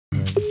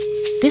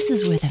This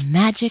is where the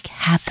magic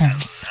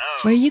happens,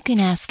 where you can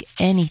ask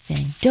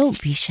anything.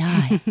 Don't be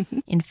shy.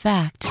 In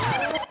fact,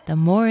 the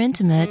more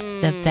intimate,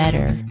 the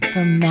better.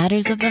 From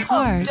matters of the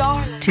heart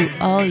to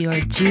all your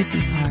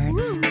juicy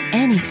parts,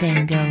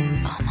 anything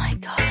goes. Oh my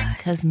God.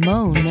 'Cause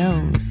Mo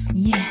knows.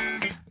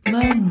 Yes, Mo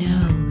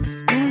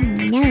knows.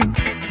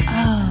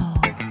 Oh,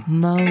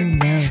 Mo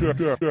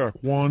knows. Check,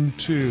 1,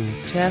 2.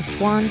 Test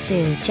 1,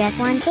 2. Check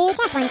 1, 2,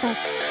 test 1, 2.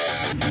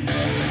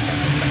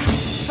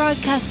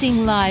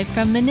 Broadcasting live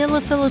from Manila,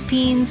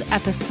 Philippines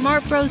at the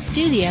Smart Bro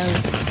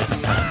Studios.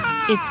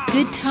 It's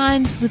Good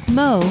Times with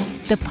Mo,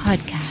 the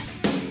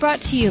podcast.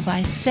 Brought to you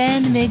by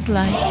San Mig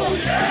Light.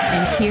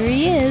 And here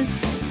he is,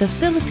 the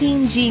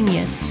Philippine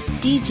genius,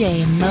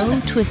 DJ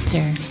Mo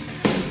Twister.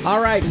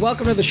 All right,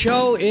 welcome to the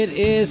show. It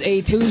is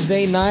a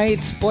Tuesday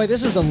night. Boy,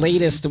 this is the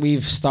latest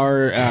we've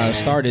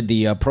started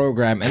the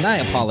program, and I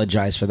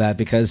apologize for that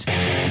because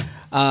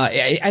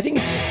I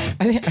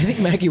think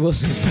Maggie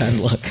Wilson's bad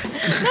luck.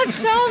 That's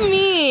so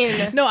mean.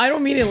 No, I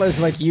don't mean it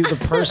as like you, the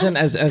person,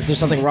 as there's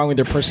something wrong with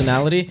your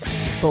personality.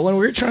 But when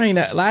we were trying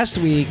to last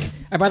week.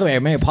 By the way, I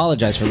may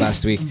apologize for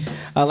last week.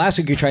 Last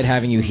week we tried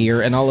having you here,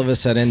 and all of a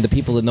sudden the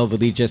people in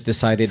Novalit just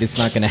decided it's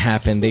not going to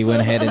happen. They went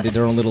ahead and did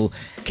their own little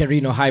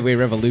Carino Highway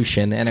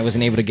revolution, and I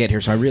wasn't able to get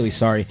here, so I'm really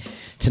sorry.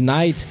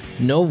 Tonight,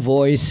 no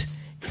voice.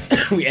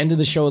 We ended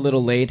the show a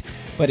little late,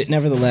 but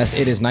nevertheless,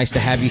 it is nice to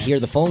have you here.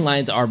 The phone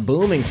lines are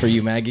booming for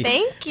you, Maggie.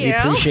 Thank you. We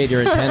appreciate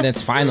your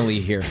attendance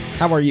finally here.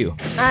 How are you?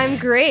 I'm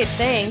great,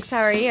 thanks. How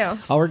are you?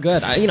 Oh, we're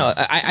good.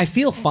 I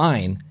feel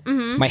fine.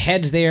 Mm-hmm. My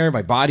head's there,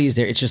 my body's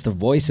there. It's just the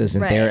voice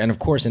isn't there. And of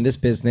course, in this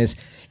business,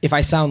 if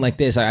I sound like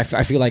this, I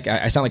feel like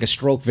I sound like a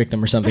stroke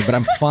victim or something, but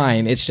I'm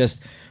fine. It's just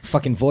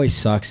fucking voice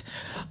sucks.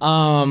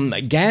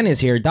 Gan is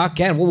here. Doc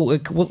Gan,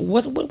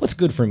 what's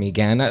good for me,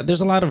 Gan?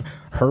 There's a lot of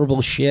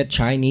herbal shit,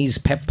 Chinese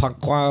pep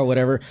pakwa,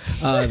 whatever.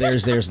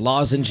 There's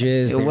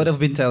lozenges. What I've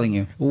been telling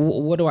you.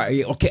 What do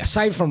I... Okay,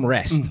 aside from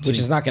rest, which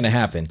is not going to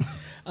happen,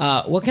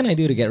 what can I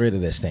do to get rid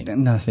of this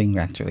thing? Nothing,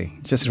 actually.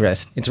 Just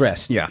rest. It's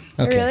rest? Yeah.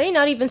 Okay. Really?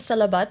 Not even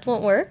salabat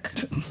won't work?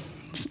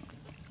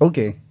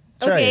 Okay.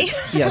 Try it.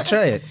 Yeah,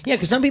 try it. Yeah,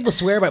 because some people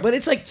swear by it, but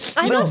it's like...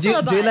 I love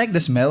salabat. Do you like the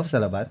smell of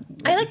salabat?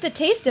 I like the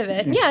taste of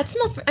it. Yeah, it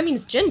smells... I mean,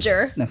 it's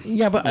ginger. No.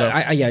 Yeah, but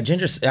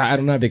ginger.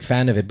 I'm not a big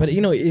fan of it. But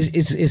is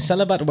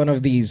salabat one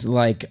of these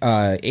like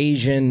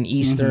Asian,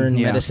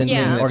 Eastern medicine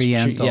things?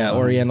 Oriental,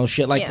 Oriental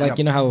shit. Like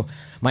you know how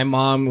my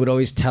mom would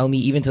always tell me,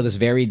 even to this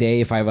very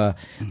day, if I have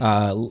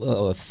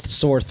a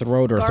sore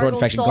throat or a throat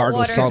infection,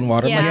 gargle salt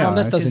water. Yeah. My mom,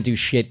 that doesn't do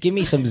shit. Give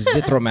me some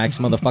Zitromax,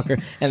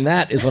 motherfucker, and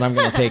that is what I'm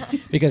going to take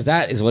because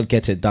that is what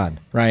gets it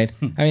done, right?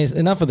 I mean, it's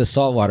enough of the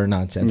saltwater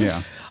nonsense.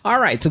 Yeah. All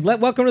right, so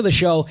welcome to the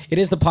show. It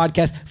is the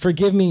podcast.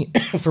 Forgive me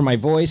for my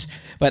voice,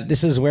 but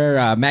this is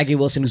where Maggie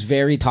Wilson, who's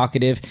very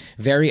talkative,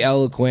 very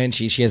eloquent.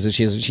 She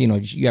has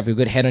you have a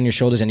good head on your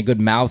shoulders and a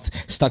good mouth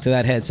stuck to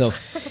that head. So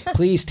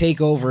please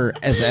take over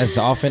as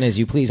often as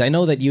you please. I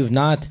know that you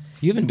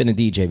haven't been a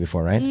DJ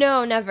before, right?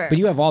 No, never. But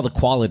you have all the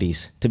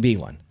qualities to be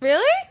one.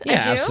 Really?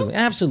 Yeah, I do?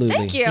 absolutely.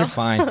 Thank you. You're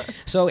fine.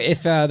 So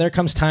if there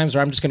comes times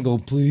where I'm just gonna go,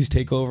 please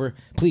take over.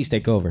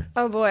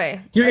 Oh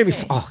boy. You're gonna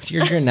be.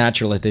 You're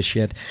natural at this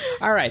shit.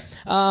 All right.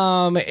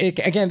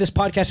 Again, this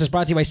podcast is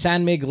brought to you by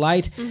San Mig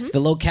Light, the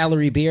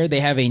low-calorie beer.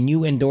 They have a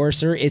new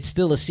endorser. It's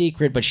still a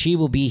secret, but she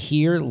will be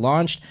here,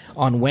 launched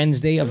on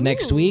Wednesday of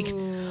next week.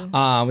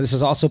 This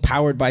is also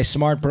powered by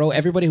Smart Bro.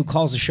 Everybody who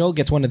calls the show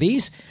gets one of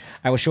these.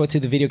 I will show it to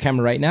the video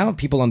camera right now.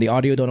 People on the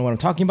audio don't know what I'm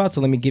talking about,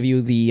 so let me give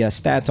you the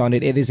stats on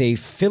it. It is a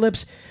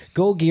Philips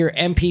Go Gear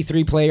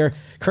MP3 player,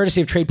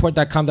 courtesy of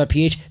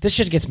tradeport.com.ph. This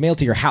shit gets mailed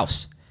to your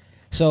house.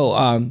 So,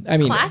 I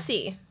mean...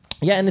 Classy.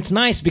 Yeah, and it's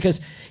nice because,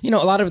 a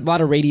lot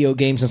of radio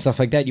games and stuff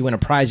like that, you win a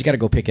prize, you got to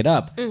go pick it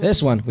up.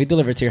 This one, we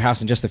deliver it to your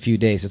house in just a few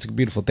days. It's a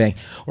beautiful thing.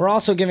 We're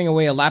also giving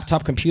away a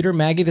laptop computer.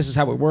 Maggie, this is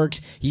how it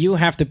works. You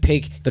have to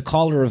pick the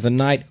caller of the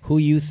night, who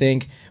you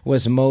think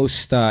was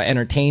most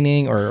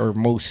entertaining or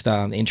most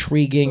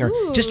intriguing, or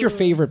just your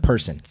favorite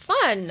person.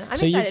 Fun. I'm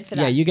excited for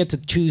that. Yeah, you get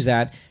to choose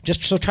that.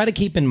 Just so try to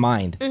keep in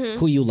mind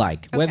who you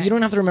like. Okay. Whether you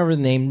don't have to remember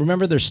the name,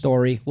 remember their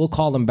story. We'll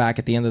call them back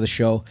at the end of the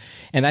show,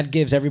 and that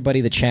gives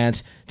everybody the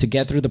chance to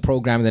get through the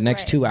program in the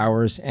next 2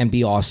 hours and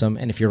be awesome.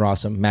 And if you're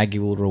awesome, Maggie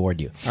will reward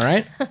you. All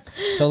right.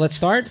 So let's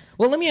start.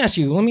 Well, let me ask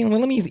you. Let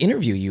me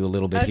interview you a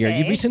little bit here.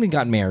 You recently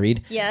got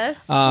married. Yes.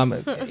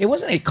 It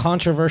wasn't a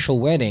controversial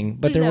wedding,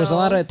 but there was a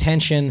lot of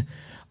attention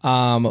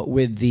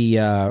with the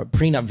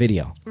prenup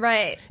video,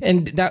 right?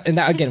 And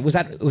that again, was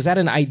that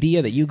an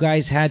idea that you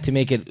guys had to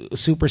make it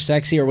super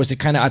sexy, or was it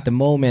kind of at the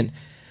moment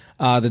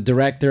the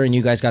director and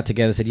you guys got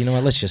together and said, you know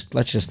what, let's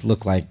just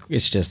look like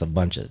it's just a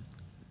bunch of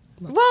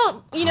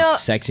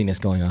sexiness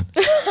going on?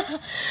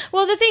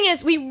 Well, the thing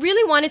is, we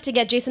really wanted to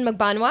get Jason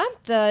Magbanwa,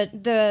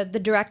 the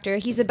director.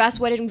 He's the best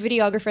wedding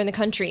videographer in the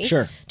country.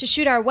 Sure. To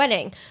shoot our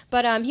wedding.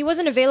 But he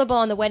wasn't available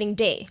on the wedding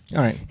day.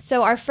 All right.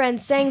 So our friend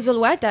Sang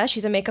Zulueta,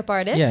 she's a makeup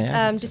artist,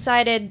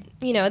 decided,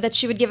 that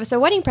she would give us a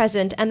wedding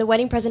present. And the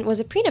wedding present was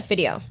a prenup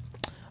video.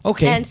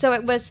 Okay. And so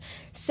it was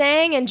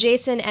Sang and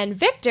Jason and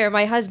Victor,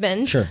 my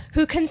husband, Sure.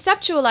 who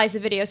conceptualized the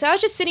video. So I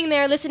was just sitting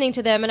there listening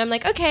to them, and I'm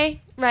like,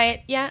 okay,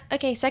 right, yeah,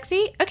 okay,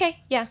 sexy, okay,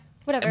 yeah,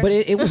 whatever. But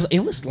it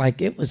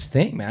was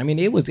thing, man. I mean,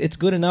 it's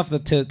good enough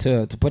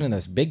to put in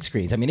those big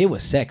screens. I mean, it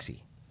was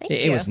sexy.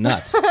 It was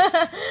nuts.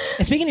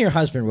 And speaking of your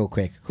husband, real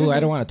quick, who I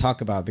don't want to talk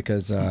about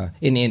because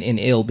in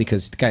ill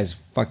because the guy's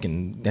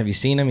fucking. Have you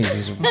seen him?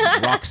 He's a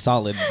rock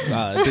solid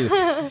dude.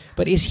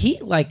 But is he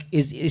like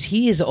is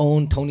he his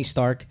own Tony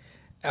Stark?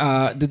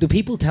 Do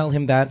people tell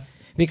him that?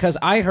 Because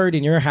I heard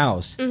in your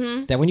house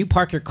that when you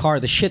park your car,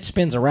 the shit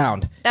spins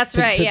around. That's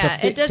right. Yeah,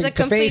 it does a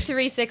complete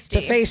 360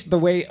 to face the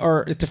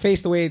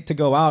way to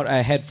go out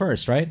head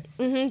first, right?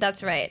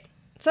 That's right.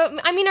 So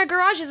I mean, our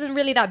garage isn't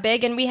really that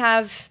big, and we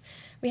have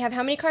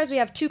how many cars? We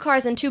have 2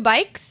 cars and 2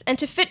 bikes, and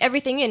to fit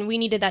everything in, we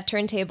needed that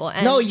turntable.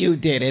 And no, you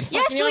didn't.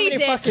 Yes, you know we how many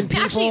did. fucking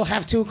people Actually,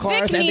 have 2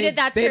 cars Vic and needed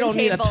that they don't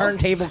need a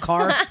turntable. turntable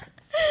car.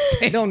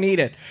 They don't need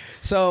it.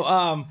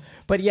 So,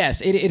 but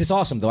yes, it is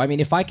awesome though. I mean,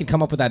 if I can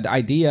come up with that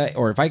idea,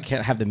 or if I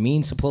can have the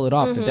means to pull it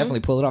off, then definitely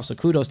pull it off. So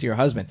kudos to your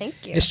husband.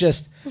 Thank you. It's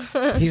just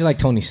he's like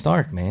Tony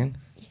Stark, man.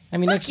 I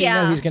mean, next thing you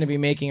know, yeah. he's going to be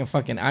making a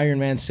fucking Iron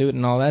Man suit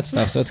and all that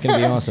stuff. So it's going to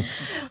be awesome.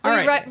 All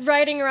right.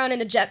 Riding around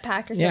in a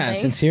jetpack or something. Yeah,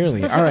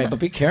 sincerely. All right, but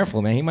be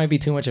careful, man. He might be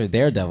too much of a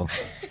daredevil.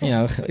 You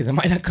know, he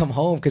might not come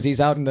home because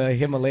he's out in the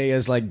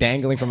Himalayas, like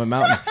dangling from a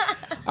mountain.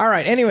 All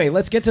right, anyway,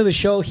 let's get to the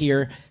show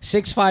here.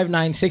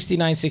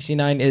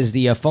 659-6969 is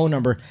the phone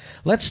number.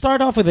 Let's start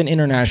off with an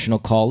international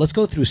call. Let's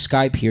go through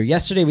Skype here.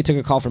 Yesterday, we took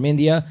a call from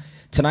India.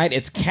 Tonight,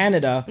 it's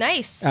Canada.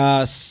 Nice.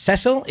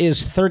 Cecil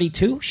is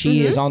 32.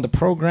 She is on the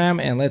program,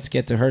 and let's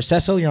get to her.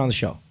 Cecil, you're on the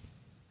show.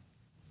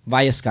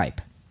 Via Skype.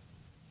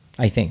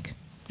 I think.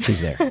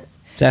 She's there.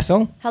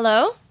 Cecil?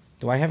 Hello?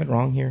 Do I have it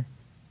wrong here?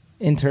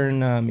 Intern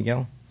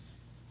Miguel?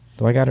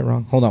 Do I got it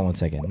wrong? Hold on one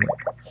second.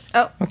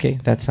 Oh. Okay,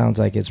 that sounds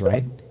like it's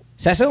right.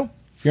 Cecil,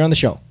 you're on the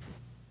show.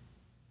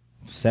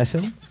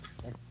 Cecil?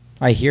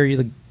 I hear you,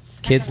 the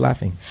kids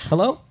laughing.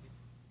 Hello?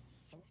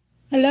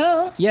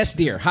 Hello. Yes,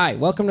 dear. Hi,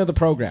 welcome to the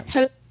program.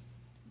 Hi.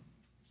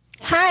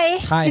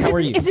 Hi, how are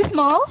you? Is this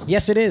Mo?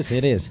 Yes, it is.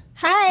 It is.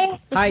 Hi.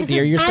 Hi,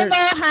 dear. You're Hi, Mo.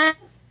 Hi.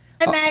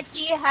 Oh.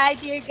 Maggie. Hi,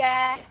 dear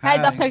Gan. Hi,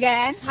 Dr.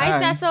 Gan. Hi,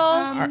 Cecil.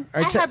 All right,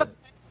 I have a...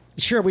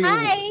 Sure.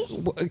 Hi.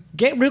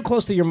 Get real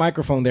close to your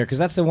microphone there, because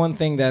that's the one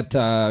thing that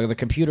the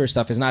computer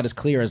stuff is not as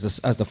clear as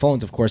the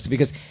phones, of course.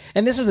 Because,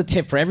 and this is a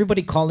tip for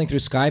everybody calling through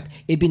Skype.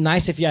 It'd be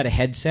nice if you had a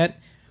headset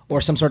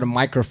or some sort of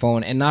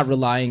microphone and not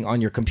relying on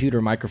your computer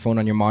microphone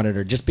on your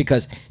monitor, just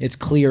because it's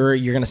clearer.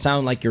 You're going to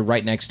sound like you're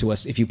right next to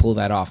us if you pull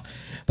that off.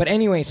 But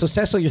anyway, so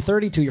Cecil, you're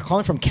 32. You're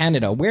calling from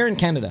Canada. Where in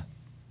Canada?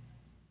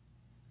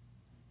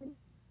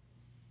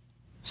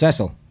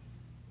 Cecil.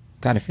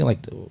 God, I feel like...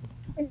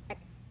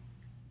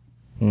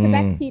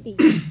 Quebec City.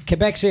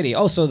 Quebec City.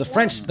 Oh, so the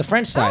French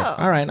side.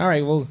 Oh. All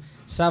right. Well,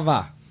 ça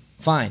va.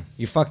 Fine.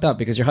 You fucked up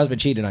because your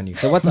husband cheated on you.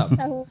 So what's up?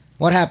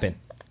 What happened?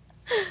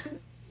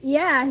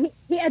 Yeah,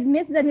 he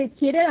admits that he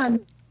cheated on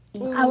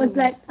me. I was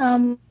like,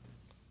 and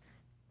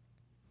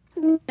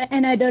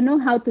I don't know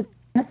how to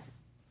trust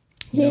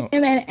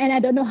him, and I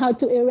don't know how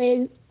to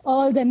erase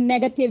all the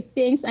negative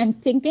things I'm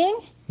thinking.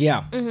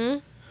 Yeah. Mm-hmm.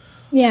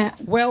 Yeah.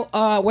 Well,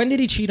 when did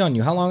he cheat on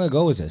you? How long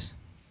ago was this?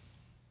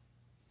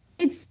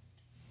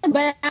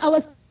 But I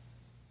was.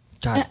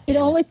 God. It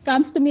always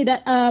comes to me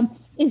that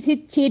is he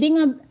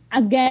cheating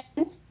again?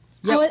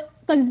 Yeah.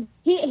 Because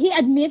he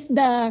admits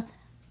the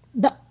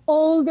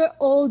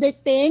older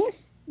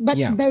things, but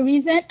Yeah. the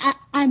reason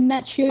I'm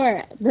not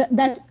sure.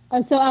 That's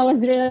so I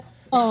was really.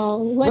 Oh,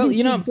 what Well, is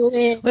you know, he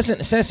doing?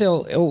 listen,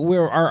 Cecil,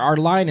 our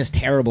line is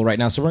terrible right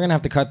now, so we're going to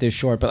have to cut this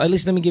short. But at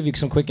least let me give you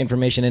some quick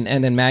information,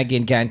 and then Maggie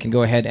and Gan can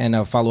go ahead and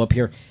follow up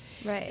here.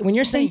 Right. When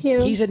you're saying Thank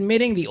you. he's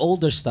admitting the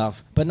older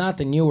stuff, but not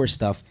the newer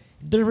stuff,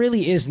 there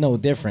really is no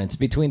difference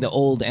between the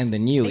old and the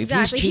new.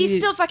 Exactly. If he's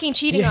still fucking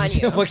cheating yeah, on he's you.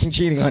 still fucking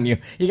cheating on you.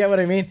 You get what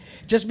I mean?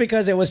 Just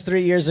because it was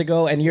 3 years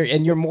ago and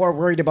you're more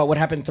worried about what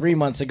happened 3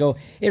 months ago,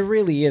 it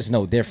really is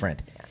no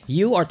different.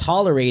 You are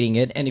tolerating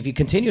it, and if you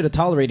continue to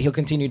tolerate it, he'll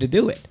continue to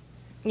do it.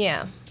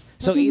 Yeah.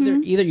 So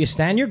either you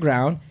stand your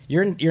ground.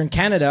 You're in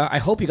Canada. I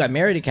hope you got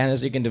married in Canada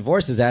so you can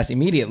divorce his ass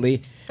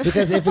immediately.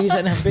 Because if he's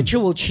an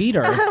habitual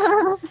cheater,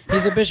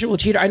 he's a habitual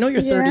cheater. I know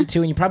you're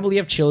 32 and you probably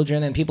have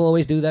children, and people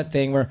always do that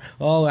thing where,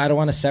 oh, I don't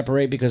want to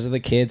separate because of the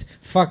kids.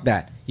 Fuck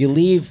that. You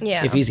leave.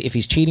 Yeah. If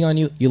he's cheating on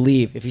you, you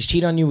leave. If he's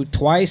cheating on you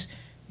twice,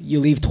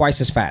 you leave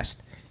twice as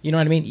fast. You know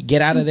what I mean? You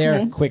get out of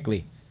there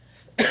quickly.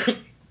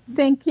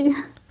 Thank you.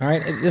 All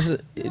right. This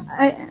is.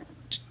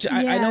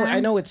 I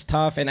know it's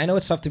tough, and I know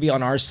it's tough to be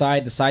on our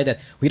side, the side that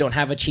we don't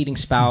have a cheating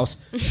spouse,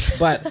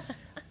 but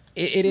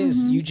it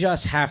is. You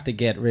just have to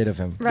get rid of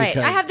him. Right.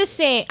 I have this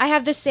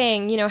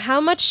saying, you know, how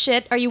much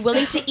shit are you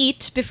willing to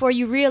eat before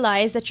you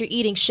realize that you're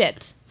eating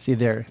shit? See,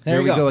 there we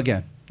we go. go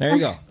again. There you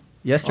go.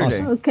 Yesterday,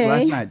 Awesome. Okay.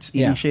 last night's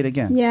eating Yeah. shit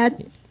again. Yeah.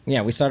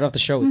 Yeah, we started off the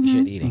show with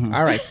shit eating.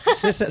 All right.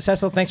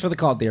 Cecil, thanks for the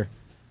call, dear.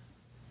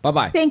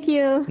 Bye-bye. Thank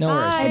you. No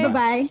worries. Bye.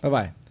 Bye-bye.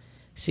 Bye-bye.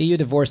 See you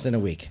divorced in a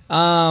week.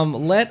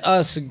 Let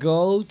us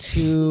go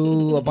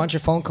to a bunch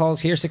of phone calls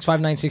here.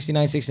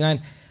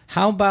 659-6969.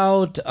 How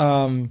about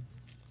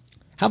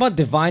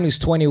Divine, who's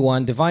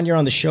 21? Divine, you're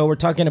on the show. We're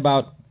talking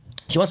about.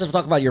 She wants us to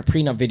talk about your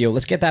prenup video.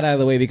 Let's get that out of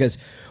the way because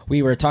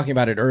we were talking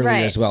about it earlier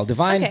as well.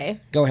 Divine,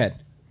 go ahead.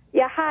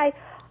 Yeah, hi.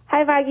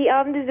 Hi, Maggie.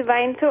 This is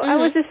Divine. So I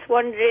was just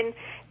wondering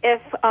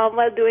if,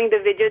 while doing the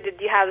video, did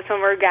you have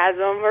some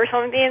orgasm or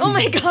something? Oh,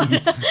 my God.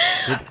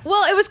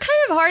 Well, it was kind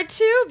of hard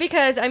to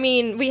because, I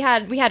mean, we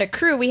had a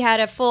crew. We had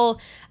a full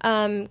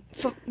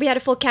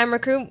camera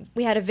crew.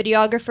 We had a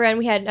videographer, and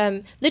we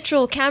had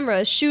literal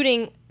cameras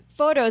shooting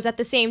photos at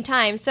the same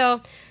time.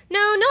 So...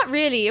 No, not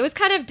really. It was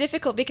kind of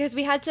difficult because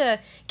we had to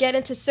get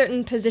into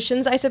certain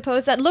positions, I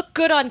suppose, that look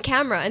good on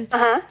camera. And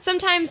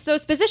sometimes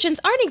those positions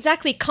aren't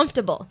exactly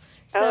comfortable.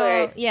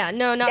 So, yeah,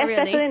 no, not really.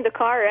 Especially in the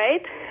car,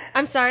 right?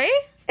 I'm sorry?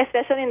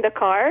 Especially in the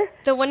car.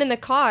 The one in the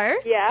car?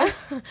 Yeah.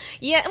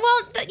 Yeah,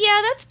 well,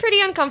 that's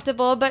pretty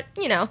uncomfortable, but,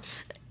 it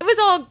was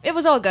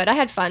all good. I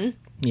had fun.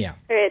 Yeah.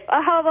 Right.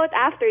 How about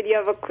after? Do you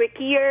have a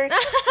quickie or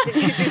did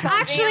you do something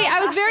Actually,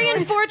 I was very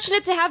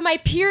unfortunate to have my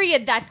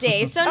period that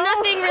day, so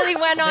nothing really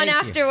went on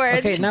afterwards.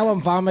 Okay, now I'm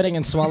vomiting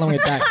and swallowing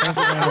it back. Thank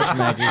you very much,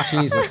 Maggie.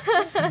 Jesus.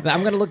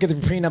 I'm going to look at the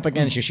prenup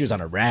again. She was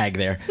on a rag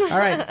there. All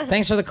right.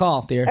 Thanks for the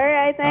call, dear. All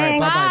right,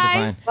 thanks. All right, bye-bye,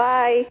 Divine.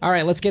 Bye. All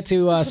right, let's get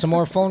to some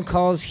more phone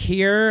calls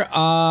here.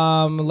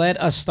 Let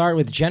us start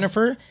with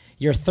Jennifer.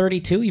 You're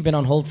 32. You've been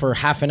on hold for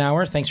half an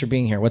hour. Thanks for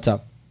being here. What's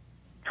up?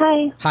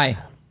 Hi. Hi.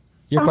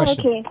 Your question.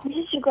 Okay, this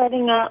is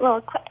regarding,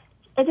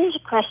 it is a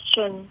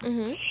question.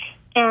 Mm-hmm.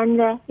 And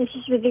this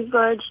is with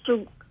regards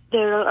to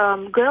their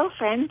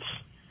girlfriends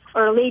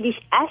or ladies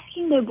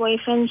asking their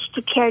boyfriends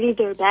to carry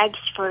their bags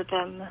for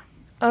them.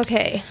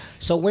 Okay.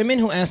 So women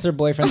who ask their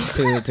boyfriends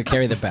to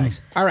carry the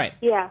bags. All right.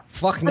 Yeah.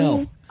 Fuck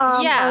no.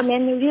 Are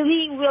men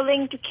really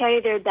willing to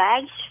carry their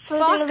bags for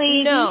their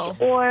ladies? No.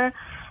 Or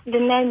the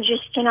men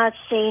just cannot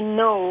say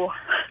no?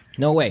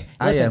 No way.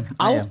 Listen,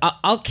 I am.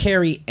 I'll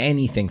carry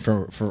anything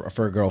for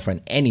a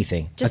girlfriend.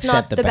 Anything. Just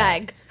except not the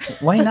bag.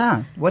 Why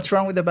not? What's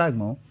wrong with the bag,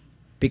 Mo?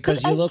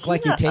 Because you look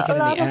like you take it in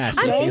the ass.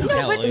 I If mean, you no,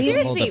 but hold the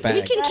seriously, bag.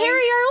 we can carry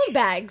our own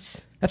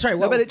bags. That's right. No,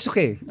 Well, but it's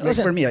okay. Like,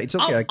 listen, for me, it's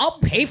okay. I'll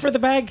pay for the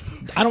bag.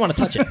 I don't want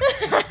to touch it.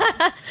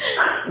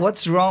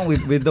 What's wrong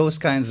with those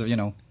kinds of,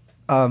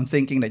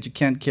 thinking that you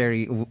can't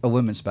carry a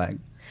woman's bag?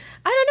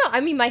 I don't know.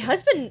 I mean, my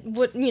husband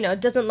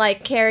doesn't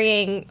like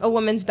carrying a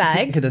woman's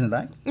bag. He doesn't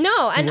like?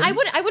 No, and I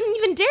wouldn't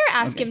even dare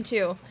ask him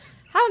to.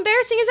 How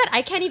embarrassing is that?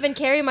 I can't even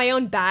carry my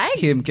own bag.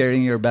 Him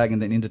carrying your bag and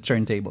then in the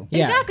turntable.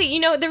 Yeah. Exactly.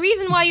 The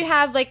reason why you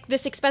have like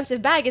this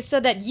expensive bag is so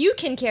that you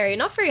can carry it,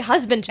 not for your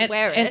husband to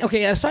wear it. And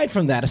okay, aside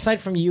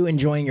from you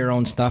enjoying your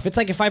own stuff, it's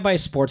like if I buy a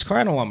sports car,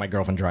 I don't want my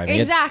girlfriend driving it.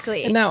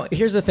 Exactly. And now,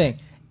 here's the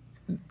thing.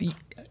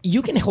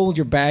 You can hold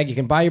your bag, you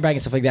can buy your bag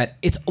and stuff like that.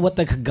 It's what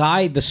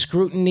the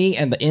scrutiny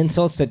and the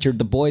insults that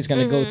the boy's going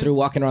to go through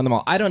walking around the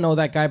mall. I don't know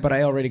that guy, but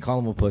I already call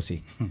him a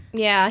pussy.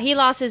 Yeah, he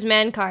lost his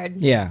man card.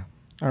 Yeah.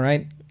 All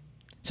right.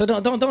 So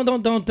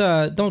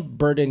don't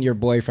burden your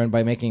boyfriend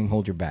by making him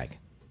hold your bag.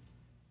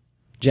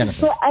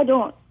 Jennifer. Well, I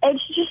don't.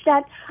 It's just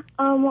that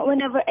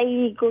whenever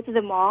I go to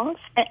the malls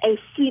and I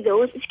see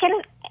those, it's kind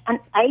of an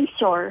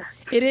eyesore.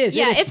 It is.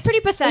 Yeah, it's pretty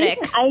pathetic.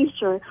 It's an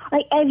eyesore.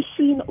 Like I've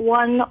seen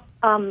one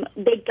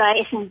big guy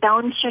is in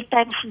bouncer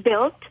type of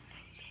build,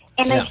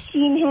 and I've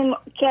seen him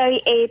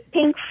carry a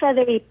pink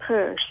feathery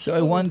purse. So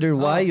I wonder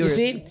why you're...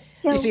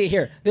 You see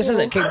here, this is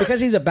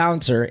because he's a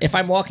bouncer. If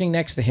I'm walking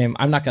next to him,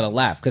 I'm not going to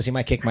laugh because he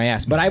might kick my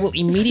ass. But I will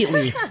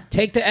immediately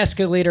take the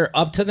escalator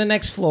up to the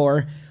next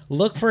floor,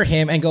 look for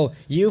him, and go,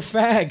 "You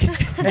fag,"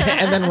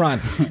 and then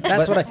run.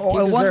 That's what I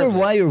wonder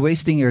why you're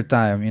wasting your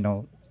time.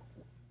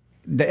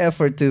 The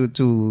effort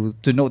to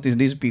notice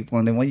these people,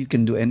 and then why you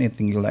can do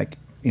anything you like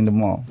in the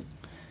mall.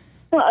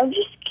 No, I'm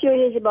just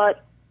curious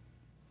about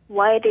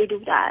why they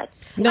do that.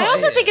 I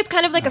also think it's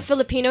kind of like a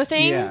Filipino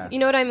thing. Yeah. You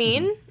know what I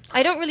mean?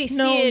 I don't really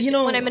see it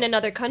when I'm in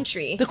another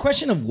country. The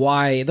question of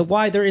why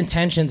their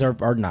intentions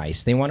are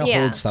nice. They want to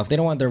hold stuff. They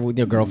don't want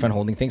their girlfriend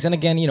holding things. And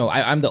again,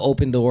 I'm the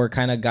open door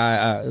kind of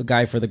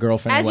guy for the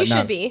girlfriend. As and you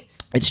whatnot. should be.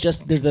 It's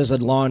just there's a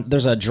line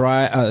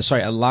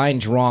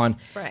drawn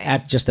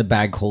at just the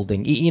bag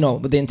holding.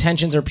 The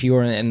intentions are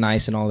pure and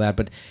nice and all that,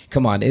 but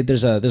come on,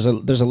 there's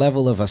a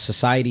level of a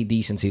society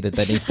decency that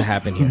needs to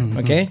happen here.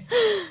 Okay.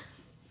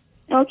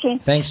 Okay.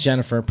 Thanks,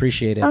 Jennifer.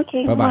 Appreciate it.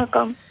 Okay. Bye-bye. You're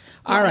welcome.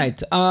 All right.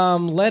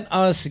 Let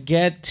us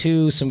get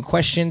to some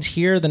questions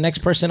here. The next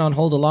person on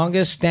hold the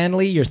longest,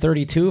 Stanley. You're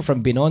 32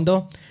 from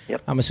Binondo.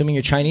 Yep. I'm assuming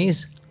you're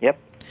Chinese. Yep.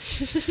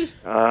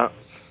 How?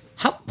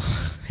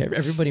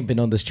 Everybody in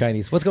Binondo's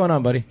Chinese. What's going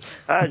on, buddy?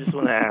 I just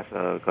want to ask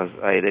because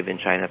I live in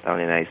Chinatown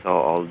and I saw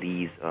all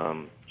these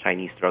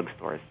Chinese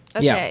drugstores.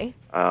 Okay.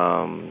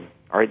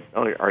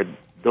 Are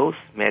those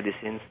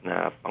medicines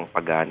na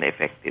pangpagana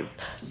effective?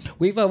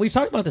 We've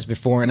talked about this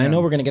before, and I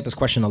know we're going to get this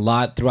question a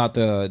lot throughout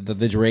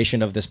the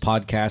duration of this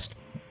podcast.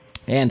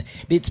 And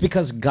it's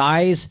because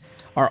guys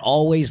are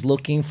always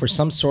looking for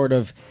some sort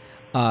of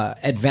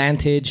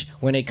advantage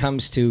when it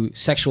comes to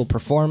sexual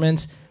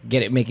performance,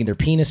 making their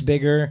penis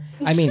bigger.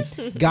 I mean,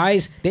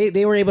 guys,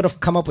 they were able to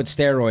come up with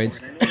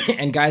steroids,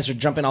 and guys are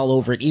jumping all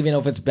over it, even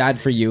if it's bad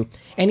for you.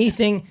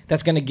 Anything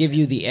that's going to give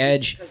you the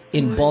edge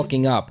in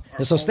bulking up.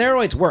 So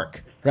steroids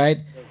work, right?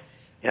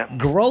 Yeah.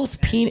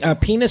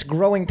 Penis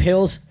growing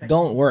pills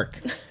don't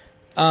work.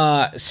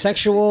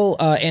 Sexual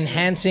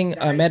enhancing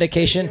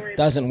medication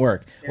doesn't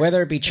work.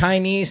 Whether it be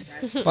Chinese,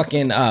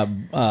 fucking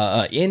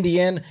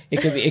Indian,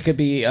 it could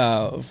be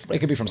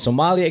from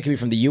Somalia, it could be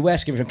from the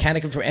U.S., it could be from Canada,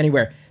 it could be from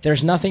anywhere.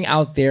 There's nothing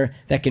out there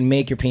that can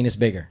make your penis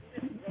bigger.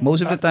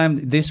 Most of the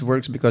time, this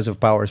works because of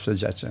power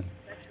suggestion.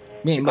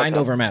 Meaning mind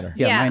over matter.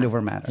 Yeah, mind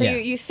over matter. So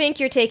you think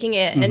you're taking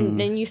it,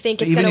 and you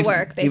think it's going to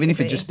work, basically. Even if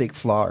you just take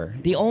flour.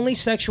 The only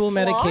sexual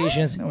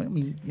medications... No,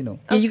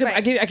 I mean,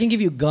 I can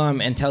give you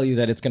gum and tell you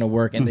that it's going to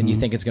work, and then you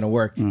think it's going to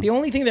work. The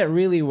only thing that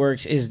really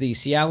works is the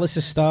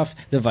Cialis stuff,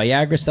 the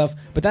Viagra stuff,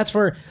 but that's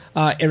for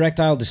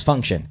erectile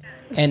dysfunction,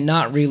 and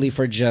not really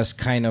for just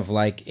kind of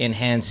like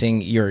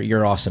enhancing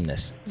your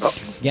awesomeness.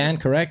 Gan,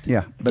 correct?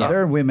 Yeah, but there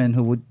are women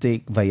who would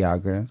take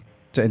Viagra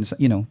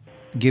to,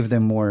 give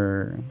them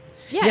more...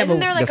 Yeah, isn't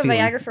there like a feeling.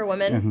 Viagra for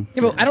women?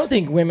 Yeah, but I don't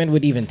think women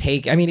would even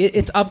take. I mean,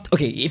 it's up.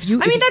 Okay, if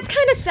you. I mean, that's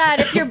kind of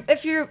sad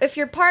if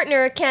your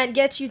partner can't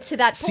get you to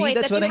that point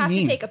that you have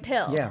to take a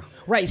pill. Yeah.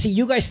 Right. See,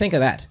 you guys think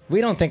of that.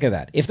 We don't think of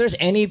that. If there's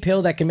any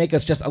pill that can make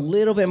us just a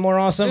little bit more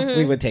awesome,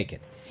 we would take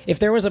it. If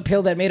there was a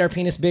pill that made our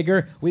penis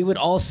bigger, we would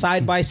all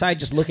side by side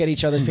just look at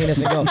each other's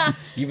penis and go,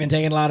 "You've been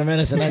taking a lot of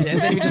medicine," and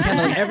then we just kind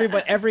of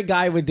like every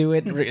guy would do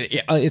it.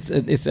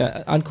 It's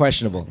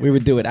unquestionable. We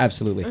would do it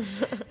absolutely.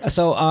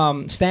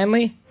 So,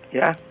 Stanley.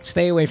 Yeah.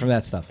 Stay away from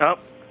that stuff. Oh,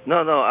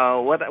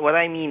 no. What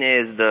I mean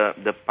is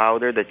the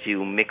powder that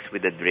you mix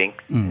with the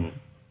drinks. You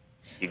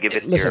give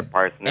it to your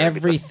partner.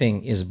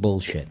 Everything is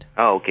bullshit.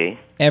 Oh, okay.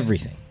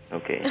 Everything.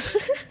 Okay.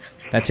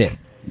 That's it.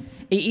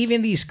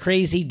 Even these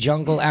crazy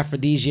jungle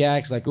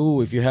aphrodisiacs, like,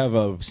 ooh, if you have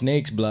a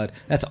snake's blood,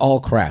 that's all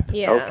crap.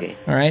 Yeah. Okay.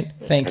 All right?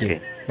 Thank you.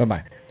 Okay.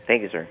 Bye-bye.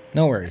 Thank you, sir.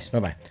 No worries.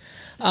 Bye-bye.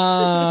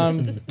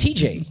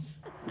 TJ,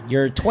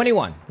 you're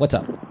 21. What's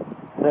up?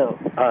 Hello.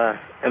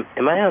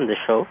 Am I on the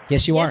show?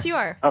 Yes, you are. Yes, you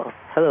are. Oh,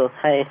 hello.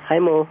 Hi,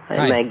 Mo.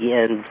 Hi, Maggie,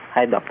 and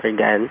hi, Dr.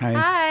 Gan.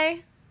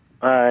 Hi.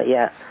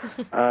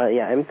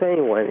 I'm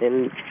 21,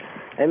 and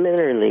I'm in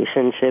a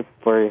relationship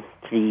for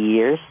 3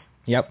 years.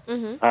 Yep.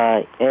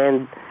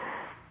 And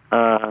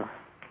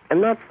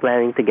I'm not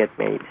planning to get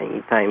married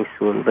anytime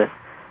soon, but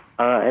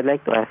I'd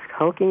like to ask,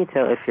 how can you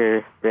tell if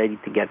you're ready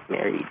to get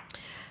married?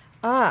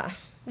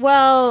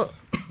 Well,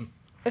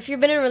 if you've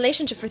been in a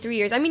relationship for 3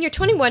 years, I mean, you're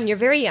 21, you're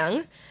very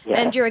young,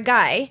 and you're a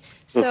guy.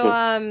 So,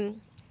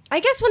 I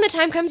guess when the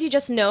time comes, you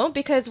just know,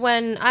 because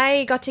when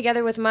I got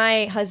together with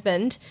my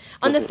husband,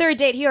 on the third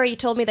date, he already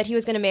told me that he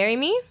was going to marry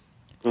me,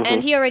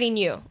 and he already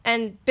knew.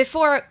 And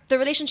before, the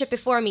relationship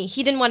before me,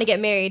 he didn't want to get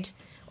married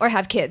or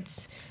have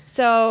kids.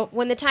 So,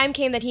 when the time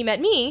came that he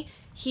met me,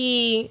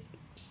 I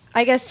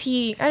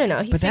don't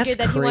know. He figured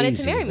that he wanted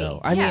to marry me.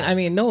 I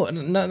mean, no,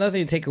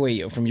 nothing to take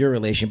away from your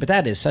relation, but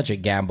that is such a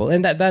gamble,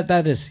 and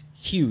that is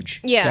huge.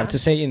 Yeah. To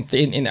say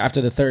in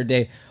after the third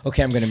day,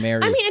 okay, I'm going to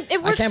marry. I mean,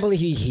 it works. I can't believe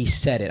he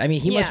said it. I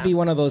mean, he must be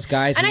one of those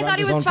guys. And who I runs thought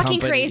he his was own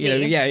fucking company.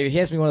 crazy. He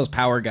has to be one of those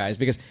power guys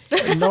because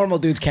normal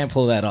dudes can't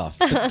pull that off.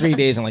 3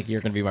 days, I'm like, you're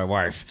going to be my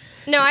wife.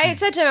 No, I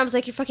said to him, I was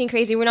like, you're fucking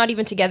crazy. We're not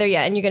even together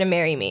yet, and you're going to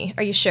marry me.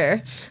 Are you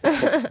sure?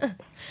 But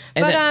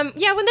when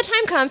the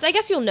time comes, I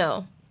guess you'll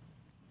know.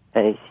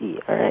 I see.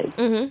 All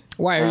right.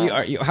 Why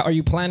are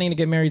you planning to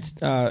get married?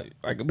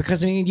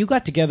 Because I mean, you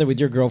got together with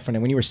your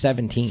girlfriend when you were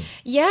 17.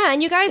 Yeah,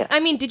 and you guys, I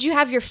mean, did you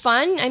have your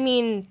fun? I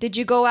mean, did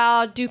you go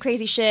out, do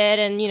crazy shit,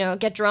 and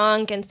get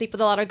drunk and sleep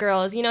with a lot of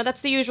girls? That's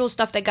the usual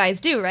stuff that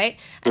guys do, right?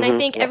 And I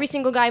think every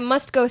single guy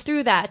must go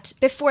through that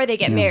before they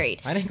get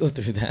married. I didn't go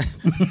through that.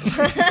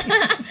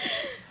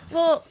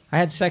 Well, I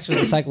had sex with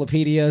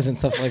encyclopedias and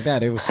stuff like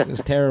that. It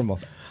was terrible.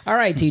 All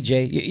right,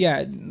 TJ.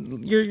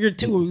 You're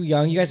too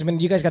young. You guys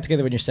got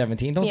together when you're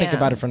 17. Don't think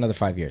about it for another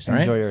 5 years. All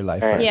right. Enjoy your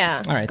life.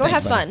 Yeah. All right. Go thanks,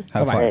 have fun.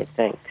 Have fun. All right,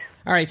 thanks.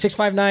 All right,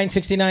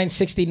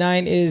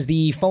 659-6969 is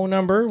the phone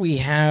number. We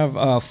have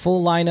a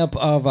full lineup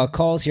of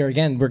calls here.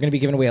 Again, we're going to be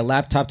giving away a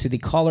laptop to the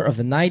caller of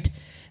the night.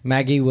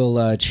 Maggie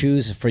will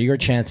choose for your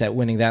chance at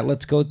winning that.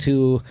 Let's go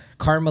to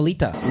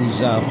Carmelita,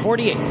 who's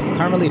 48.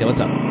 Carmelita, what's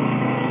up?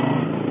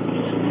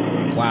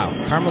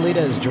 Wow,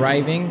 Carmelita is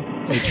driving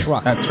a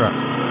truck. A truck.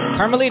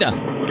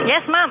 Carmelita.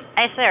 Yes, ma'am.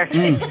 I sir.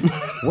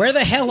 Where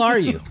the hell are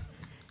you?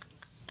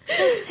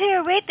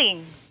 Here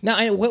waiting.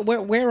 Now,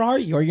 where are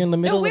you? Are you in the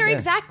middle where of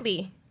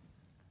exactly?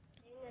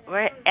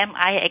 Where am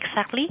I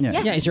exactly? Yeah.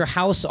 Yes. Yeah, is your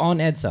house on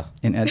EDSA?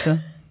 In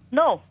EDSA?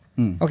 No.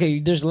 Okay,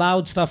 there's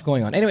loud stuff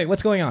going on. Anyway,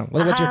 what's going on?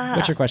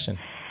 What's your question?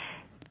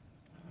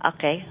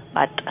 Okay,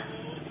 but...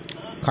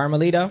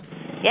 Carmelita?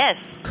 Yes.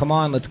 Come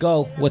on, let's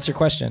go. What's your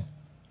question?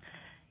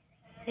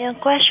 Yung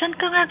question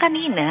ko nga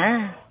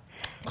kanina.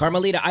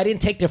 Carmelita, I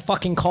didn't take their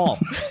fucking call.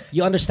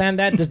 You understand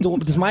that?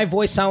 Does my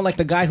voice sound like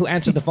the guy who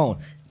answered the phone?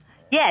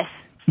 Yes.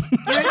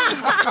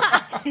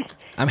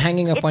 I'm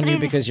hanging up on you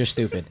because you're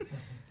stupid.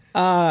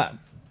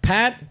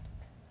 Pat?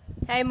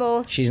 Hey,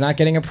 Mo. She's not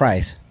getting a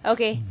prize.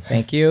 Okay.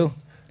 Thank you.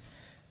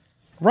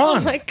 Ron.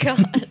 Oh my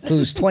god.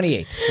 Who's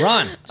 28.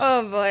 Ron.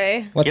 Oh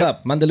boy. What's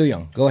up?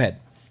 Mandaluyong. Go ahead.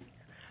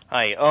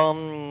 Hi.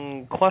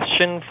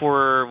 Question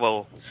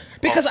for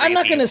because I'm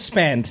not going to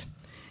spend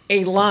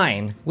a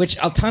line, which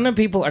a ton of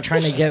people are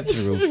trying to get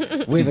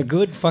through, with a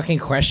good fucking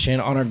question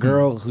on a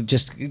girl who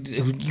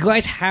you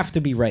guys have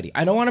to be ready.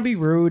 I don't want to be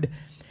rude.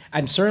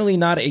 I'm certainly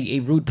not a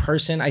rude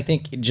person. I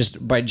think just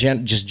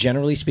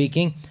generally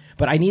speaking,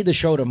 but I need the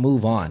show to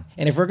move on.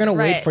 And if we're gonna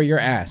wait for your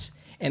ass,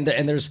 and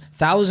there's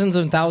thousands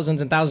and thousands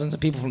and thousands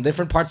of people from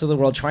different parts of the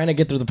world trying to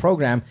get through the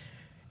program,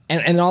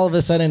 and all of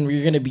a sudden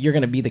you're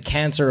gonna be the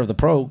cancer of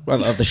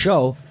the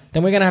show,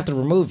 then we're gonna have to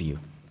remove you.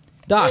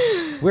 Doc,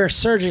 we're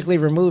surgically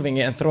removing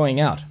it and throwing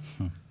out,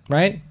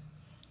 right?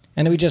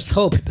 And we just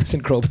hope it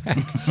doesn't grow back.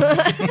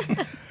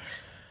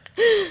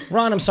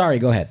 Ron, I'm sorry.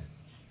 Go ahead.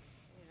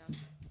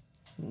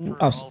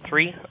 All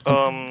three.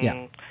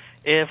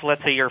 If,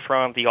 let's say, you're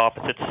from the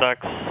opposite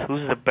sex,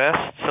 who's the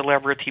best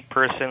celebrity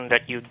person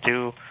that you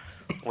do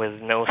with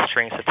no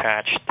strings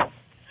attached?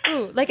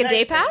 Ooh, like a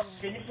day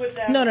pass?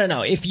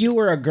 No. If you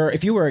were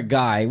a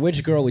guy,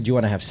 which girl would you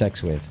want to have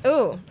sex with?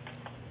 Ooh.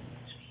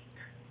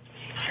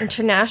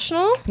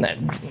 International?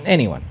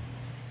 Anyone.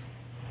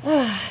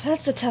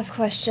 That's a tough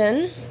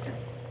question.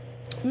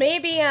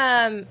 Maybe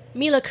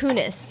Mila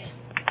Kunis.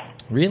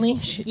 Really?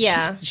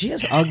 Yeah. She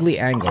has ugly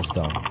angles,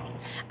 though.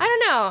 I don't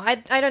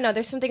know. I don't know.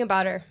 There's something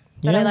about her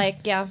that I like.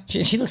 Yeah.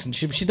 She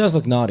does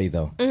look naughty,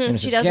 though. Mm-hmm.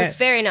 She does look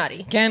very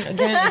naughty.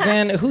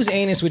 Again, whose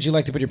anus would you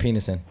like to put your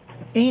penis in?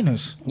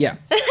 Anus. Yeah.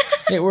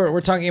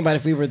 We're talking about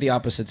if we were the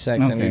opposite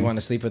sex and we want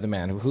to sleep with a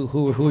man.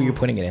 Who are you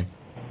putting it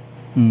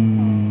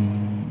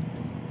in?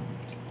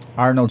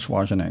 Arnold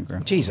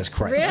Schwarzenegger. Jesus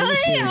Christ!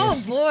 Really?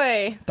 Oh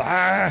boy!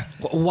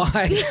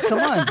 Why? Come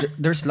on.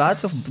 There's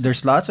lots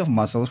of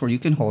muscles where you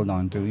can hold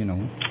on to.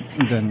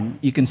 And then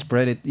you can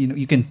spread it.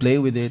 You can play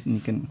with it, and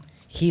you can.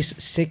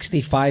 He's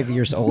 65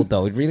 years old,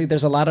 though. Really,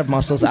 there's a lot of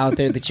muscles out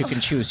there that you can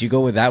choose. You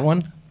go with that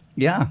one?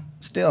 Yeah.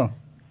 Still.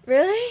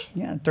 Really?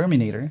 Yeah.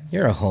 Terminator.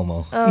 You're a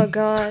homo. Oh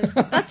god,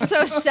 that's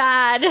so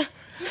sad.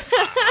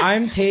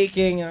 I'm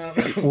taking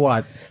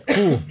what?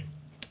 Ooh,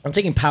 I'm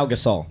taking Pau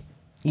Gasol.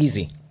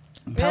 Easy.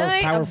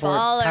 Really?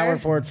 Power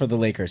forward for the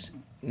Lakers.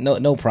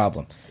 No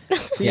problem.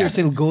 So you're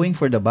still going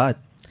for the bat.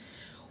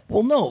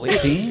 Well, no.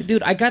 See?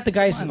 Dude, I got the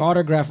guy's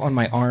autograph on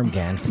my arm,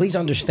 Gan. Please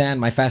understand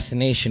my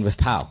fascination with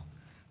Pau.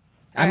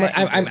 I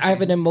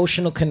have an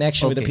emotional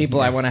connection with the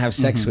people I want to have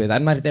sex with.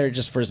 I'm not there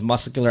just for his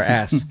muscular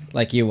ass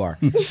like you are.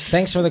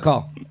 Thanks for the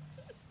call.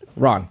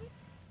 Ron.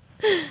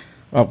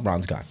 Oh,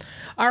 Ron's gone.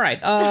 All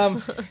right.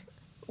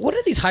 What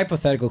are these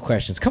hypothetical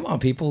questions? Come on,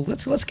 people.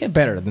 Let's get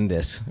better than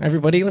this.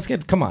 Everybody,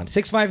 come on.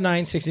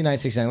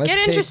 659-6969.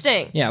 Get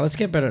interesting. Yeah, let's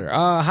get better.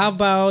 How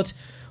about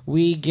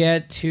we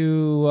get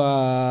to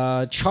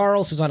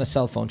Charles, who's on a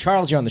cell phone.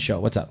 Charles, you're on the show.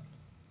 What's up?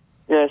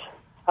 Yes.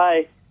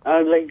 Hi.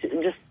 I'd like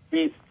to just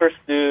be first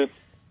to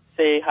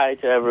say hi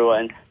to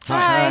everyone.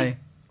 Hi.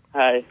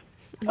 Hi.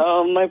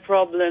 My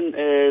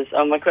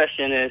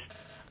question is,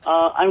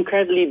 I'm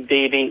currently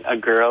dating a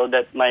girl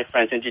that my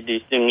friends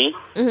introduced to me,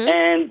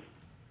 and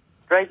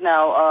right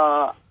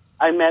now,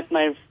 I met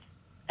my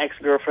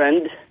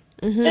ex-girlfriend,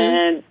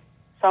 and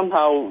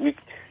somehow we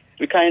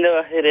kind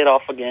of hit it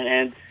off again,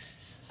 and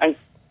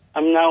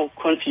I'm now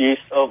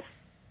confused of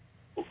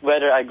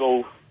whether I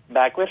go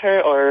back with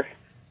her or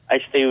I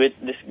stay with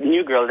this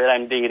new girl that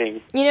I'm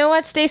dating. You know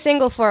what? Stay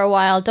single for a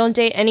while. Don't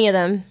date any of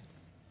them.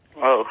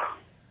 Oh.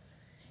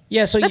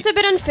 Yeah, so that's a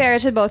bit unfair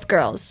to both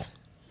girls.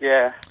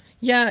 Yeah.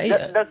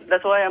 Yeah.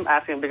 That's why I'm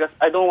asking, because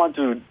I don't want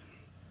to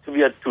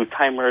be a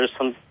two-timer or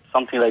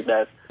something like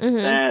that.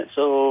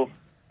 So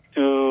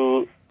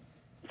to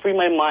free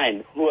my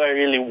mind, who I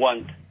really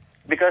want,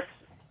 because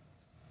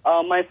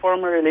my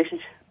former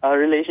relationship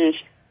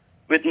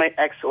with my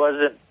ex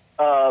was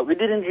we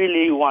didn't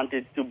really want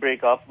it to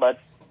break up, but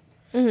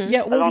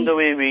along the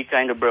way we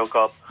kind of broke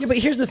up. Yeah, but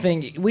here's the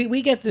thing: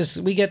 we get this.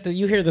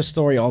 You hear the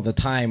story all the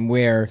time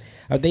where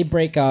they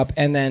break up,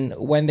 and then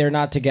when they're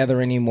not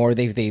together anymore,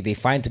 they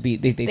find to be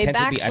they tend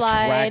to be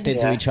attracted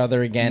to each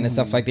other again and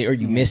stuff like that, or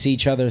you miss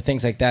each other,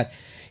 things like that.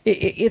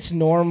 It's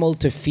normal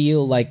to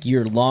feel like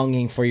you're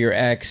longing for your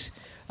ex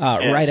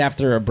right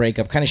after a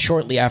breakup, kind of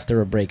shortly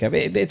after a breakup.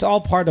 It's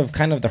all part of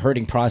kind of the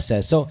hurting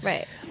process. So,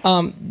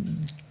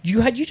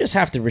 you just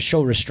have to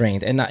show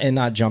restraint and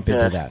not jump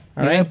into that.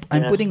 All right,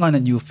 I'm putting on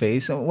a new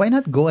face. So why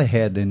not go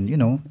ahead and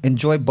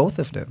enjoy both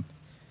of them?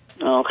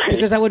 Okay.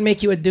 Because that would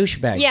make you a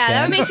douchebag. Yeah, Dan.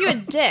 that would make you a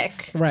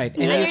dick. Right.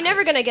 And you're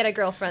never gonna get a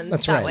girlfriend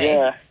That's that right.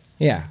 way.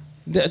 Yeah.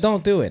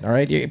 Don't do it. All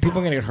right. People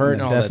are gonna get hurt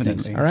and all that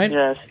things. All right.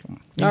 Yes.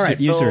 All right.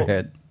 Use your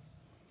head.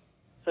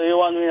 So you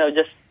want me to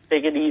just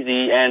take it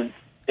easy, and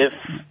if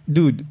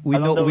we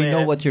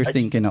know what you're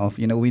thinking of.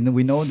 We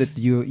know that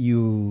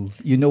you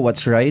know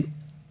what's right.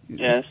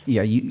 Yes.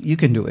 Yeah, you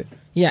can do it.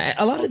 Yeah,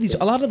 a lot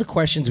of the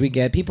questions we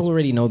get, people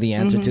already know the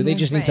answer to. They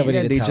just need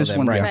somebody to tell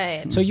them.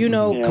 Right. So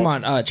come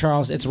on,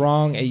 Charles, it's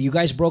wrong. You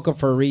guys broke up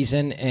for a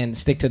reason, and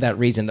stick to that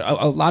reason.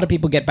 A lot of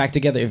people get back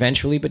together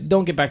eventually, but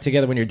don't get back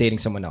together when you're dating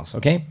someone else.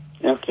 Okay.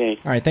 Okay.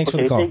 All right. Thanks for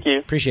the call. Thank you.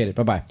 Appreciate it.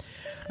 Bye-bye.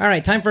 All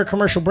right, time for a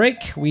commercial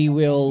break. We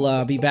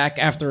will be back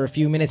after a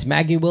few minutes.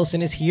 Maggie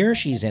Wilson is here.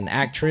 She's an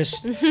actress,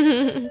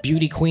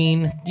 beauty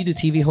queen. You do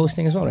TV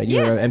hosting as well, right?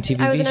 Yeah, You're an MTV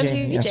I was VJ. an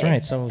MTV VJ. That's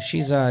right. So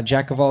she's a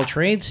jack of all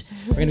trades.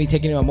 We're going to be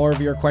taking more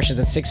of your questions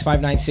at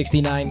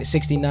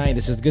 659-6969.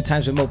 This is the Good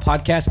Times with Mo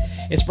podcast.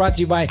 It's brought to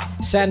you by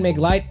San Mig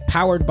Light,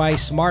 powered by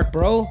Smart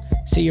Bro.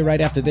 See you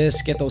right after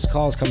this. Get those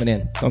calls coming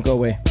in. Don't go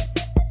away.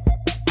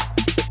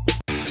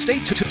 Stay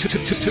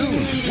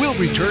tuned. We'll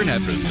return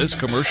after this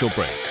commercial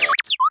break.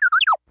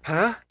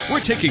 Huh?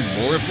 We're taking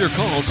more of your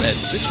calls at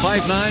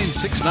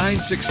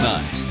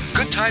 659-6969.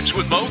 Good Times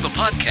with Mo, the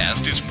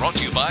podcast, is brought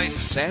to you by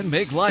San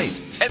Mig Light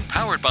and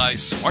powered by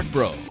Smart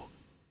Bro.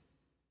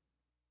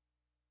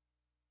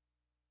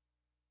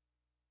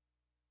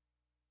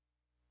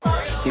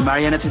 Si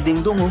Marian at si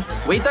Ding Dong, oh.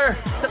 Waiter,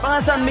 sa pa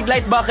nga San Mig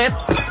Light bucket?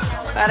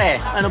 Pare,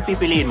 anong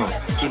pipiliin mo?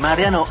 Si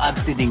Marian o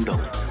abs ni Ding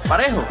Dong?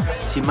 Pareho.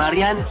 Si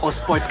Marian o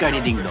sports car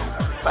ni Ding Dong?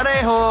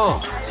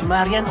 Pareho. Si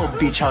Marian o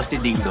beach house ni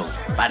Ding Dong?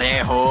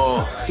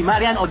 Pareho. Si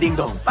Marian o Ding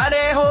Dong?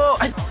 Pareho.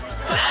 Ay!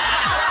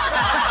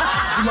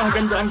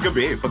 Gumaganda ang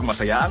gabi pag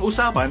masaya ang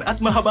usapan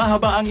at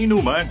mahaba-haba ang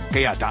inuman.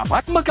 Kaya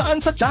dapat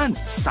magaan sa tiyan.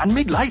 San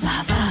Mig Light.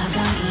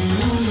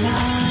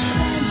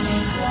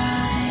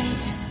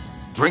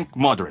 Drink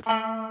moderate.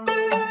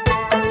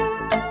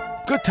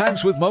 Good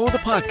Times with Mo,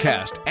 the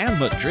podcast, and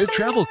Madrid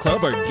Travel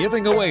Club are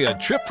giving away a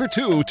trip for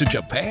two to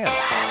Japan.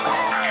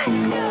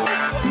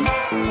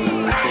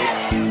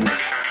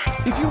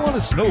 If you want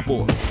to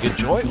snowboard,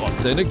 enjoy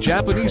authentic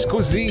Japanese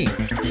cuisine,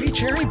 see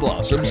cherry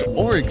blossoms,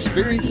 or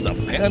experience the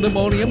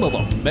pandemonium of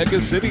a mega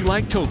city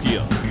like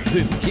Tokyo,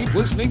 then keep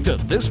listening to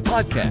this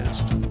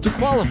podcast. To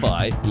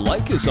qualify,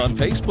 like us on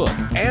Facebook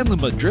and the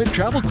Madrid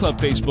Travel Club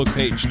Facebook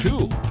page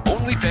too.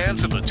 Only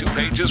fans of the two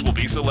pages will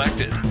be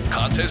selected.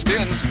 Contest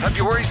ends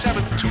February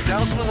 7th,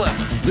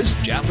 2011. This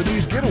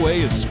Japanese getaway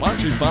is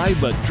sponsored by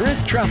Madrid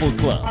Travel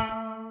Club.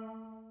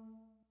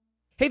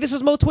 Hey, this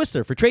is Mo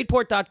Twister for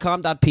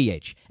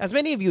Tradeport.com.ph. As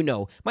many of you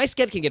know, my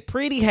schedule can get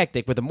pretty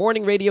hectic with a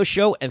morning radio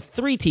show and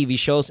 3 TV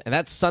shows, and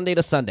that's Sunday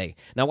to Sunday.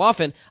 Now,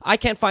 often, I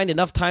can't find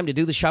enough time to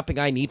do the shopping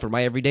I need for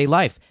my everyday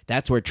life.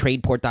 That's where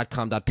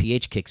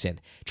Tradeport.com.ph kicks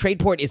in.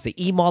 Tradeport is the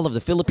e-mall of the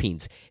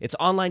Philippines. It's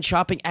online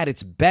shopping at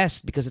its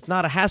best because it's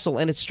not a hassle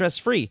and it's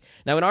stress-free.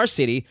 Now, in our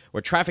city, where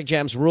traffic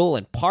jams rule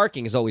and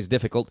parking is always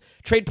difficult,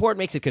 Tradeport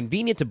makes it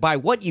convenient to buy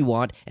what you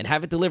want and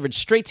have it delivered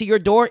straight to your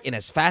door in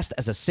as fast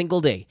as a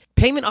single day.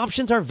 Payment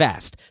options are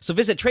vast, so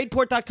visit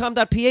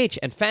Tradeport.com.ph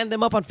and fan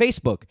them up on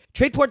Facebook.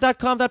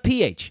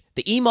 Tradeport.com.ph,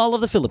 the e-mall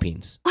of the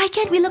Philippines. Why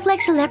can't we look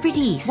like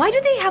celebrities? Why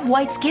do they have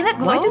white skin that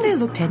glows? Why do they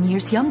look 10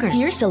 years younger?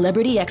 Here's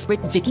celebrity expert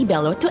Vicky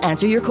Bello to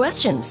answer your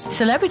questions.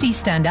 Celebrities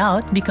stand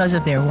out because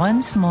of their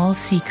one small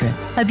secret.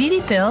 A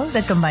beauty pill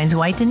that combines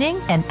whitening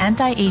and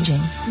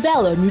anti-aging.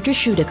 Bello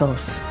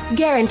Nutraceuticals.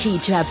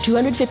 Guaranteed to have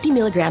 250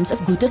 milligrams of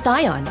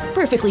glutathione.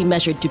 Perfectly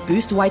measured to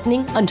boost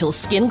whitening until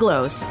skin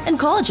glows. And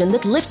collagen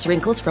that lifts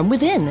wrinkles from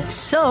within.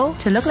 So,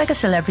 to look like a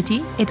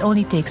celebrity, it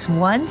only takes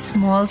one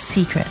small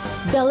secret.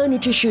 Bello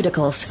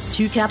Nutraceuticals.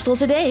 2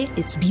 capsules a day.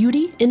 It's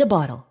beauty in a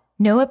bottle.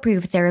 No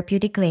approved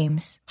therapeutic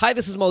claims. Hi,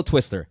 this is Mo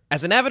Twister.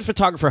 As an avid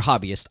photographer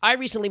hobbyist, I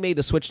recently made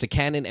the switch to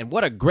Canon, and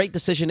what a great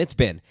decision it's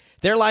been.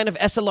 Their line of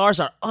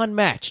SLRs are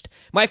unmatched.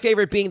 My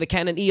favorite being the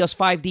Canon EOS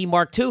 5D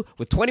Mark II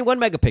with 21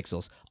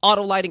 megapixels,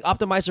 auto lighting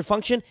optimizer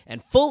function,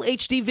 and full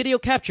HD video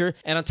capture.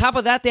 And on top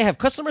of that, they have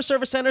customer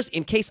service centers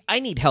in case I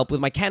need help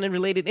with my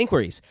Canon-related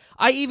inquiries.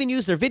 I even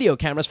use their video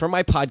cameras for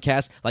my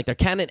podcast, like their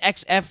Canon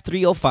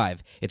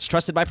XF305. It's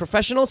trusted by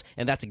professionals,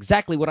 and that's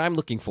exactly what I'm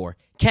looking for.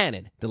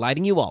 Canon,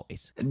 delighting you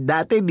always.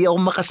 Dati di ako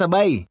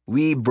makasabay.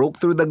 We broke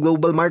through the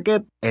global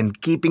market and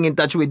keeping in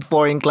touch with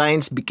foreign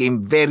clients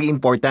became very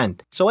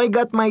important. So I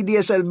got my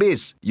DSL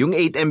biz, yung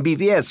 8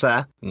 Mbps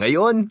ha.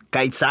 Ngayon,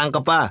 kahit saan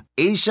ka pa,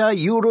 Asia,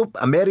 Europe,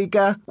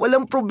 America,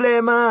 walang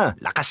problema.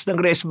 Lakas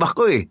ng resback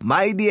ko eh.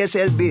 My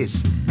DSL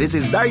biz. This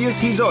is Darius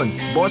Hizon,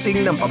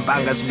 bossing ng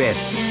Pampangas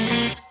Best.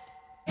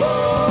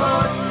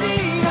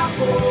 Bossing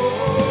ako.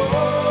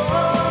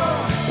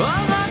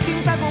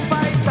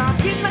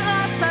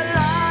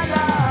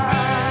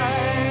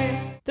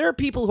 There are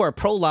people who are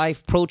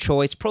pro-life,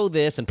 pro-choice,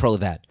 pro-this, and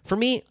pro-that. For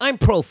me, I'm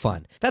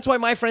pro-fun. That's why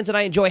my friends and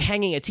I enjoy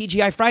hanging at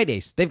TGI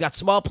Fridays. They've got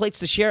small plates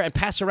to share and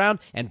pass around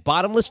and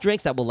bottomless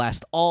drinks that will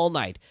last all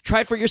night.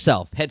 Try it for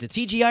yourself. Head to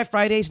TGI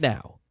Fridays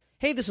now.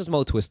 Hey, this is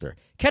Mo Twister.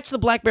 Catch the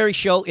Blackberry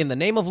Show in the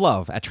Name of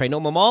Love at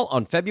Trinoma Mall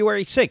on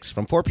February 6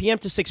 from 4 p.m.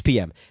 to 6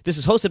 p.m. This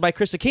is hosted by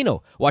Chris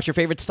Aquino. Watch your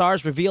favorite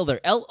stars reveal their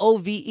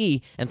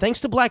LOVE, and thanks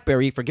to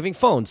Blackberry for giving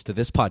phones to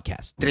this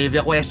podcast.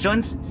 Trivia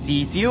questions?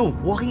 CCU.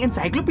 Walking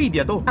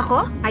encyclopedia to.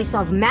 Ako, I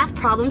solve math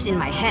problems in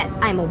my head.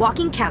 I'm a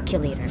walking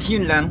calculator.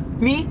 Yun lang.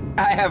 Me?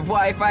 I have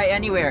Wi-Fi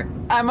anywhere.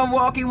 I'm a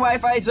walking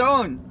Wi-Fi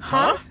zone.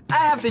 Huh?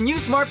 I have the new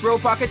Smart Bro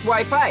Pocket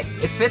Wi-Fi.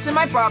 It fits in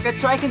my pocket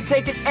so I can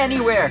take it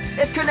anywhere.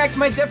 It connects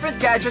my different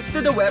gadgets to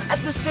the web at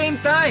the same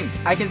time.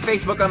 I can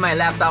Facebook on my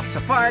laptop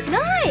sa park.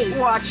 Nice!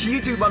 Watch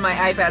YouTube on my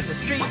iPad sa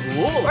street.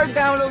 Cool! Or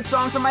download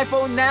songs on my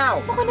phone now.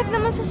 Pakonek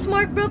naman sa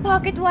Smart Bro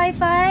Pocket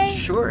Wi-Fi.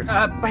 Sure.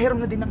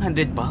 Pahiram na din ng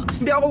 $100.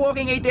 Hindi ako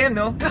walking ATM,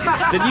 no?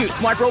 The new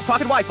Smart Bro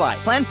Pocket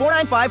Wi-Fi. Plan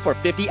 $495 for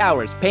 50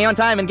 hours. Pay on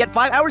time and get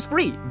 5 hours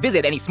free.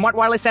 Visit any Smart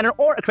Wireless Center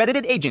or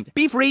accredited agent.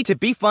 Be free to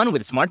be fun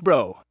with Smart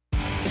Bro.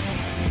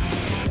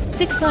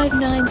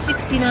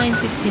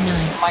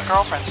 659-6969. My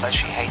girlfriend says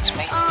she hates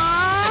me.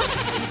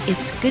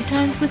 It's Good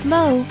Times with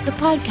Mo, the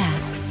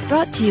podcast.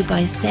 Brought to you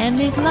by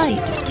Sandmig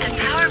Light. And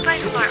powered by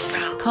Smart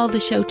Bro. Call the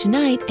show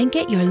tonight and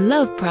get your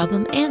love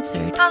problem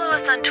answered. Follow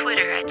us on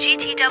Twitter at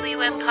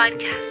GTWM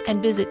Podcast.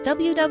 And visit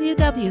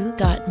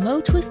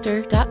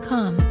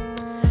www.motwister.com.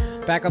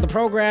 Back on the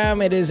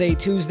program, it is a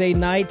Tuesday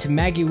night.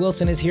 Maggie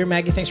Wilson is here.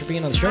 Maggie, thanks for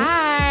being on the show.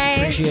 Hi.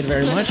 Appreciate it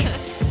very much.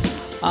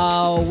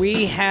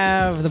 We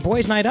have the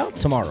boys' night out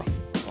tomorrow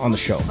on the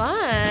show. Fun.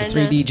 The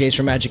 3 DJs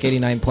from Magic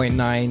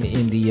 89.9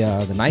 in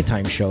the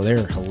nighttime show.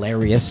 They're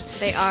hilarious.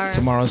 They are.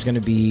 Tomorrow's going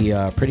to be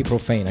pretty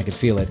profane. I could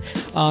feel it.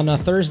 On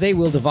Thursday,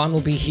 Will Devon will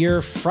be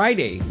here.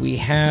 Friday, we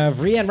have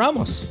Rian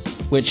Ramos,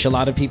 which a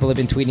lot of people have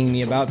been tweeting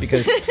me about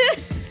because...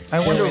 I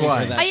wonder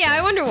why.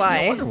 I wonder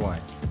why.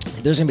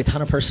 There's going to be a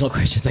ton of personal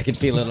questions. I can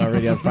feel it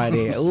already on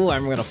Friday. Ooh,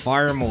 I'm going to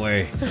fire him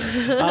away.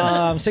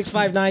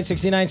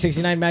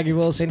 659-6969, Maggie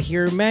Wilson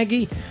here.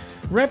 Maggie,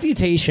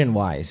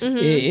 reputation-wise,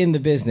 in the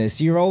business,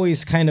 you're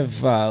always kind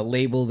of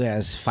labeled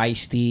as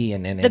feisty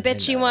and the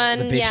bitchy one.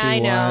 The bitchy I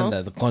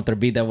know. the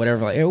contrabida,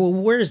 whatever.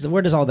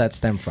 Where does all that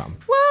stem from?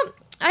 Well,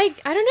 I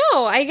don't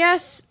know. I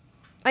guess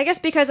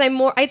because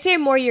I'd say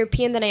I'm more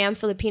European than I am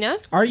Filipina.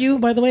 Are you,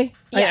 by the way?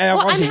 Yeah.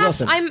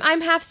 I'm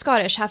half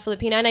Scottish, half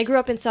Filipina, and I grew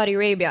up in Saudi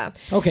Arabia.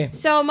 Okay.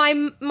 So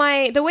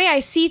the way I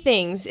see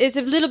things is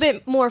a little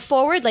bit more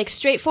forward, like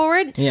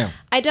straightforward. Yeah.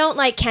 I don't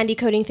like candy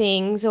coating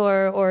things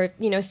or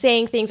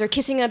saying things or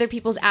kissing other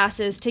people's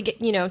asses to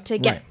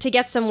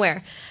get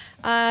somewhere.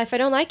 If I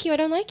don't like you, I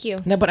don't like you.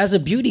 No, but as a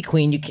beauty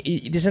queen,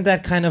 isn't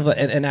that kind of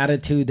an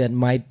attitude that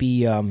might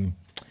be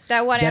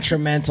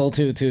detrimental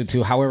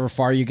to however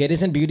far you get?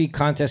 Isn't beauty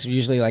contests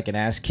usually like an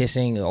ass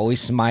kissing,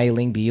 always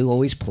smiling, be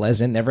always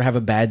pleasant, never have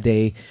a bad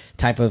day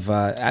type of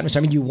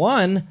atmosphere? I mean, you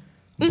won,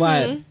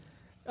 but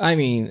I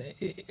mean,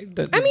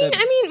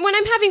 when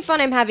I'm having fun,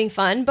 I'm having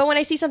fun. But when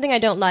I see something I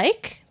don't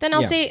like, then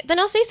I'll say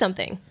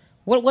something.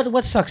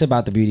 What sucks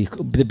about the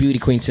beauty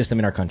queen system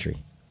in our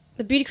country?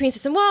 The beauty queen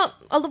system. Well,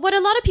 what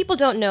a lot of people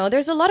don't know,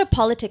 there's a lot of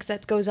politics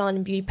that goes on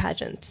in beauty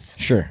pageants.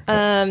 Sure.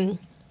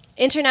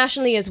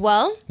 Internationally as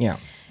well. Yeah.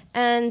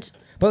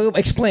 But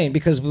explain,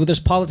 because there's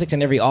politics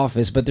in every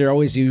office, but they're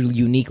always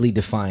uniquely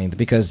defined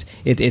because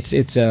it's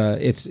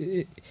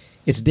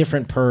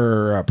different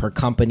per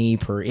company,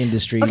 per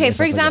industry. Okay,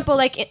 for example,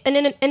 like in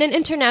an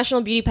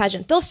international beauty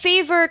pageant, they'll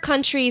favor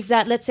countries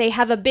that, let's say,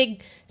 have a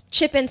big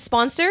chip-in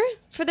sponsor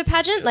for the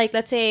pageant. Like,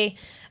 let's say,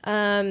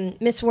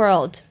 Miss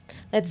World.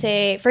 Let's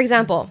say, for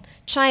example,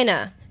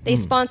 China. They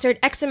sponsored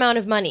X amount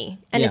of money,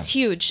 and it's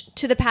huge,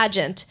 to the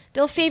pageant.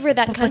 They'll favor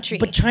that country.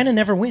 But China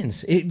never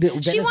wins.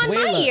 She won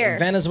my year.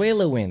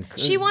 Venezuela win.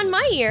 She won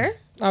my year.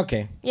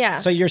 Okay. Yeah.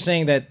 So you're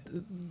saying that...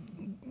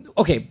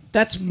 Okay,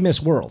 that's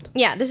Miss World.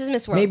 Yeah, this is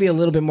Miss World. Maybe a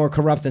little bit more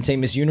corrupt than, say,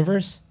 Miss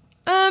Universe?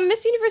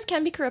 Miss Universe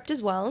can be corrupt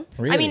as well.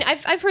 Really? I mean,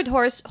 I've heard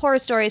horror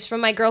stories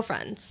from my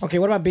girlfriends. Okay,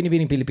 what about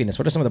Binibining Pilipinas?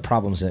 What are some of the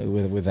problems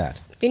with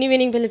that?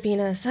 Binibining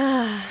Pilipinas.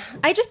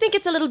 I just think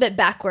it's a little bit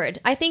backward.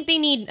 I think they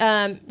need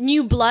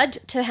new blood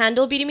to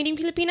handle Binibining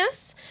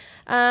Pilipinas.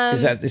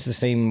 Is the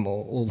same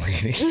old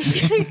lady?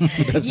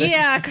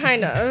 Yeah,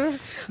 kind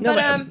of.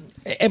 No,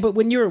 but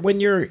when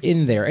you're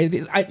in there,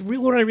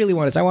 what I really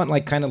want is I want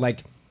like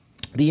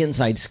the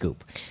inside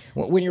scoop.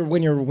 When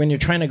you're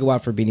trying to go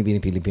out for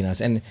Binibining Pilipinas,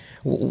 and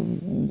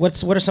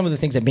what are some of the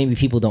things that maybe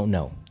people don't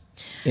know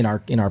in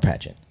our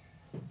pageant?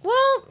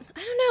 Well,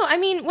 I don't know. I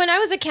mean, when I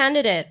was a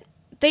candidate,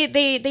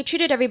 they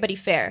treated everybody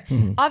fair.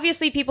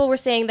 Obviously, people were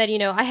saying that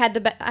I had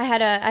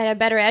a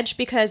better edge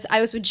because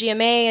I was with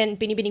GMA and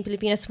Binibining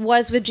Pilipinas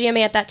was with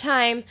GMA at that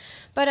time.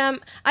 But I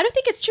don't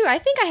think it's true. I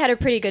think I had a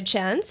pretty good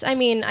chance. I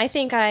mean, I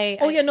think I...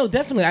 Oh, yeah, no,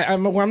 definitely.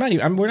 We're not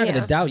going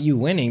to doubt you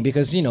winning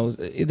because,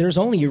 there's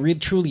only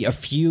truly a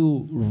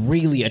few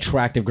really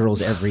attractive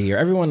girls every year.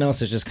 Everyone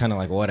else is just kind of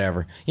like,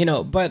 whatever.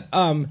 But...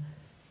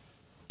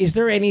 is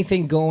there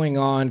anything going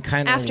on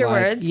kind of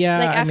afterwards?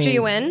 After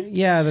you win?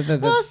 Yeah.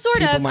 Well,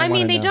 sort of. I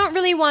mean, they don't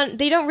really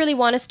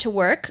want us to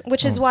work,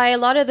 which is why a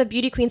lot of the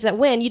beauty queens that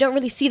win, you don't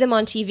really see them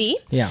on TV.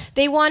 Yeah.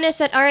 They want us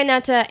at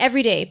Araneta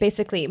every day,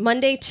 basically,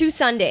 Monday to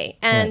Sunday,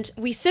 and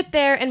we sit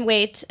there and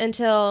wait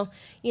until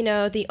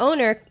the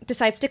owner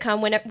decides to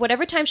come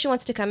whatever time she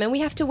wants to come, and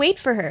we have to wait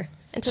for her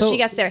until she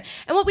gets there.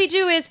 And what we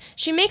do is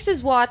she makes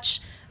us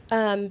watch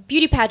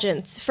beauty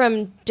pageants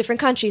from different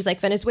countries like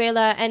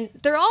Venezuela, and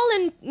they're all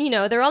in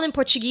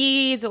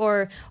Portuguese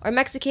or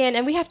Mexican,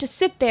 and we have to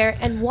sit there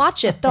and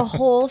watch it the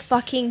whole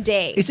fucking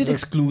day. Is it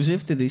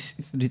exclusive to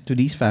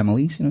these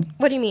families?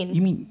 What do you mean?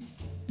 You mean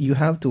you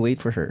have to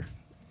wait for her.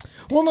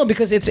 Well, no,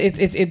 because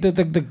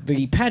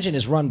the pageant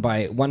is run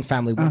by one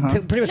family,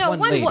 pretty much No, one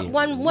lady. one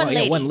Well,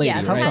 lady. one lady, Yeah.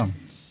 right? How come?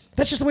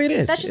 That's just the way it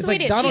is. That's just It's the way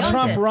like it is. Donald She owns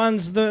Trump it.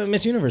 runs the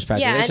Miss Universe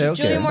pageant. Yeah, and It's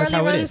Julia That's Morley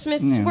how it runs is.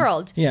 Miss Yeah.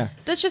 World. Yeah.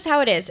 That's just how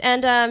it is.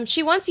 And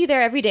she wants you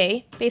there every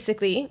day,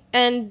 basically.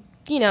 And,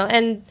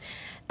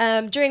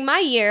 during my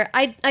year,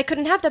 I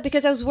couldn't have that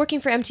because I was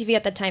working for MTV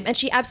at that time, and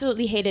she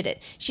absolutely hated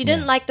it. She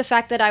didn't like the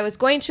fact that I was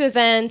going to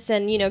events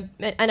and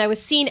and I was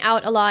seen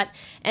out a lot.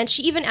 And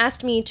she even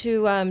asked me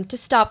to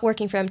stop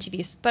working for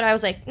MTV. But I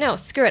was like, no,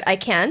 screw it, I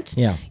can't.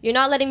 Yeah. You're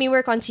not letting me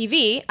work on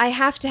TV. I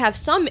have to have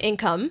some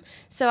income.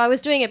 So I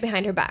was doing it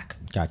behind her back.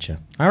 Gotcha.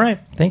 All right.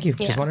 Thank you.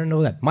 Yeah. Just wanted to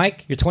know that.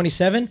 Mike, you're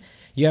 27.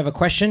 You have a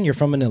question. You're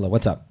from Manila.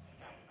 What's up?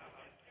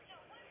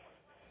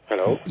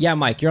 Hello? Yeah,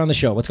 Mike, you're on the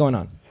show. What's going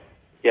on?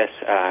 Yes,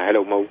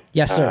 hello, Mo.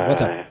 Yes, sir.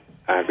 What's up?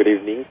 Good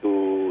evening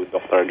to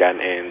Dr.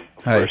 Gan and,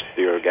 of course,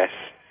 to your guests.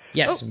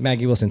 Yes,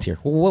 Maggie Wilson's here.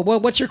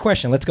 What's your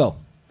question? Let's go.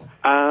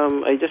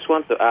 I just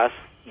want to ask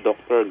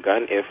Dr.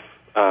 Gan if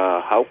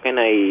how can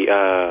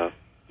I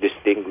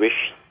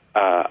distinguish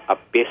a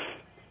piss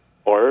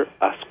or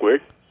a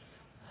squirt?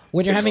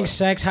 When you're having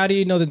sex, how do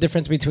you know the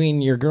difference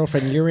between your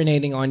girlfriend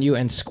urinating on you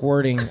and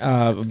squirting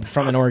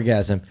from an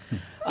orgasm?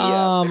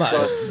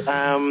 Because,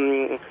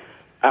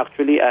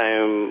 actually,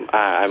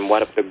 I'm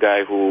one of the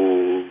guy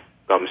who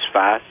comes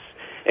fast,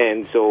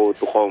 and so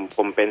to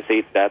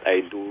compensate that,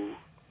 I do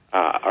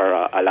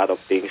a lot of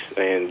things.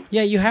 And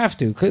Yeah, you have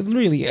to. 'Cause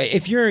really,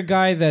 if you're a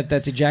guy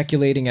that's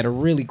ejaculating at a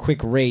really quick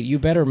rate, you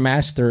better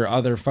master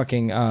other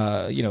fucking,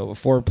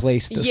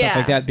 foreplay stuff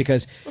like that.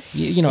 Because,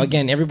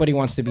 again, everybody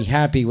wants to be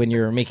happy when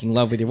you're making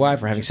love with your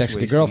wife or having sex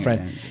with your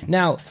girlfriend.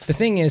 Now, the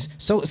thing is,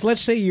 so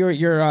let's say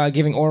you're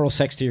giving oral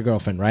sex to your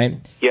girlfriend, right?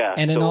 yeah,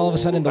 And then so, all of a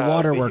sudden the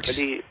waterworks.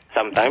 basically,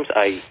 sometimes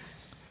I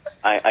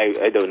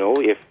don't know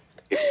if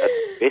it's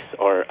a piss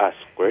or a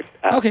squirt.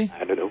 Okay.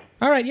 I don't know.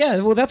 All right, yeah.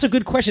 Well, that's a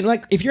good question.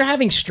 Like, if you're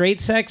having straight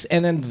sex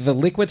and then the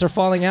liquids are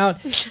falling out,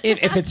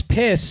 if it's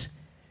piss,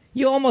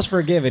 you almost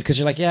forgive it because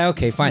you're like, yeah,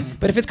 okay, fine.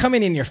 But if it's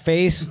coming in your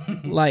face,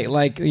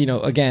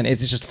 again,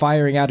 it's just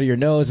firing out of your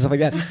nose and stuff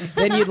like that,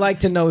 then you'd like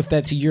to know if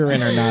that's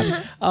urine or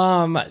not.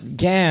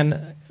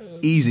 Gan.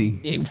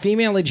 Easy.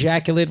 Female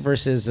ejaculate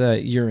versus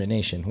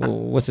urination.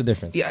 What's the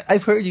difference? Yeah,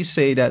 I've heard you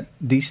say that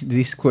this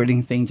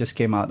squirting thing just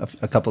came out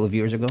a couple of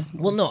years ago.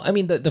 Well, no, I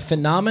mean the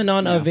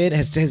phenomenon of it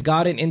has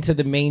gotten into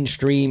the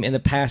mainstream in the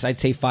past, I'd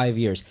say 5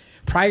 years.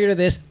 Prior to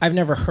this, I've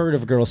never heard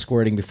of girls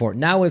squirting before.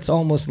 Now it's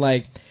almost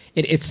like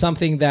it's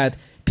something that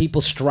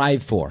people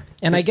strive for,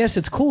 and I guess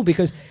it's cool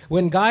because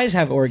when guys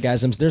have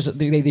orgasms,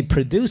 they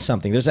produce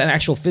something. There's an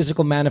actual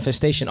physical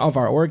manifestation of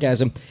our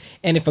orgasm,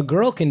 and if a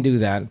girl can do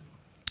that.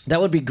 That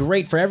would be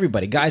great for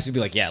everybody. Guys would be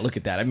like, "Yeah, look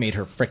at that! I made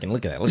her freaking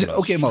look at that." Look at that.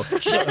 Okay, Mo.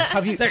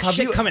 Have you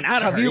coming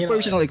out of her? Have you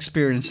personally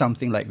experienced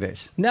something like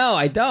this? No,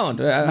 I don't.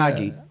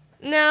 Maggie,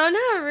 No,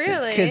 not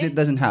really. because it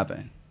doesn't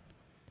happen.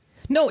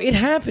 No, it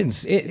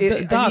happens.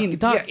 It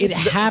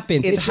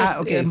happens. It's just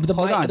okay.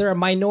 Hold on. there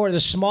are a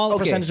small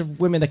percentage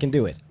of women that can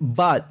do it.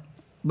 But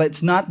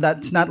it's not that.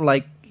 It's not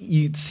like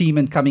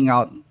semen coming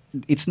out.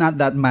 It's not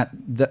that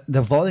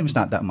the volume's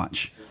not that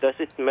much. Does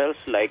it smell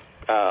like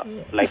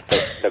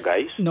the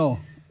guys? No.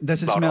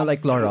 Does it smell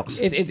like Clorox?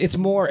 It's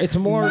more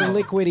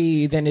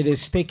liquidy than it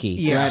is sticky.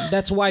 Yeah. Right?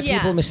 That's why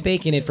people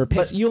mistaken it for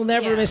piss. You'll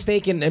never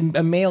mistake a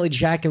male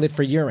ejaculate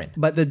for urine.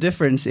 But the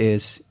difference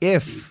is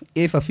if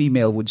a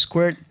female would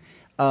squirt,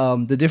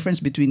 the difference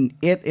between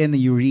it and the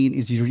urine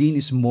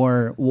is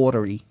more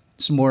watery.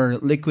 It's more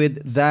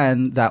liquid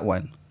than that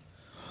one.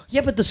 Yeah,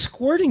 but the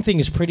squirting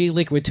thing is pretty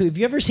liquid too. Have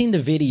you ever seen the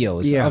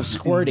videos of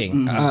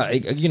squirting?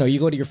 You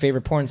go to your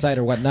favorite porn site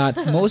or whatnot.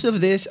 Most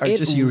of this are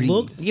just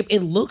urine.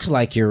 It looks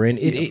like urine.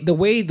 The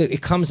way that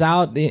it comes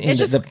out, It's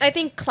just, I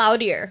think,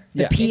 cloudier.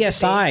 the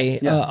PSI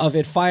of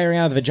it firing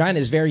out of the vagina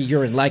is very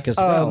urine-like as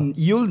well.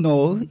 You'll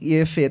know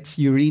if it's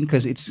urine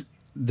because it's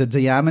the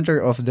diameter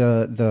of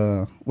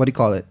the what do you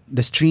call it?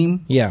 The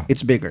stream. Yeah,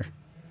 it's bigger.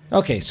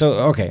 Okay,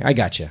 I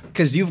got you.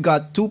 Because you've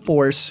got two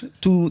pores,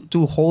 two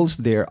holes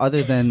there,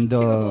 other than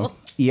the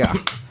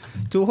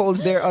two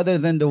holes there, other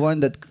than the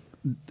one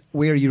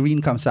where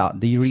urine comes out,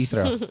 the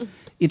urethra.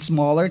 It's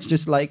smaller. It's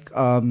just like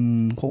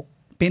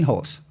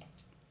pinholes.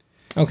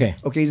 Okay.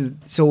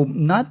 So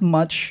not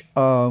much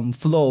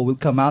flow will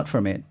come out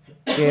from it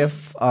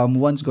if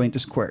one's going to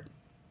squirt.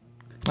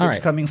 It's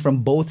coming from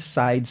both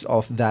sides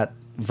of that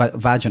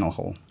vaginal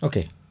hole.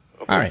 Okay.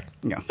 All right.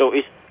 Yeah. So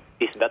is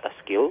that a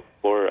skill?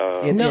 Or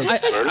no,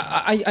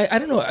 I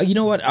don't know. You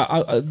know what,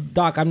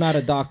 Doc? I'm not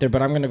a doctor,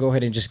 but I'm going to go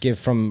ahead and just give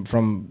from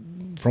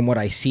what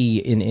I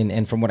see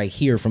and from what I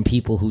hear from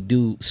people who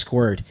do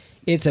squirt.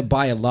 It's a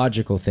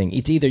biological thing.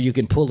 It's either you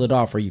can pull it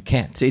off or you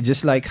can't. It's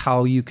just like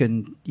how you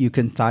can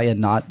tie a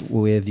knot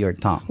with your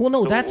tongue. Well,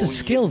 no, that's a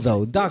skill,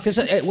 though, Doc.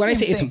 When I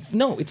say it's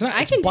not. It's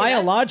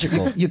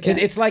biological. You can.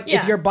 It's like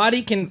if your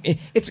body can.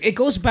 It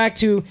goes back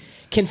to.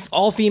 Can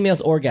all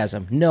females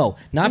orgasm? No.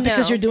 Not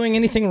because you're doing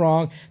anything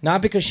wrong,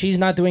 not because she's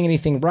not doing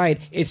anything right.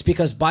 It's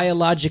because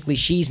biologically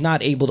she's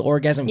not able to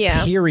orgasm,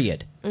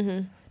 period.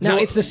 Mm-hmm. Now,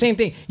 it's the same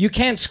thing. You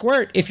can't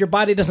squirt if your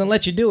body doesn't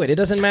let you do it. It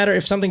doesn't matter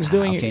if something's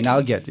doing it. Okay, now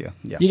I get you.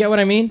 Yeah. You get what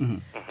I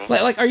mean?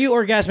 Like, are you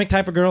orgasmic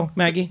type of girl,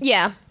 Maggie?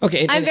 Yeah.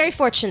 Okay. I'm very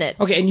fortunate.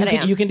 Okay, and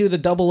you can do the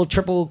double,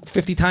 triple,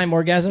 50-time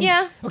orgasm?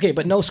 Yeah. Okay,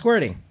 but no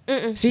squirting.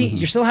 Mm-mm. See,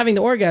 you're still having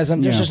the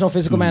orgasm. There's just no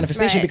physical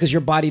manifestation Right. because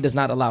your body does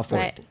not allow for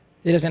it.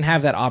 It doesn't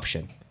have that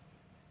option.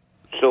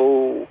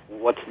 So,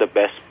 what's the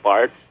best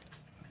part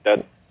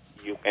that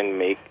you can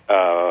make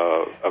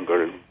a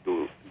girl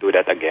do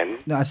that again?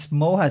 Now, as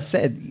Mo has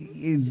said,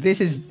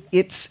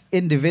 it's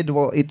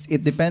individual.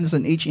 It depends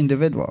on each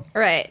individual.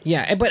 Right.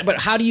 Yeah, but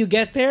how do you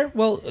get there?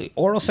 Well,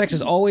 oral sex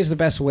is always the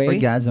best way.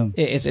 Orgasm.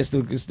 It's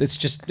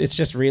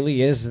just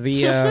really is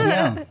the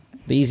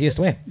the easiest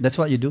way. That's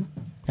what you do.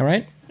 All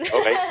right.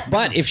 Okay.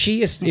 But if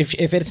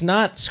it's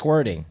not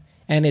squirting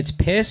and it's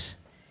piss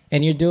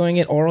and you're doing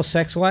it oral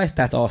sex wise,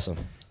 that's awesome.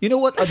 You know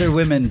what other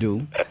women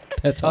do?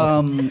 That's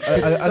awesome.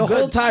 The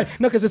whole time,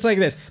 because it's like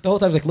this. The whole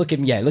time, it's like, look at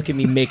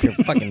me make her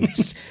fucking.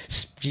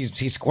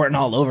 she's squirting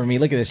all over me.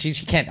 Look at this. She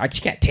can't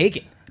take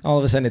it. All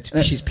of a sudden,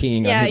 she's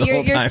peeing on me the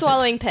whole time. You're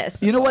swallowing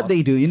piss. You know what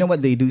they do? You know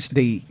what they do?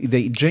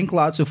 They drink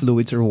lots of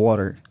fluids or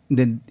water.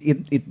 Then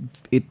it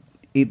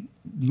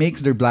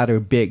makes their bladder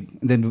big.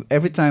 Then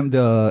every time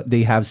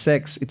they have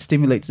sex, it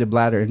stimulates the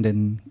bladder and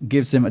then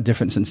gives them a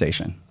different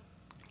sensation.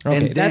 Okay,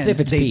 And that's then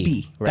if it's they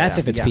pee. right That's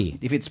after. if it's pee.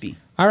 If it's pee.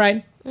 All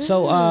right.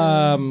 So,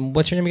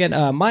 what's your name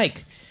again?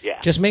 Mike. Yeah.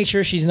 Just make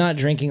sure she's not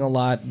drinking a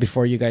lot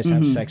before you guys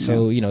have sex.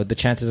 So, the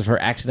chances of her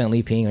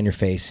accidentally peeing on your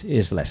face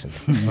is lessened.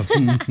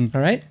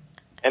 All right?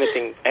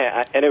 Anything.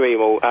 Anyway,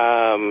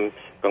 Mo,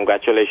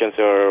 congratulations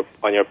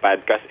on your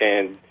podcast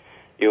and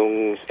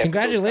yung...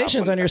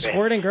 Congratulations on your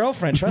squirting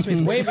girlfriend. Trust me,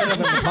 it's way better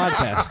than the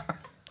podcast.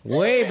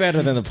 Way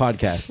better than the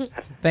podcast.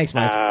 Thanks,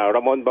 Mike.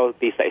 Ramon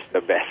Bautista is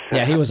the best.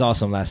 Yeah, he was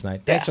awesome last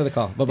night. Thanks for the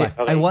call. Bye-bye.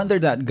 I wonder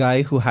that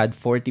guy who had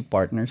 40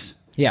 partners.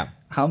 Yeah.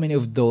 How many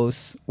of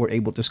those were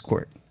able to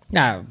squirt?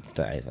 Nah,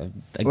 again,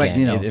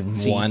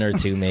 one or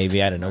two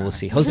maybe. I don't know. We'll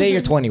see. Jose,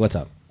 you're 20. What's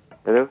up?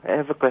 Hello, I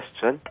have a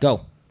question.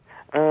 Go.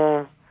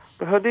 How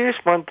do you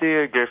respond to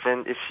your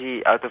girlfriend if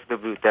she, out of the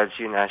blue, tells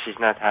you na she's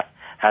not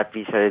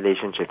happy sa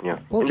relationship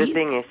niyo? Well, and the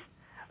thing is,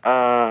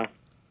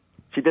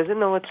 she doesn't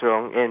know what's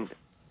wrong, and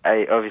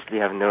I obviously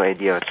have no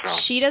idea what's wrong.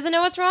 She doesn't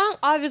know what's wrong?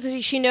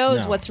 Obviously, she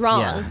knows what's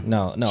wrong.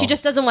 Yeah, no. She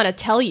just doesn't want to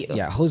tell you.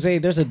 Yeah, Jose,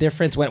 there's a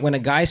difference when a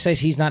guy says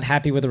he's not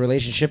happy with a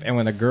relationship and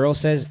when a girl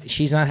says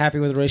she's not happy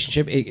with a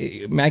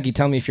relationship. Maggie,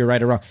 tell me if you're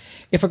right or wrong.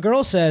 If a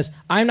girl says,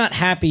 I'm not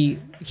happy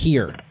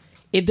here,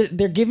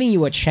 they're giving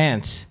you a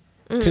chance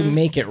to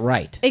make it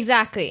right.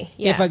 Exactly.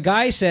 Yeah. If a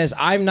guy says,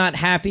 I'm not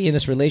happy in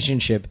this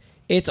relationship,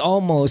 it's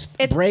almost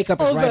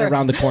breakup is right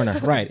around the corner.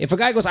 Right. If a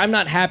guy goes, I'm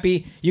not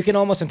happy, you can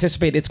almost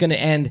anticipate it's going to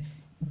end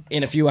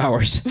in a few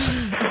hours.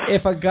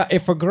 If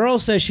a girl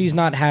says she's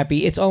not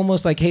happy, it's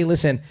almost like, hey,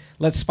 listen,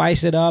 let's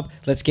spice it up.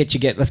 Let's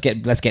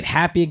get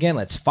happy again.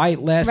 Let's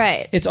fight less.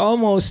 Right. It's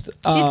almost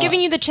She's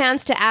giving you the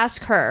chance to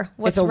ask her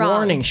what's wrong. It's a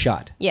warning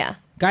shot. Yeah.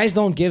 Guys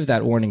don't give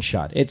that warning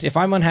shot. It's if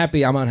I'm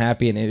unhappy, I'm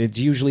unhappy, and it's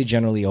usually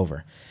generally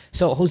over.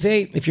 So,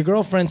 Jose, if your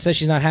girlfriend says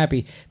she's not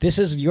happy, this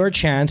is your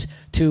chance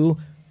to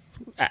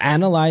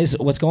analyze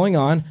what's going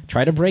on,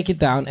 try to break it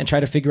down, and try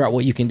to figure out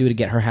what you can do to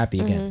get her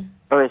happy again.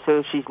 Okay,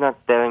 so she's not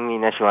telling me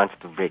that she wants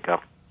to break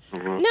up.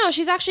 No,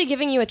 she's actually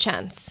giving you a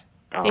chance,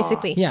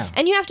 basically. Yeah.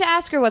 And you have to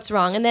ask her what's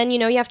wrong, and then,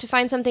 you have to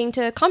find something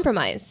to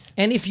compromise.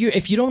 And if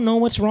you don't know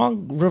what's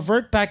wrong,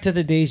 revert back to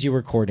the days you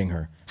were courting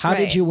her. How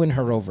did you win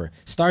her over?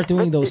 Start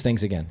doing those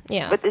things again.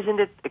 Yeah. But isn't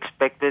it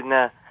expected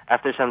na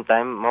after some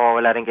time,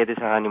 mawawala rin kayo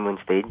sa honeymoon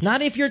stage?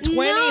 Not if you're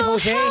 20, no,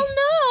 Jose. Hell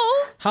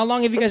no. How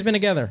long have you guys been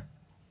together?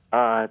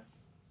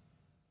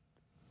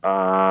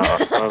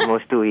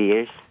 Almost 2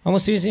 years.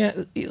 Almost 2 years, yeah.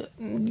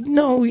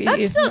 No,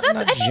 I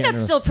think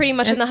that's still pretty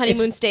much in the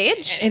honeymoon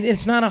stage.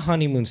 It's not a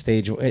honeymoon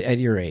stage at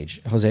your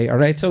age, Jose. All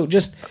right, so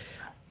just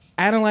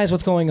analyze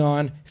what's going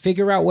on,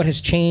 figure out what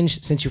has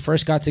changed since you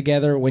first got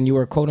together when you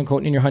were quote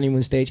unquote in your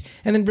honeymoon stage,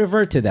 and then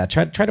revert to that.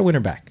 Try to win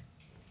her back.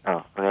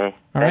 Oh, okay.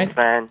 All Thanks,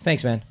 man.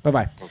 Thanks, man.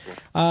 Bye-bye.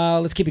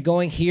 Let's keep it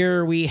going.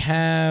 Here we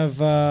have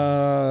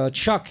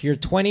Chuck. You're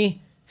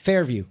 20,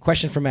 Fairview.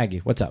 Question for Maggie.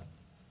 What's up?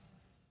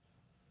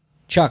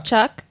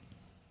 Chuck.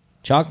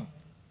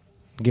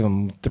 Give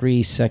him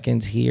 3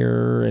 seconds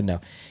here. And no.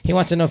 He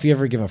wants to know if you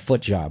ever give a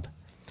foot job.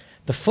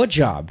 The foot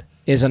job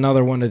is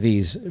another one of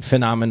these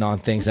phenomenon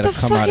things that have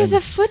come out. What the fuck is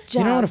a foot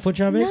job? You know what a foot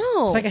job is?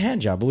 No. It's like a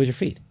hand job, but with your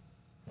feet.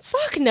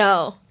 Fuck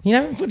no. You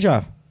know, a foot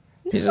job.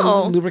 You just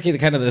lubricate the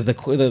kind of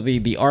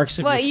the arcs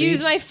of your feet.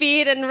 Use my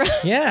feet and...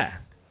 Yeah.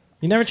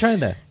 You never tried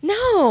that?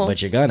 No.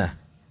 But you're gonna.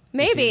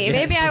 Maybe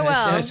I will.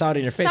 I saw it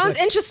in your face. Sounds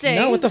interesting.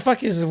 No, what the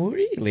fuck is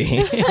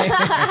really?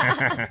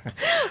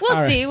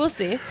 We'll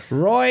see.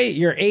 Roy,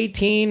 you're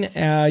 18.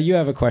 You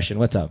have a question.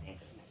 What's up?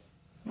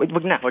 Wag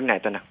na,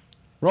 ito na.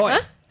 Roy,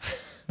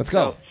 let's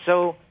go.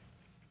 So,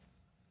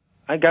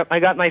 I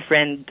got my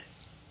friend.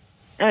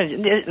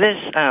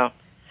 I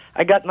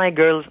got my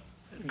girl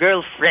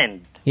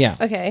girlfriend. Yeah.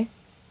 Okay.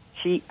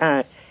 She's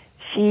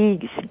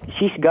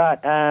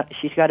got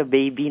a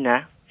baby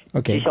na.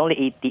 Okay. She's only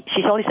 18.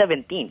 She's only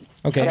 17.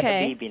 Okay. She's got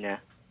Okay. a baby na.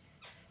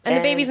 And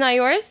the baby's not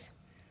yours?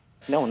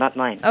 No, not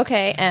mine.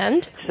 Okay,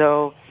 and?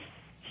 So,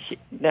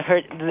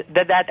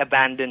 the dad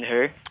abandoned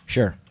her.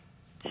 Sure.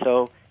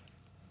 So,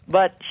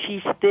 but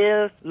she's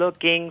still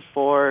looking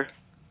for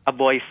a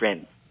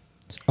boyfriend.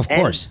 Of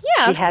course.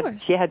 Yeah, of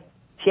course. She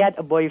had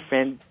a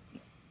boyfriend.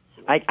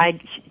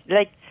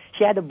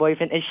 She had a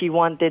boyfriend, and she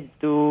wanted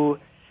to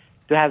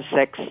have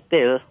sex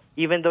still,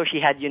 even though she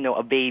had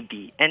a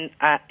baby. And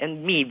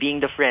me being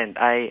the friend,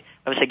 I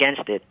was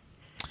against it.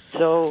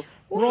 So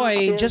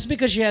Roy, just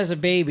because she has a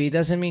baby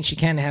doesn't mean she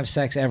can't have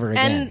sex ever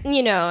again.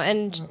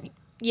 And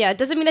it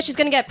doesn't mean that she's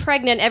going to get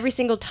pregnant every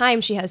single time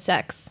she has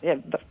sex. Yeah,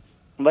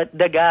 but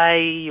the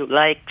guy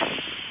likes.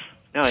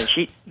 No,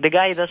 the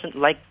guy doesn't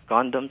like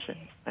condoms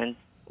and.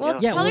 Well,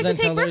 tell her to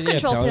take birth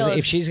control pills.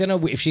 If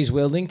she's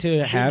willing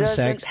to have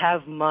sex, doesn't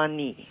have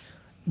money.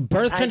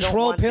 Birth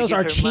control pills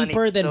are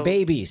cheaper than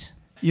babies.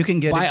 You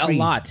can get by it free. a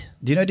lot.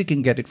 Do you know you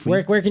can get it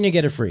free? Where can you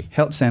get it free?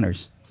 Health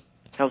centers.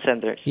 Health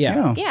centers.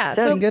 Yeah. Yeah,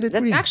 Then so get it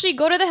free. actually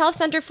go to the health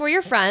center for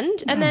your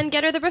friend and then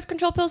get her the birth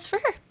control pills for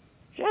her.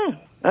 Yeah,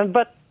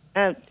 but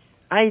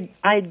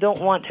I don't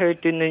want her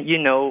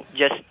to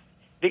just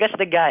because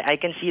the guy, I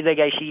can see the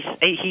guy,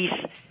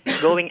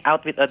 he's going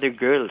out with other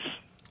girls.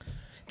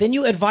 Then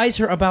you advise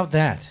her about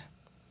that.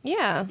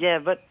 Yeah. Yeah,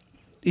 but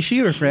is she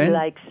your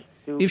friend?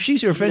 If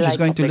she's your friend, she's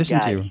going to listen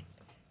to you.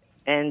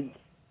 And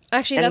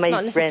actually, and that's my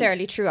not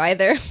necessarily true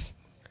either.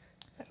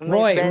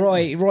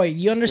 Roy,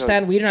 you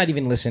understand we're not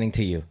even listening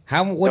to you.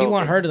 What do you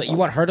want her to? You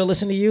want her to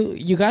listen to you?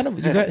 You got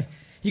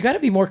to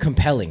be more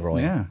compelling,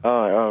 Roy. Yeah.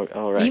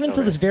 Oh, right. Even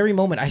to this very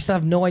moment, I still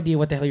have no idea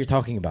what the hell you're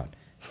talking about.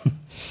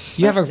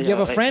 You have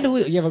a friend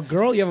you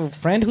have a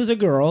friend who's a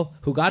girl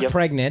who got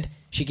pregnant.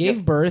 She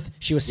gave birth.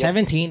 She was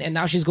 17, and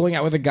now she's going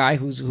out with a guy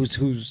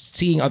who's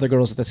seeing other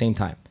girls at the same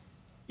time.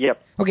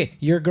 Yep. Okay,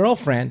 your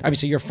girlfriend.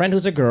 So your friend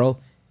who's a girl.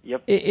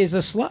 Yep. Is a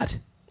slut.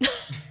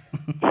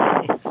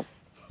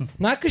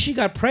 Not because she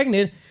got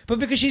pregnant, but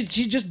because she's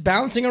just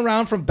bouncing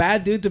around from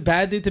bad dude to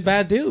bad dude to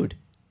bad dude.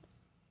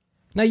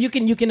 Now you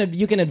can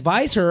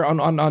advise her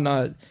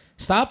on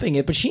stopping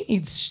it, but she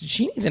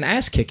needs an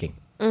ass kicking,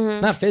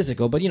 not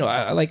physical, but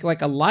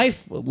like a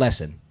life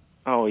lesson.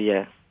 Oh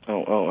yeah.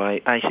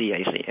 I see.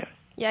 Yeah.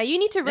 Yeah, you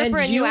need to rip her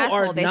a new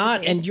asshole,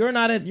 basically. And you're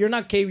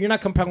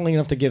not compelling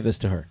enough to give this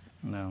to her.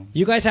 No.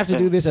 You guys have to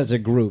do this as a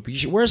group.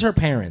 Where's her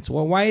parents?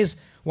 Well, why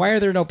are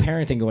there no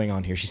parenting going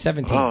on here? She's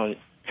 17. Oh,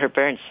 her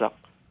parents suck.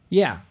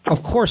 Yeah,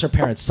 of course her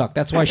parents suck.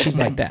 That's why she's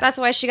like that. That's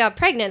why she got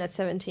pregnant at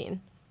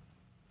 17.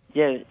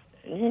 Yeah,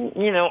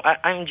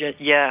 I'm just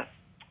Yeah.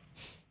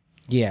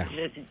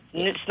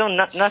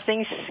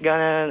 Nothing's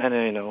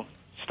gonna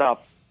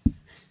stop.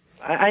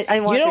 I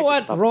want. You know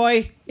what,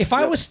 Roy? If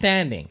I was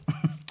standing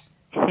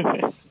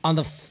on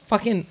the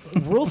fucking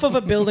roof of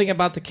a building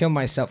about to kill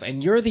myself,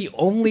 and you're the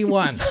only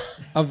one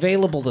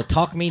available to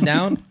talk me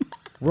down,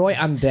 Roy,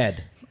 I'm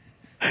dead.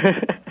 Do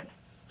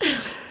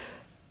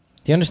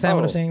you understand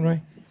what I'm saying,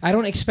 Roy? I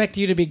don't expect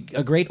you to be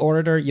a great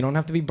orator. You don't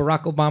have to be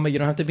Barack Obama. You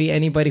don't have to be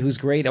anybody who's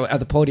great at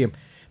the podium.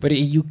 But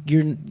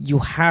you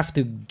have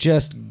to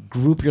just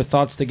group your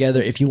thoughts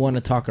together if you want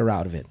to talk her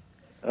out of it.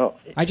 Oh,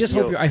 I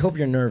hope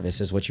you're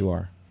nervous, is what you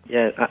are.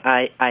 Yeah,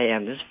 I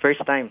am. This is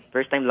first time,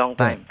 long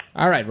time.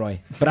 All right,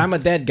 Roy. But I'm a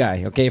dead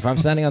guy, okay? If I'm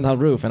standing on the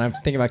roof and I'm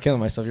thinking about killing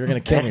myself, you're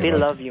going to kill me, I still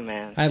Roy. love you,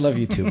 man. I love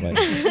you too, buddy.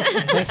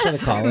 Thanks for the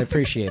call. I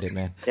appreciate it,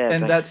 man. Yeah,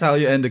 and that's how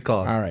you end the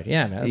call. All right.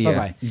 Yeah, man.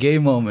 Bye-bye. Gay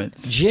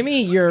moments.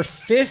 Jimmy, you're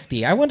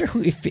 50. I wonder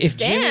if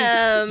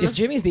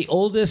Jimmy's the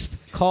oldest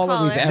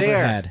caller we've ever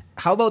had.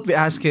 How about we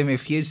ask him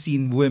if he's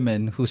seen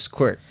women who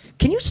squirt?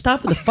 Can you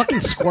stop with the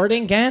fucking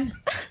squirting, Gan?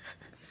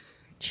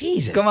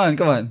 Jesus. Come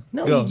on.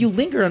 No, you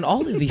linger on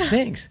all of these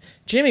things.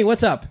 Jimmy,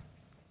 what's up?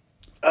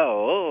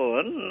 Oh,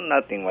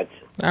 nothing much.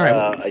 All right.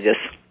 I just,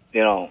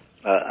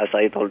 as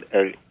I told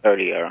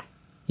earlier.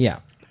 Yeah.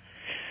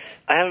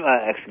 I have an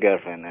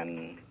ex-girlfriend,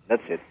 and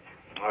that's it.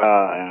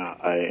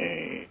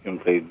 I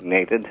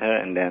impregnated her,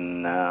 and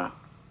then...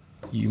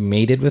 You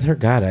mated with her?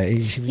 God,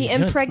 he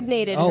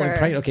impregnated her. Oh,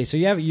 impregnated. Okay, so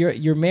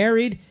you're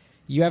married.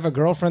 You have a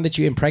girlfriend that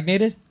you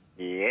impregnated?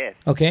 Yes.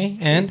 Okay,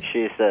 and?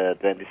 She's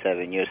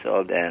 27 years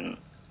old, and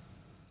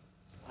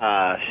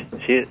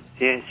she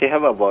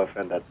have a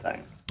boyfriend that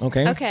time.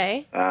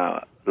 Okay.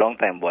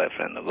 Long-time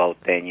boyfriend, about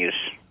 10 years.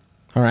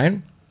 All right.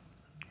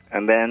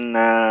 And then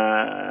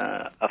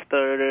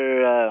after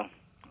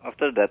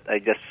that, I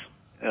just,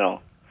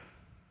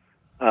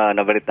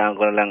 nabalitaan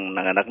ko na lang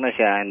nanganak na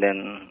siya, and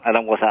then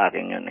alam ko sa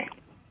akin yun eh.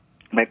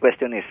 My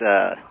question is,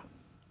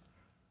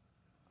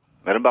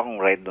 meron ba akong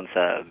right dun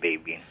sa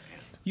baby?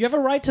 You have a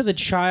right to the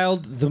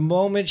child the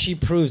moment she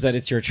proves that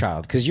it's your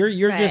child. Because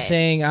you're just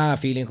saying,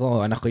 feeling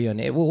ko, anak ko yun.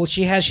 Well,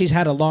 she's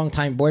had a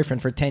long-time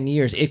boyfriend for 10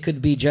 years. It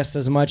could be just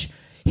as much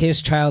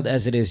his child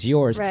as it is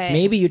yours. Right.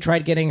 Maybe you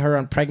tried getting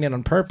her pregnant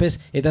on purpose.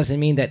 It doesn't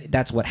mean that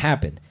that's what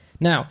happened.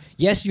 Now,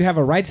 yes, you have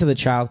a right to the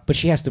child, but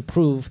she has to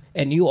prove,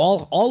 and you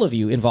all of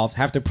you involved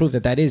have to prove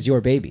that is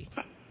your baby.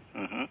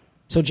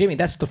 So, Jimmy,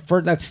 that's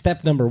that's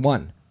step number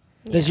one.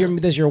 Does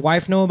your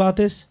wife know about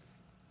this?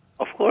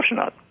 Of course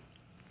not.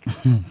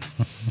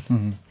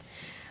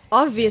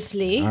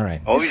 Obviously. All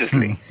right.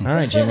 Obviously. All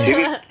right, Jimmy.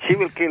 She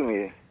will kill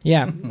me.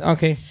 Yeah.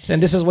 Okay.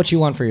 And this is what you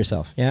want for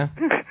yourself. Yeah.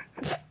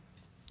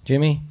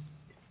 Jimmy.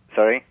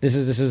 Sorry. This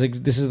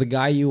is the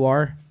guy you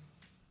are.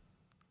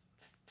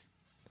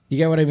 You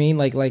get what I mean?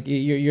 Like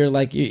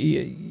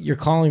you're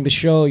calling the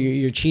show.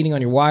 You're cheating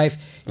on your wife.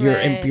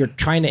 You're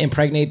trying to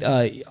impregnate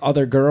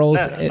other girls.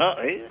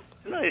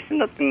 No, it's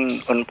not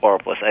on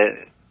purpose.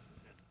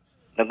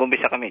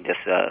 Nag-umpisa kami just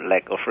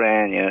like a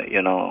friend,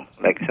 you know,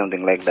 like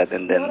something like that,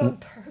 and then.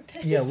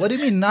 Yeah, what do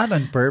you mean not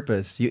on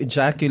purpose? You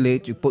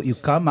ejaculate, you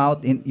come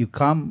out, you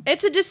come.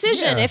 It's a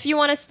decision. Yeah. If you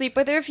want to sleep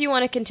with her, if you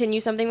want to continue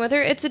something with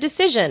her, it's a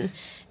decision.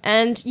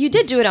 And you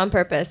did do it on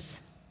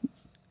purpose.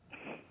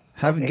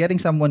 Getting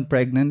someone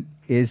pregnant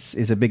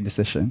is a big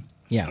decision.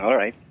 Yeah. All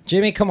right.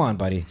 Jimmy, come on,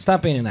 buddy.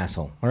 Stop being an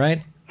asshole. All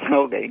right.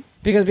 Okay.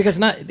 Because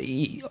not.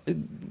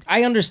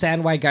 I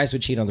understand why guys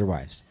would cheat on their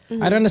wives.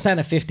 Mm-hmm. I don't understand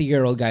a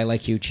 50-year-old guy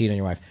like you cheat on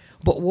your wife.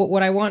 But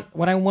what I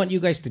want you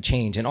guys to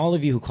change, and all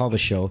of you who call the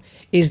show,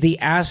 is the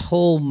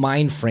asshole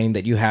mind frame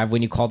that you have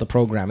when you call the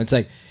program. It's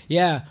like,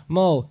 yeah,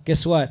 Mo,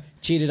 guess what?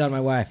 Cheated on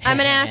my wife. I'm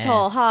an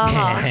asshole. Ha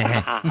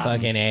ha.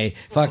 Fucking A.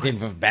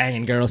 Fucking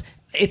banging girls.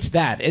 It's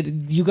that.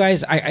 You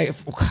guys, I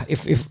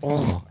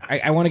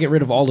want to get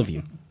rid of all of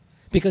you.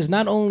 Because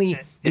not only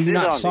are you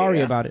not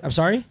sorry about it. I'm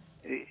sorry?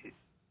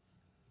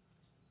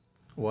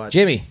 What?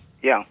 Jimmy.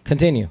 Yeah.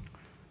 Continue.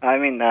 I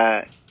mean,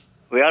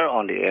 we are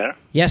on the air.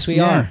 Yes, we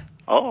are.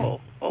 Oh,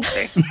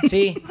 okay.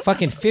 See,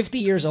 fucking 50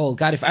 years old.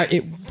 God,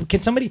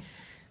 can somebody...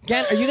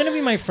 Gan, are you going to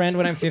be my friend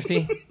when I'm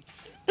 50?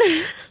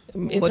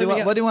 What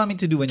do you want me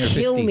to do when you're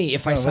 50? Kill me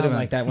if I sound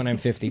like that when I'm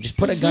 50. Just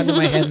put a gun to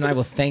my head and I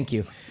will thank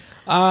you.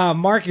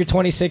 Mark, you're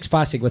 26.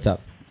 Pasig, what's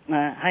up?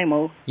 Hi,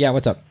 Mo. Yeah,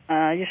 what's up?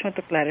 I just want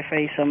to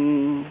clarify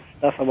some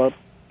stuff about,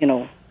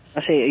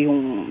 kasi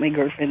my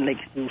girlfriend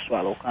likes to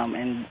swallow cum,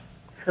 and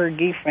her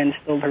gay friends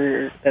told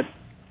her that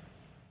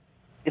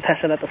it has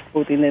a lot of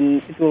protein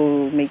and it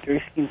will make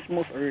your skin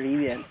smooth or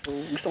radiant. So,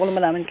 gusto ko lang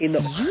malaman kay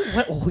Doc.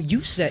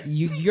 You said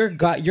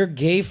your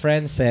gay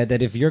friend said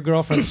that if your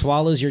girlfriend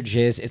swallows your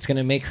jizz, it's going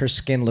to make her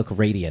skin look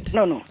radiant.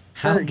 No.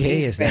 How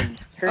gay is that?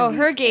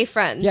 Her gay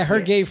friend. Yeah, her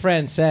gay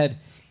friend said...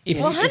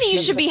 honey, you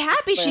should be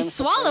happy she's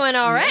swallowing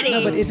already.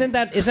 No, but isn't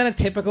that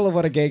typical of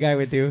what a gay guy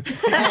would do?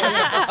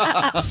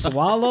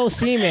 Swallow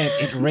semen,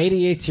 it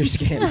radiates your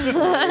skin.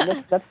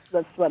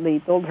 That's what they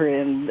told her,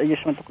 and I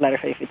just want to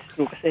clarify if it's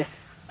true. Kasi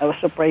I was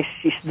surprised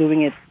she's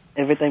doing it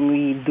every time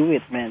we do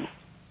it, man.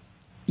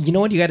 You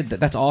know what?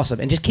 That's awesome.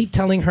 And just keep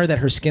telling her that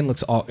her skin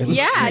looks awesome.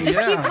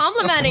 Keep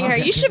complimenting her.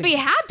 You should be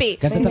happy.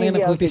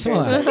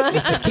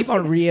 Just keep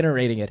on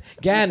reiterating it.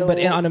 Gan,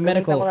 but on a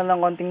medical...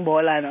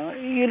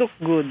 You look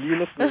good.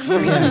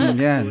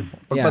 Yan.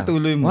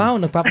 Pagpatuloy mo. Wow,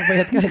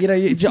 nagpapapayat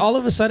ka. All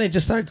of a sudden, it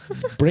just start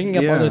bringing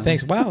up other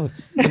things. Wow,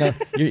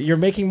 you're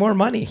making more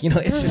money.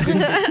 It's just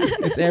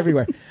it's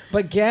everywhere.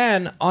 But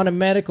Gan, on a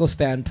medical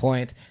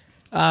standpoint,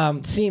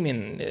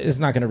 semen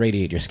is not going to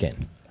radiate your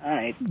skin.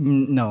 Alright.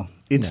 No.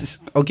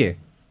 Okay.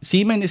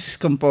 Semen is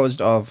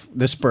composed of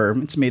the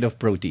sperm. It's made of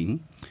protein.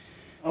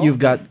 Okay. You've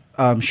got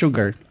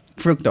sugar,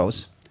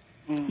 fructose.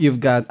 You've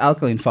got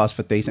alkaline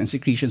phosphatase and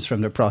secretions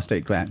from the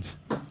prostate glands.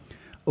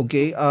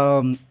 Okay.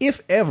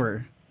 If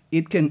ever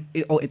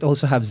it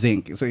also have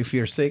zinc. So if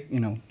you're sick,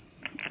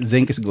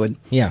 zinc is good.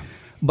 Yeah.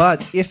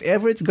 But if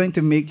ever it's going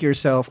to make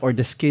yourself or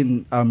the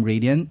skin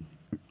radiant,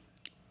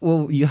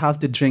 well, you have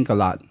to drink a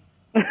lot.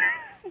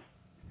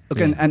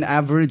 Okay, an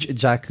average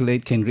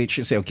ejaculate can reach,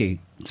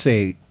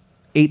 say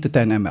 8 to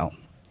 10 ml.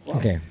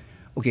 Okay,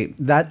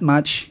 that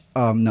much,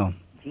 no.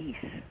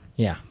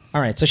 Yeah.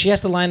 All right, so she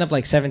has to line up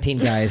like 17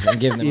 guys and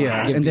give them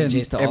and then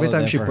BJs to every all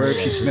time of she them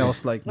burps, she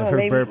smells like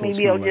her burp.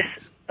 Maybe I'll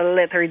just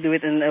let her do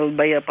it and I'll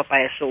buy a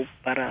papaya soap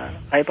para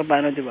kahit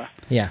paano, di ba?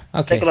 Yeah,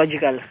 okay.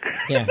 Psychological.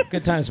 Yeah,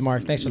 good times,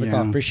 Mark. Thanks for the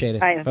call. Appreciate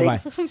it. Hi,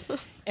 bye-bye.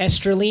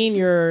 Estraline,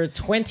 you're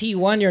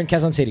 21. You're in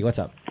Quezon City. What's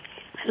up?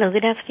 Hello,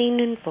 good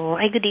afternoon po.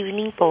 Ay, good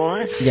evening po.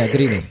 Yeah,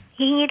 good evening.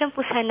 Hihingi lang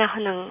po sana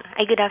ako ng...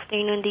 Ay, good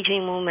afternoon, DJ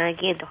Mo,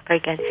 Maggie,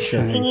 Dr. Gan. Sure.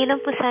 Hihingi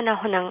lang po sana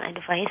ako ng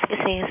advice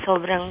kasi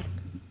sobrang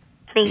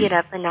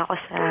nahihirapan ako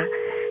sa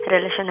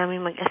relasyon namin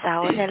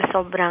mag-asawa dahil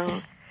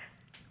sobrang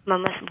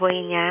mamas boy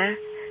niya.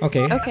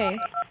 Okay.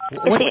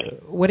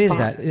 What is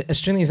that?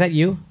 Estraline, is that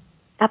you?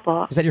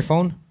 Apo. Is that your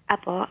phone?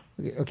 Apo.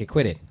 Okay,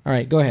 quit it. All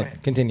right, go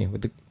ahead. Continue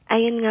with the...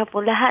 Ayun nga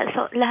po, lahat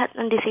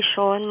ng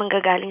desisyon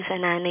manggagaling sa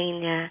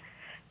nanay niya.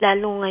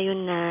 Lalo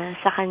ngayon na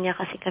sa kanya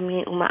kasi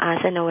kami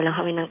umaasa na walang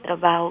kami ng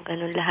trabaho,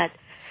 ganun lahat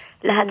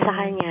sa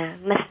kanya.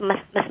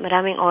 Mas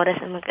maraming oras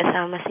na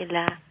magkasama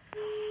sila.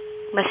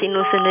 Mas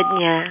sinusunod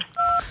niya.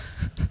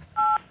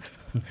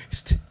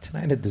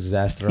 Tonight a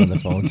disaster on the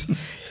phones.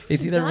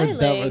 It's either everyone's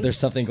down or there's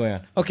something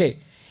going on. Okay,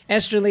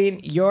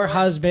 Estraline, your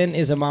husband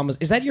is a mama's...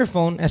 Is that your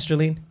phone,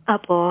 Estraline?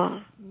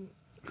 Apo.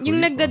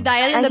 Yung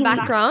nagda-dial in the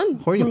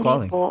background? Who are you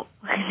calling?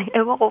 nakikinig.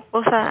 Ewan ko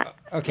po sa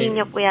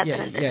inyo po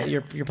yata. Yeah,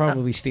 you're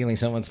probably stealing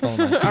someone's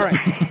phone. All right.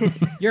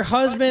 Your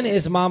husband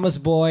is mama's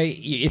boy.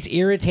 It's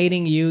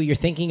irritating you. You're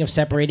thinking of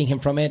separating him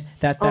from it.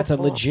 That's a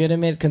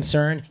legitimate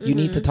concern. You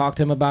need to talk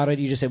to him about it.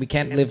 You just say, we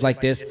can't live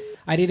like this.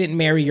 I didn't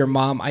marry your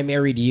mom. I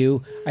married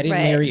you. I didn't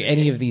marry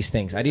any of these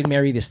things. I didn't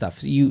marry this stuff.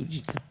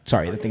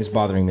 Sorry, that thing's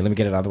bothering me. Let me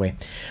get it out of the way.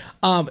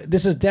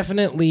 This is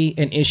definitely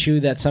an issue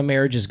that some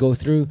marriages go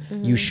through.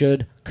 You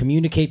should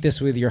communicate this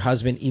with your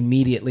husband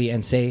immediately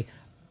and say,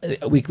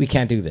 we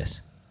can't do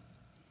this.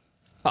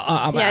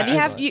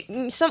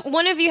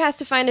 One of you has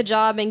to find a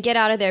job and get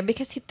out of there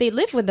because they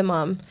live with the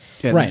mom.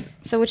 Yeah. Right.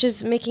 So which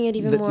is making it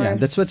even more. Yeah,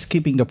 that's what's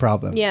keeping the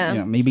problem.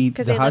 Yeah. Maybe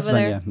the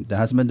husband. The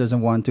husband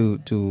doesn't want to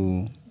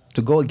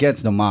go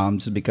against the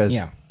moms because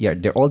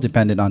they're all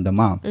dependent on the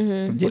mom.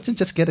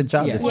 Just get a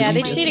job. Yeah,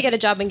 they just need to get a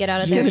job and get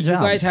out of there. You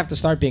guys have to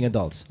start being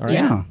adults. All right?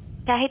 Yeah.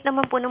 Kahit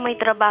naman po nung may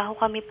trabaho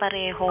kami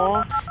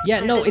pareho.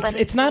 Yeah, no,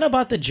 it's not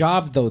about the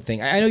job though thing.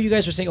 I know you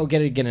guys are saying,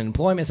 get an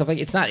employment stuff like.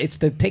 It's not. It's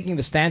taking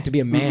the stand to be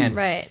a man,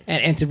 right?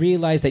 And to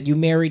realize that you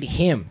married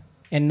him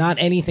and not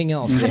anything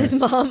else. Not his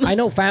mom. I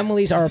know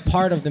families are a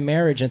part of the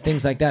marriage and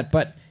things like that,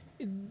 but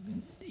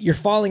you're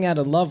falling out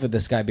of love with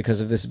this guy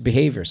because of this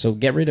behavior. So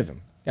get rid of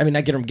him. I mean,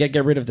 not get him. Get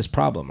rid of this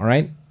problem. All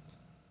right.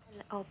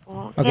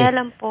 Opo. Kaya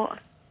lang po.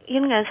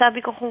 Yun nga,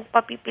 sabi ko kung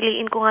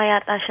papipiliin ko nga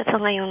yata siya sa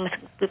ngayon, mas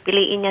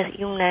pipiliin niya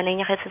yung nanay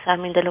niya kaysa sa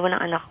amin dalawa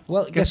ng anak.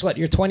 Well, guess what?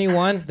 You're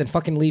 21, then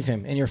fucking leave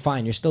him and you're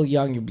fine. You're still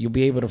young. You'll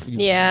be able to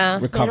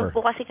recover. Meron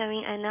po kasi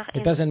kaming anak.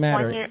 It doesn't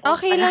matter.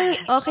 Okay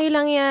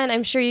lang yan.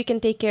 I'm sure you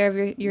can take care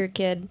of your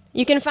kid.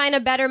 You can find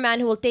a better man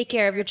who will take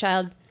care of your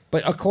child.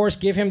 But of course,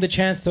 give him the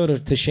chance though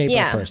to shape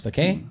up first,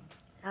 okay?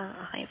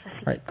 Okay.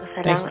 Right.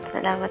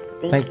 Salamat.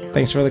 Thank you.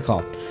 Thanks for the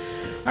call.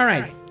 All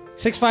right.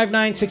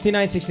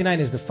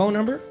 659-6969 is the phone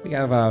number. We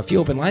have a few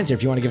open lines here.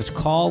 If you want to give us a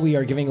call, we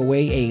are giving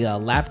away a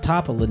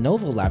laptop, a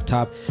Lenovo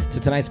laptop,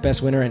 to tonight's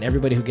best winner, and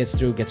everybody who gets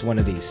through gets one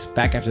of these.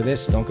 Back after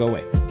this. Don't go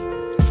away.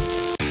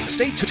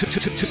 Stay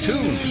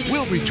tuned.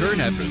 We'll return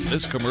after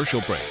this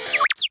commercial break.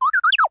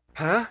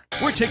 Huh?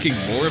 We're taking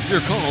more of your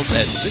calls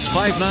at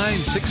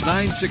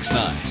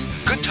 659-6969.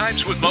 Good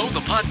Times with Mo, the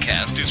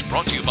podcast, is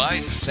brought to you by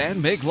San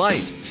Mig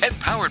Light and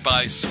powered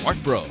by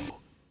Smart Bro.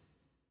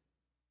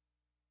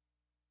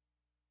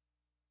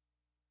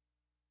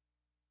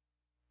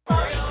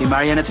 Si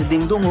Marian at si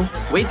Dingdong, oh.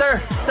 Waiter,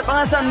 sa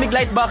pangasan Mig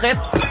Light Bucket?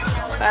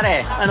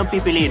 Pare, anong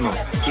pipiliin mo?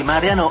 Si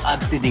Marian o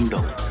abs ni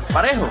Dingdong?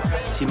 Pareho.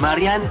 Si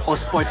Marian o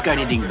sports car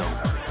ni Dingdong?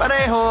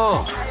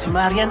 Pareho. Si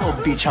Marian o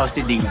beach house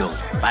ni Dingdong?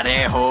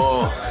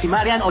 Pareho. Si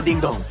Marian o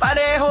Dingdong?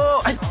 Pareho.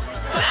 Ay!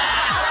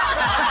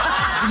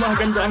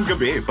 Maganda ang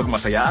gabi pag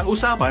masaya ang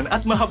usapan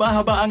at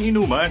mahaba-haba ang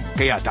inuman.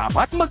 Kaya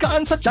dapat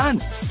magaan sa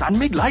tiyan. San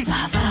Mig Light.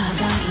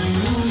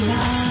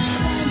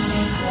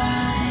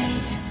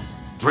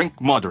 Drink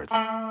moderate.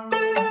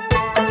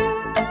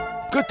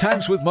 Good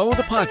Times with Mo,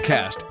 the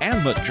podcast,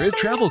 and Madrid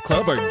Travel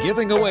Club are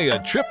giving away a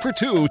trip for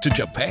two to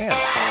Japan.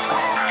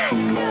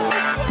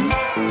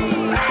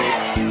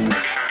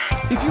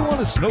 If you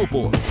want to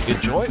snowboard,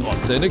 enjoy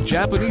authentic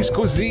Japanese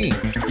cuisine,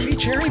 see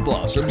cherry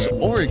blossoms,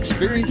 or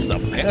experience the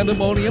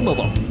pandemonium of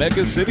a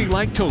mega city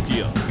like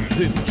Tokyo,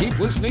 then keep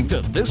listening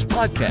to this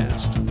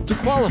podcast. To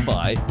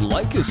qualify,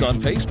 like us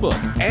on Facebook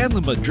and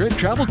the Madrid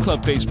Travel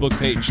Club Facebook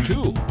page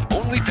too.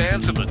 Only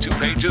fans of the two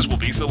pages will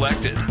be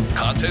selected.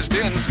 Contest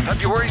ends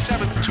February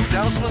 7th,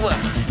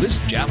 2011. This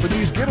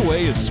Japanese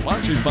getaway is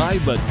sponsored by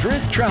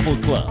Madrid Travel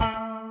Club.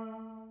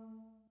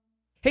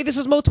 Hey, this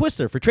is Mo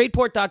Twister for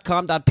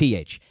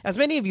Tradeport.com.ph. As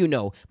many of you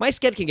know, my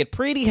schedule can get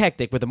pretty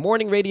hectic with a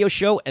morning radio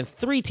show and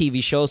 3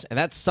 TV shows, and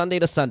that's Sunday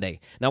to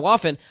Sunday. Now,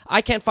 often, I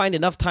can't find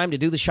enough time to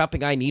do the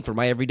shopping I need for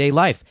my everyday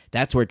life.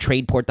 That's where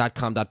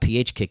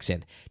Tradeport.com.ph kicks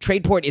in.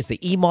 Tradeport is the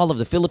e-mall of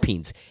the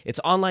Philippines. It's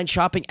online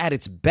shopping at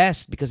its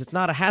best because it's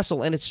not a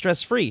hassle and it's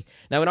stress-free.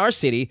 Now, in our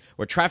city,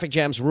 where traffic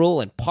jams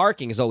rule and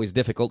parking is always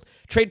difficult,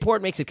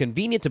 Tradeport makes it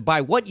convenient to buy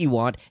what you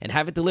want and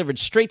have it delivered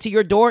straight to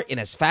your door in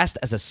as fast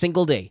as a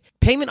single day.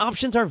 Payment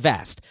options are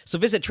vast, so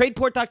visit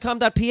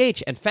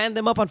Tradeport.com.ph and fan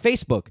them up on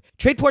Facebook.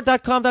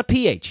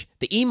 Tradeport.com.ph,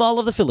 the e-mall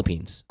of the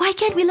Philippines. Why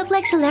can't we look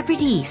like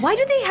celebrities? Why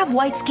do they have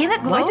white skin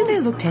that glows? Why do they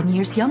look 10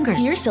 years younger?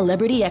 Here's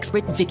celebrity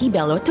expert Vicky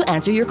Bello to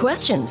answer your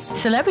questions.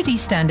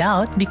 Celebrities stand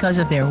out because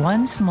of their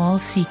one small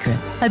secret.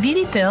 A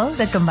beauty pill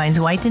that combines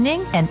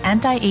whitening and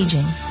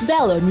anti-aging.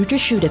 Bello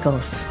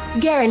Nutraceuticals.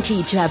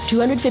 Guaranteed to have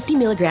 250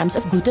 milligrams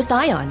of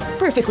glutathione.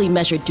 Perfectly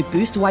measured to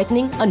boost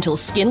whitening until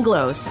skin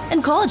glows.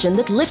 And collagen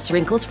that lifts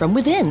wrinkles from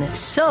within.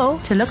 So,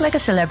 to look like a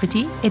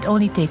celebrity, it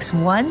only takes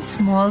one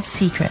small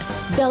secret.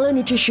 Bello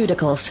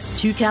Nutraceuticals.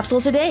 2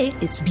 capsules a day.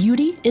 It's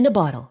beauty in a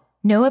bottle.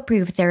 No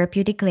approved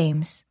therapeutic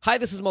claims. Hi,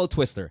 this is Mo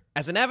Twister.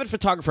 As an avid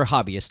photographer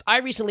hobbyist, I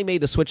recently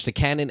made the switch to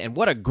Canon, and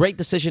what a great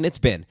decision it's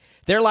been.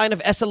 Their line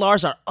of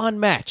SLRs are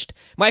unmatched.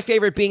 My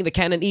favorite being the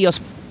Canon EOS...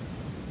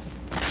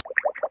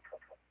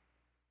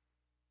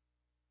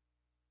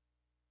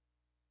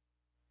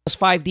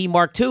 5D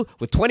Mark II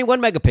with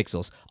 21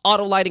 megapixels,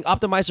 auto lighting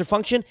optimizer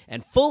function,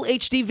 and full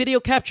HD video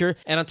capture.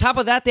 And on top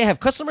of that, they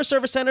have customer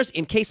service centers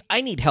in case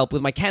I need help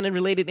with my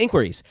Canon-related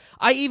inquiries.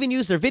 I even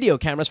use their video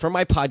cameras for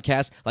my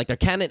podcast, like their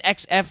Canon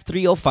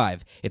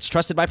XF305. It's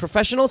trusted by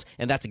professionals,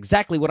 and that's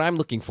exactly what I'm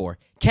looking for.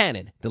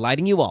 Canon,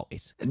 delighting you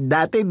always.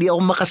 Dati di ako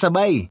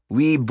makasabay.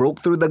 We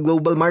broke through the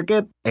global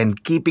market,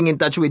 and keeping in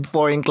touch with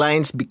foreign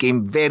clients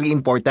became very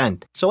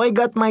important. So I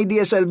got my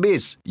DSL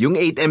biz, yung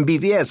 8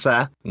 Mbps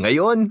ha.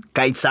 Ngayon,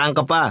 kahit saan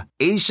ka pa,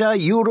 Asia,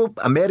 Europe,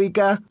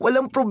 America,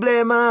 walang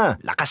problema.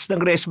 Lakas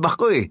ng resback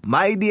ko eh.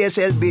 My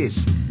DSL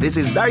biz. This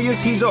is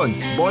Darius Hizon,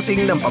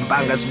 bossing ng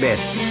Pampangas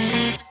Best.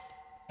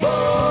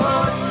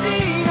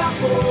 Bossing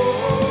ako,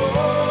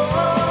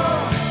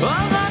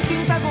 ang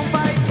aking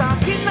tagumpay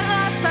sa'kin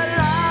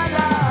nakasalalay.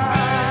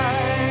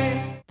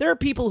 There are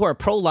people who are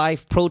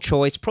pro-life,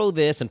 pro-choice,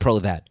 pro-this, and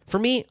pro-that. For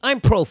me, I'm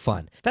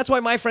pro-fun. That's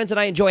why my friends and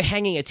I enjoy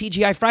hanging at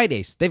TGI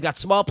Fridays. They've got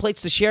small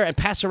plates to share and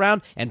pass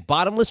around and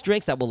bottomless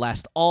drinks that will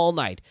last all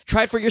night.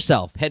 Try it for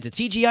yourself. Head to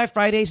TGI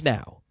Fridays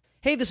now.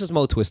 Hey, this is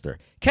Mo Twister.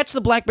 Catch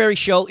the Blackberry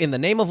Show in the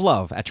Name of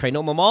Love at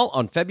Trinoma Mall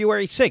on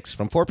February 6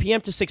 from 4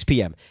 p.m. to 6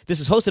 p.m. This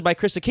is hosted by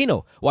Chris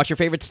Aquino. Watch your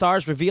favorite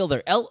stars reveal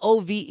their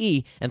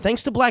LOVE, and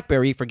thanks to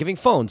Blackberry for giving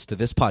phones to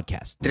this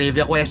podcast.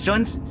 Trivia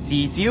questions?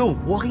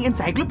 CCU. Walking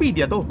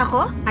encyclopedia to.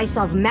 Ako? I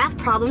solve math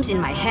problems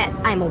in my head.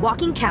 I'm a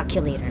walking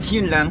calculator.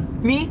 Yun lang.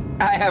 Me?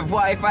 I have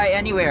Wi-Fi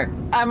anywhere.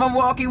 I'm a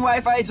walking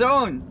Wi-Fi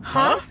zone.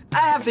 Huh?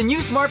 I have the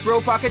new Smart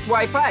Bro Pocket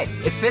Wi-Fi.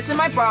 It fits in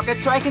my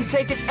pocket so I can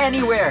take it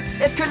anywhere.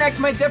 It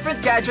connects my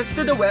different gadgets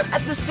to the web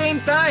at the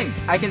same time.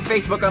 I can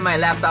Facebook on my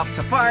laptop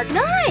sa park.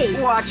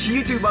 Nice! Watch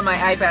YouTube on my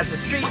iPad sa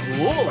street.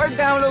 Cool! Or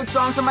download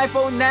songs on my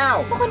phone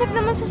now. Makunik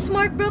naman sa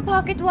Smart Bro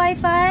Pocket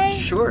Wi-Fi.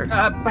 Sure.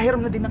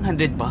 Pahiram na din ng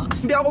 $100.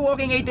 Hindi ako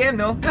walking ATM,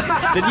 no?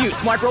 The new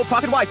Smart Bro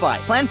Pocket Wi-Fi.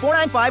 Plan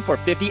 $495 for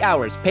 50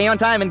 hours. Pay on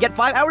time and get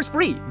 5 hours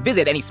free.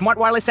 Visit any Smart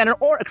Wireless Center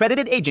or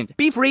accredited agent.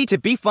 Be free to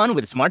be fun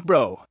with Smart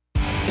Bro.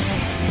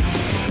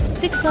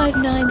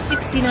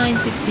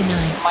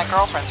 659-6969. My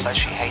girlfriend says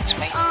she hates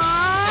me.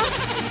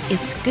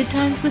 It's Good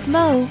Times with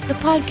Mo, the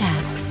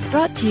podcast,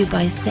 brought to you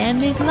by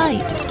Sandmig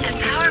Light. And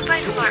powered by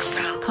Smart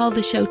Bro. Call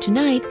the show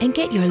tonight and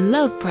get your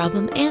love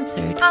problem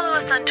answered. Follow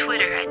us on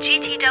Twitter at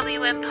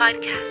GTWM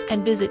Podcast.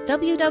 And visit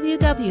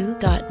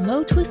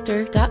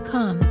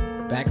www.motwister.com.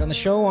 Back on the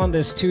show on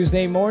this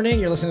Tuesday morning.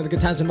 You're listening to the Good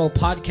Times with Mo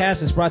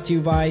podcast. It's brought to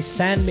you by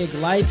Sandmig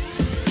Light,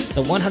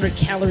 the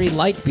 100-calorie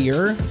light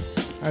beer.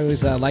 I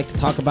always like to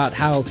talk about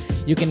how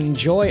you can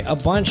enjoy a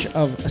bunch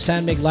of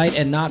Sandmig Light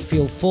and not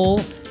feel full,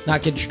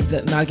 not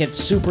get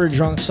super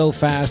drunk so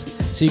fast,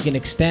 so you can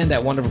extend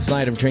that wonderful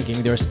night of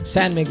drinking. There's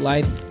Sandmig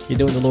Light. You're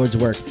doing the Lord's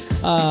work.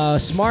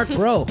 Smart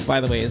Bro,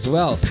 by the way, as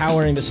well,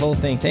 powering this whole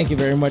thing. Thank you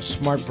very much,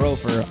 Smart Bro,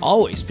 for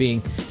always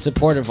being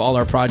supportive of all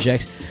our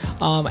projects.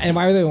 And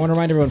by the way, I want to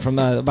remind everyone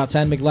about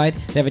Sandmig Light.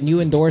 They have a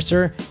new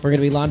endorser. They're going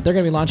to be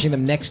launching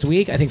them next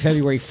week. I think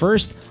February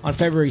 1st. On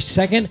February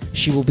 2nd,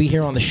 she will be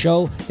here on the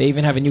show. They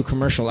even have a new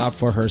commercial out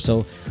for her,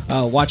 so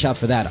watch out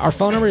for that. Our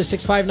phone number is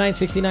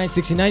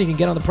 659-6969. You can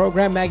get on the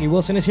program. Maggie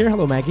Wilson is here.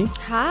 Hello, Maggie.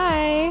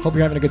 Hi. Hope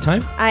you're having a good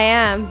time. I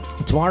am.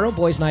 Tomorrow,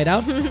 Boys Night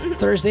Out.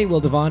 Thursday, Will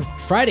Devon.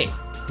 Friday,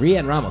 Ria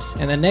and Ramos.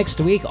 And then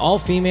next week, all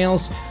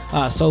females.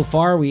 So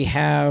far, we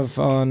have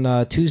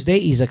on Tuesday,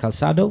 Isa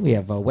Calzado. We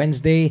have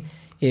Wednesday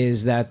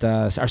is that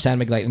our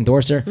Sandmig Light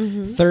endorser.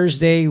 Mm-hmm.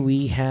 Thursday,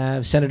 we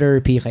have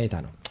Senator P.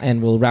 Cayetano.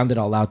 And we'll round it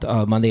all out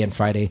Monday and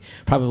Friday.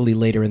 Probably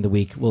later in the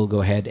week, we'll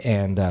go ahead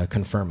and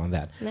confirm on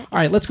that. Nice. All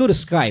right, let's go to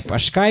Skype. Our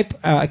Skype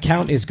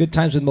account is Good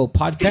Times with Mo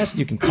Podcast.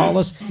 You can call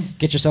us,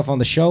 get yourself on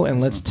the show,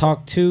 and let's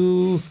talk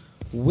to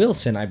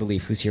Wilson, I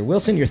believe, who's here.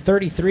 Wilson, you're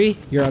 33.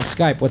 You're on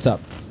Skype. What's up?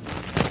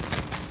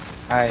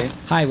 Hi.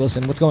 Hi,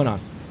 Wilson. What's going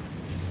on?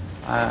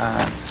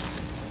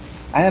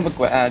 I have a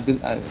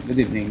good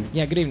evening.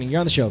 Yeah, good evening. You're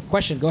on the show.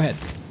 Question, go ahead.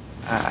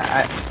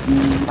 I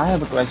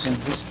have a question.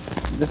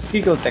 Does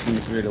Kegel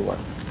technique really work?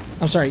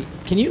 I'm sorry.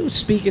 Can you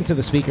speak into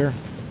the speaker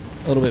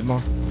a little bit more?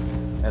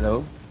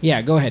 Hello?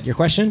 Yeah, go ahead. Your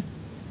question?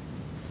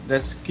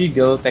 Does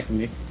Kegel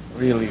technique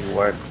really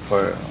work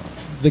for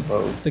the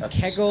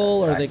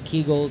Kegel or the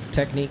Kegel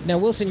technique? Now,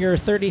 Wilson, you're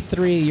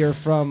 33. You're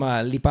from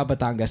Lipa,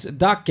 Batangas.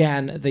 Doc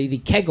Gan, the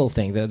Kegel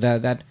thing,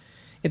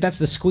 that's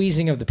the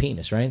squeezing of the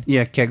penis, right?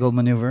 Yeah, Kegel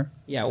maneuver.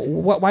 Yeah.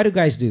 Why do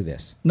guys do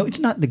this? No, it's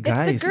not the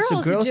guys. It's the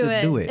girls who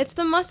that do it. It's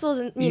the muscles,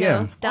 down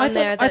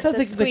there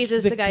that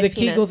squeezes the guy's the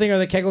penis. Kegel thing or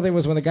the Kegel thing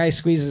was when the guy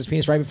squeezes his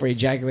penis right before he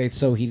ejaculates,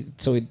 to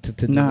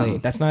delay.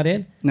 That's not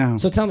it. No.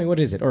 So tell me, what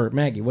is it? Or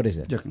Maggie, what is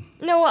it?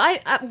 No,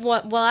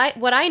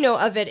 what I know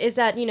of it is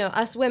that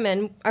us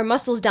women, our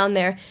muscles down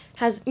there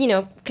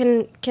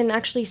can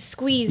actually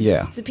squeeze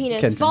the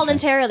penis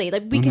voluntarily.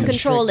 Like we can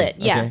control it.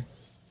 Yeah. Okay.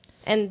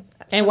 And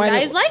some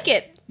guys like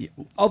it.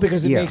 Oh,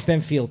 because it makes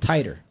them feel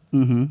tighter.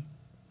 Mm-hmm.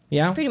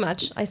 Yeah, pretty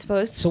much, I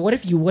suppose. So what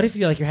if you're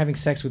like you're having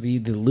sex with the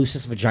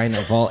loosest vagina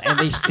of all, and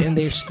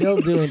they're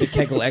still doing the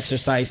Kegel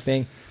exercise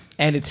thing,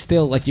 and it's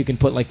still like you can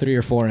put like 3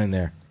 or 4 in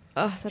there.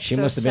 Oh, that's She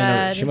so must have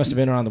sad. been. She must have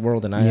been around the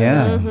world, and I.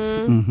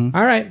 Yeah.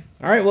 All right,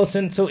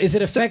 Wilson. So, is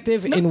it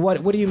effective in what?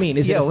 What do you mean?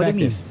 Is it effective? What do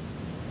you mean?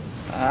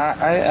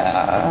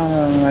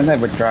 I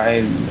never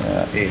tried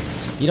it.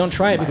 You don't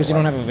try it because you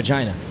don't have a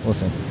vagina,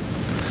 Wilson.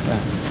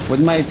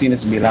 Would my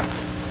penis be locked?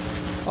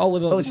 Oh,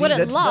 with a, Would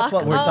it lock? That's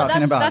what we're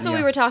talking about. That's what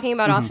we were talking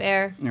about off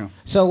air. Yeah.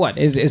 So what?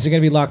 Is it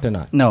going to be locked or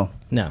not? No.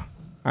 No.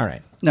 All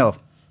right. No.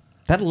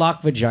 That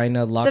lock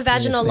vagina, lock The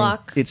vaginal penis thing.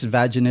 lock. It's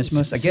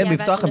vaginismus. Again, we've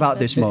talked about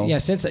this, Mo. Yeah,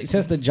 since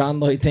the John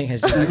Lloyd thing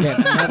has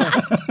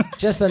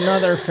just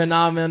another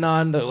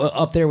phenomenon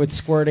up there with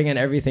squirting and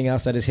everything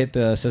else that has hit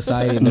the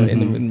society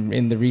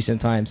in the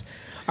recent times.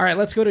 All right,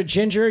 let's go to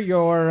Ginger.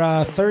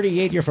 You're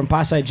 38. You're from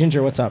Pasay.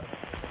 Ginger, what's up?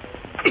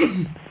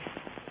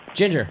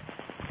 Ginger.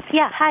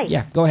 Yeah, hi.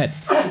 Yeah, go ahead.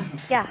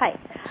 Yeah, hi.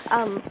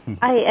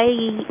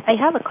 I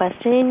have a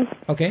question.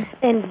 Okay.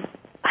 And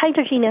hi,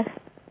 Georgina.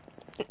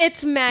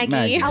 It's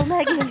Maggie. Oh,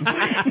 Maggie.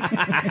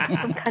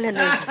 I'm kind of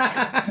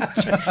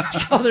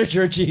nervous. Call her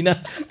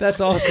Georgina.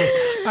 That's awesome.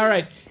 All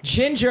right,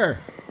 Ginger.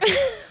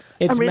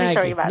 It's I'm really Maggie.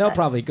 sorry about no that.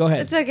 problem. Go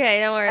ahead. It's okay.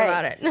 Don't worry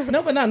about it.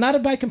 No, but not a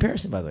bad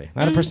comparison, by the way.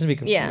 Not a person to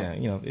be. Yeah.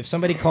 You know, if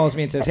somebody calls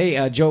me and says,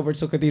 "Hey, Joe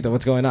Bertocadito,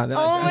 what's going on?" Then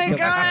Oh I my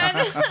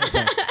God. That's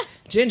right.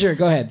 Ginger,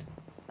 go ahead.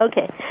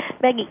 Okay.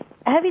 Maggie,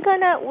 have you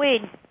gone out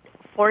with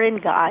foreign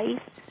guys?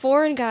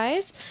 Foreign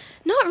guys?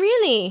 Not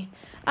really.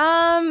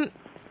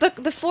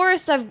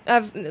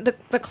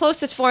 The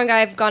closest foreign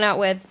guy I've gone out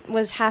with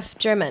was half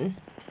German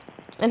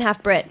and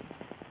half Brit.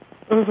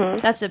 Mm-hmm.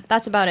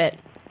 That's about it.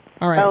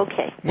 All right.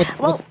 Okay.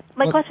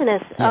 My question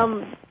is,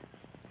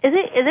 is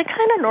it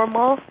kind of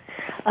normal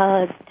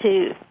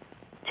to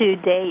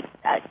date?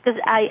 Because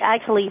I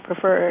actually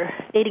prefer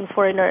dating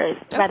foreigners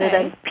rather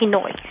than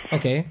Pinoy.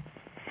 Okay.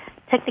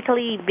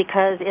 Technically,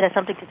 because it has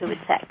something to do with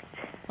sex.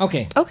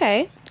 Okay.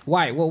 Okay.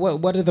 Why?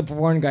 What do the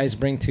foreign guys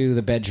bring to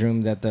the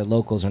bedroom that the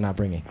locals are not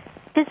bringing?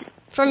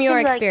 From your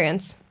seems like-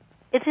 experience.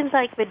 It seems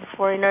like with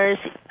foreigners,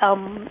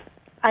 I'm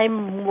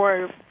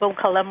more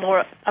vocal. I'm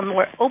more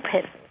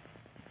open.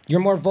 You're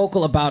more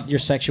vocal about your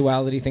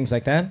sexuality, things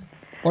like that?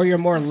 Or you're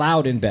more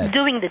loud in bed?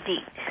 Doing the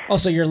deed. Oh,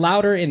 so you're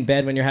louder in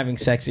bed when you're having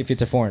sex if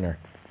it's a foreigner?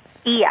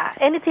 Yeah,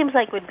 and it seems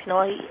like with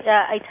Pinoy,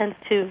 I tend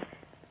to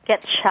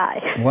get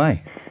shy.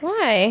 Why?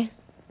 Why?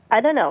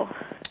 I don't know.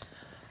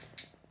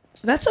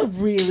 That's a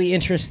really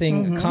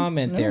interesting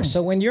comment there.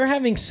 So when you're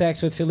having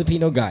sex with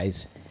Filipino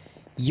guys,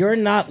 you're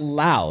not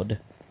loud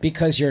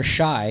because you're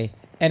shy.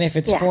 And if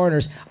it's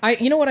foreigners,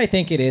 you know what I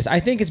think it is?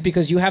 I think it's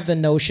because you have the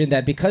notion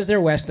that because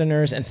they're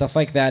Westerners and stuff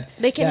like that,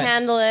 They can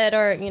handle it,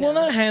 or well,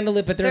 not handle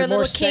it, but they're a more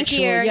little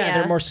sexually. kinkier, Yeah,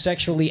 they're more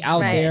sexually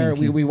out there.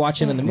 We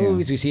watch it in the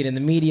movies, we see it in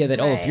the media that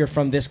if you're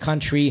from this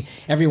country,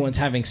 everyone's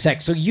having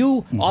sex. So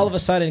you all of a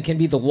sudden can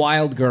be the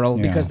wild girl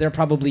because they're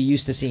probably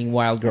used to seeing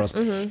wild girls.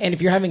 And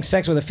if you're having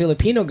sex with a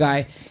Filipino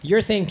guy,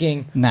 you're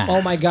thinking,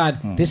 oh my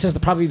God, this is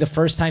probably the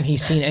first time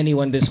he's seen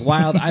anyone this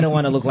wild. I don't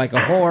want to look like a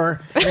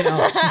whore. You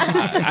know,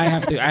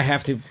 I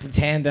have to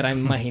pretend that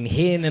I'm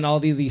mahinhin and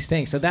all these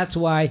things. So that's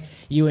why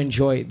you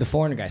enjoy the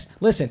foreigner guys.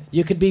 Listen,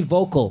 you could be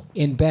vocal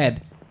in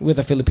bed with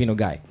a Filipino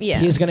guy. Yeah.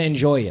 He's going to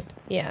enjoy it.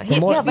 Yeah.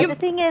 But the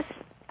thing is,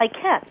 I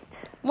can't.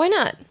 Why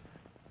not?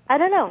 I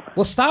don't know.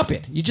 Well, stop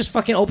it. You just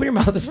fucking open your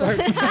mouth and start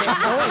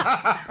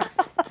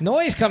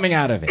noise coming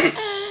out of it.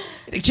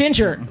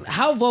 Ginger,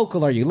 how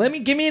vocal are you?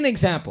 Give me an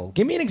example.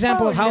 Give me an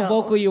example of how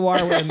vocal you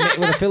are with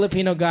a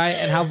Filipino guy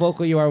and how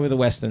vocal you are with a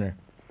Westerner.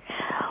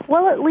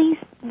 Well, at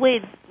least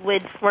with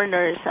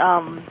foreigners,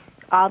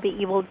 I'll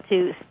be able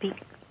to speak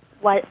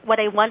what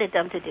I wanted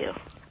them to do.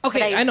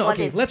 Okay, I know.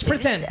 Okay, let's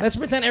pretend. Let's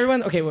pretend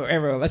everyone. Okay,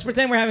 everyone. Let's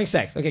pretend we're having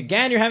sex. Okay,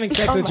 Gan, you're having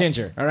sex with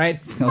Ginger. All right.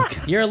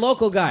 Okay. You're a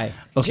local guy.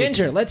 Okay.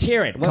 Ginger, let's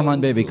hear it. Come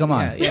on, baby. Come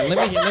on. Yeah.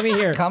 Let me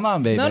hear. Come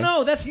on, baby.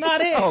 No, that's not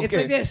it. Okay. It's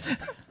like this.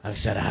 Ang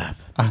sarap.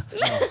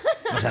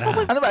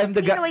 I'm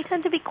the guy. I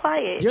tend to be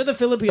quiet. You're the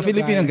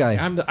Filipino guy.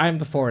 I'm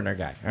the foreigner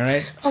guy. All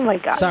right. Oh my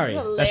God. Sorry,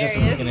 that's just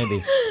what it's gonna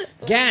be.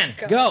 Gan,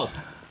 go.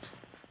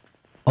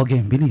 Okay,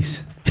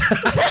 bilis.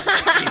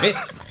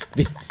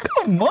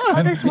 Come on.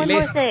 Oh, there's one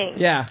more thing.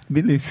 Yeah.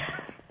 Bilis.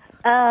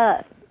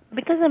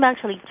 Because I'm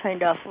actually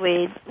turned off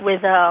with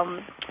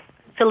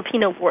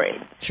Filipino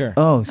words. Sure.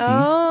 Oh, see?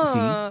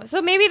 Oh,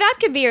 so maybe that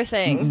could be your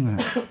thing.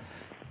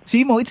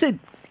 See, Mo, it's a...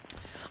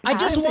 I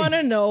just want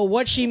to know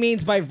what she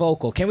means by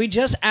vocal. Can we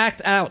just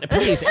act out?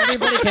 Please,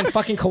 everybody can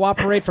fucking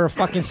cooperate for a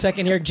fucking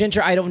second here.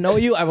 Ginger, I don't know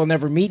you. I will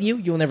never meet you.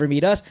 You'll never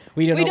meet us.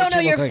 We don't know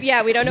what you look like.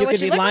 Yeah, we don't know what you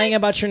could be look lying like.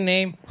 about your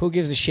name. Who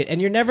gives a shit?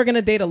 And you're never going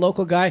to date a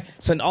local guy,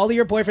 so all of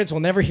your boyfriends will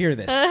never hear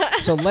this.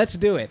 So let's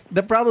do it.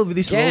 The problem with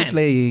this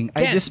role-playing,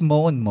 I just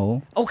mow and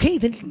mow. Okay,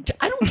 then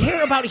I don't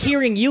care about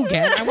hearing you,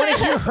 Gan. I want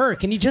to hear her.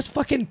 Can you just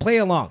fucking play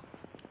along?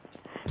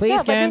 Please, yeah,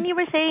 but Gan. then you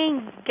were saying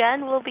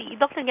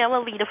Dr. Gan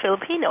will be the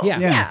Filipino.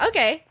 Yeah.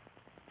 Okay.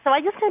 So I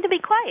just tend to be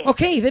quiet.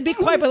 Okay, then be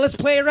quiet, but let's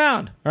play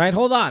around. All right,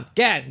 hold on.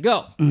 Gan,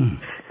 go.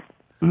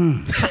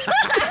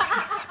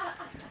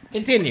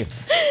 Continue.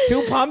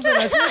 2 pumps and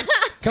that's it.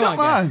 Come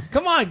on.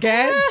 Come on,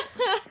 Gan.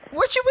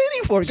 What you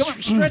waiting for? Come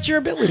on. Stretch your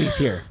abilities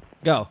here.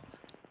 Go.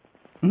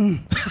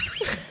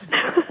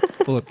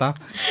 Puta.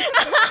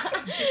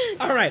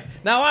 All right,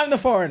 now I'm the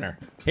foreigner.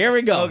 Here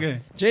we go.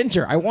 Okay.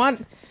 Ginger, I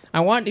want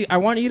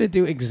you to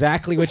do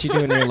exactly what you do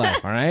in real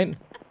life. All right.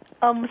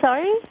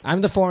 Sorry?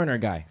 I'm the foreigner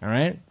guy. All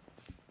right.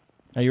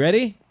 Are you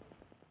ready?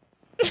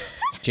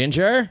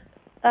 Ginger.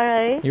 All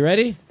right. You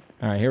ready?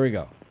 All right. Here we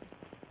go.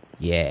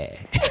 Yeah.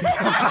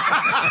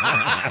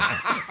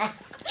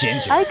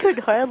 Ginger. I could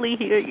hardly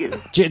hear you.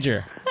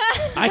 Ginger.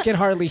 I can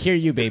hardly hear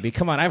you, baby.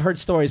 Come on. I've heard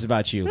stories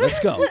about you. Let's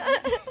go.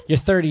 You're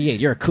 38.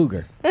 You're a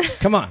cougar.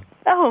 Come on.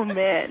 Oh,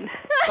 man.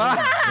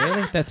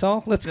 Really? That's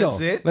all? Let's go.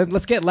 That's it?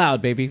 Let's get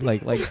loud, baby.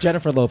 Like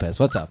Jennifer Lopez.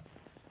 What's up?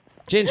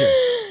 Ginger.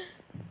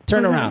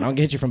 Turn around. I'll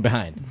get you from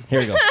behind. Here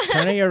we go.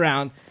 Turning you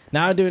around.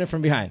 Now I'm doing it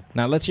from behind.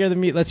 Now let's hear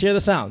the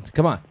sound.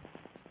 Come on.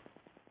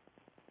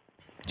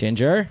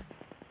 Ginger.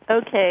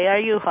 Okay, are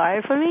you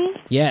hard for me?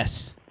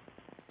 Yes.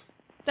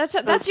 That's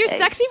your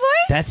sexy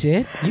voice? That's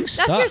it? You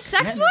suck. That's your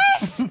sex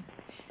voice?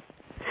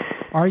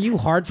 Are you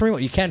hard for me?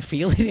 What, you can't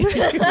feel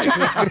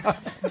it?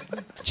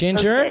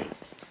 Ginger? Okay.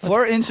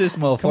 4 inches,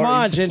 Mo. Come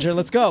on, Ginger.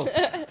 Let's go.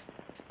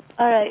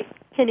 All right.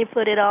 Can you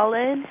put it all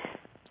in?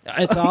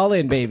 It's all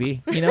in,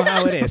 baby. You know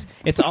how it is.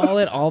 It's all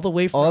in, all the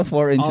way from All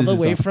 4 inches all the is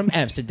way on. from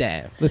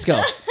Amsterdam. Let's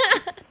go.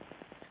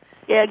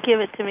 Yeah, give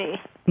it to me.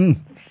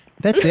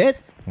 That's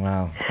it?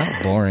 Wow,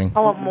 how boring. I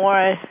want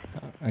more.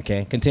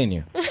 Okay,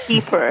 continue.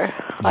 Deeper.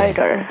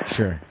 Harder.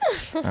 Sure.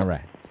 All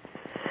right.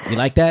 You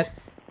like that?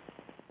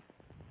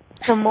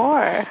 Some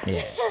more.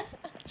 Yeah,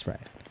 that's right.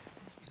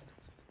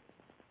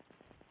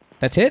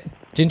 That's it,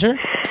 Ginger?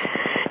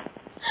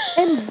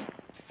 All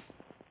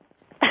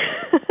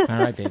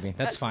right, baby.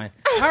 That's fine.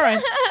 All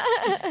right.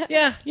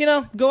 Yeah,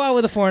 go out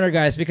with the foreigner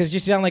guys because you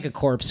sound like a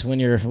corpse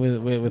when you're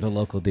with a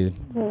local dude.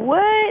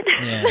 What?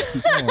 Yeah.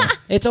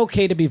 It's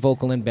okay to be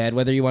vocal in bed,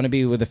 whether you want to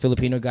be with a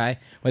Filipino guy,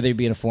 whether you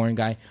be a foreign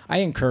guy. I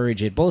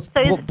encourage it. Both.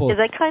 So both. is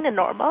that kind of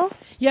normal?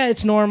 Yeah,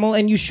 it's normal,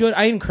 and you should.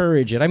 I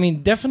encourage it. I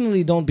mean,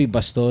 definitely don't be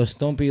bastos.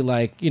 Don't be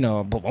like,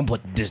 I'll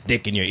put this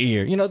dick in your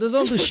ear.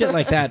 Don't do shit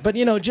like that. But,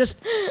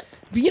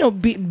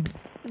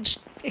 just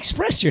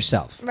express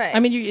yourself. Right. I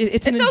mean,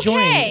 it's an enjoyment.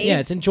 Okay. Yeah,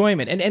 it's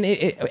enjoyment, and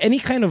any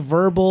kind of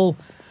verbal,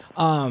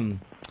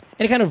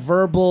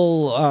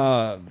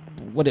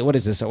 what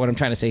is this? What I'm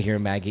trying to say here,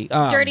 Maggie?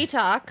 Dirty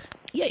talk.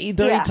 Yeah,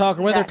 dirty talk,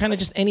 or whether exactly. kind of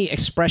just any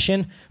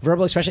expression,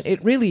 verbal expression.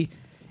 It really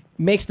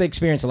makes the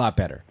experience a lot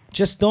better.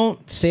 Just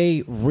don't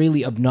say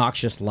really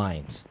obnoxious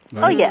lines.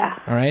 Oh, yeah.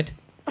 All right.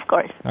 Of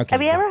course. Okay.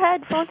 Have you ever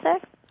had phone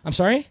sex? I'm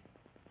sorry.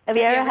 Have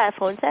you ever had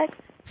phone sex?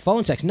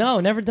 Phone sex? No,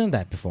 never done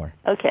that before.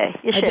 Okay,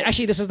 you should.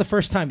 Actually, this is the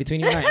first time between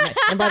you and I.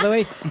 And by the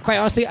way, quite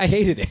honestly, I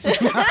hated it.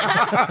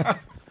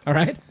 All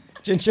right,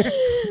 Ginger.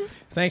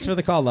 Thanks for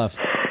the call, love.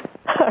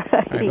 All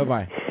right,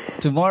 bye-bye.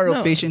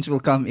 Tomorrow, patients will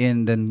come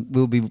in, then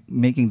we'll be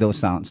making those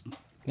sounds.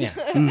 Yeah.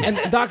 And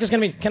Doc is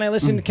going to be, can I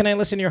listen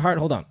to your heart?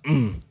 Hold on.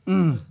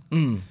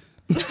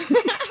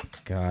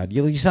 God,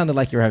 you sounded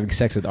like you were having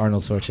sex with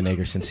Arnold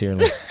Schwarzenegger,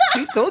 sincerely.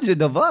 She told you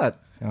the butt.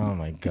 Oh,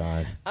 my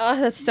God. Oh,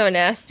 that's so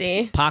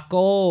nasty.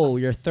 Paco,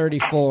 you're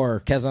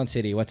 34, Quezon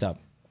City. What's up?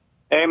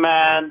 Hey,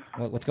 man.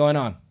 What's going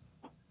on?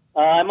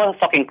 I'm on a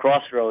fucking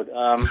crossroad.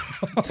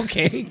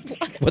 Okay.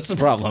 What's the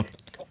problem?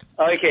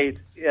 Okay,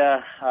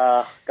 yeah.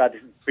 God,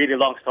 this is a really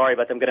long story,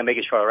 but I'm gonna make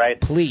it short,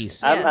 right?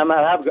 Please.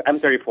 I'm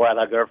 34. I have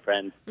a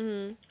girlfriend,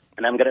 Mm-hmm.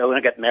 and I'm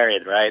gonna get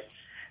married, right?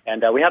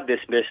 And we have this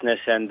business,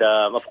 and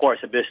of course,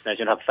 a business.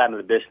 You know, a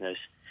family business.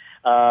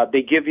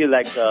 They give you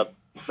at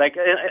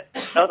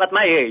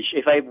my age,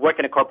 if I work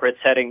in a corporate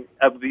setting,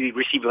 I'll be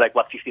receiving like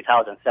what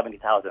 50,000,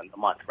 70,000 a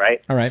month,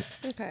 right? All right.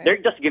 Okay. They're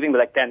just giving me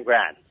like 10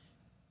 grand.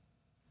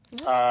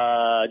 Of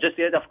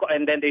course,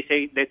 and then they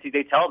say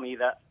they tell me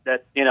that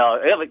the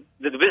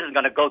business is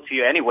gonna go to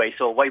you anyway.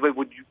 So why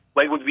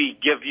would we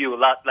give you a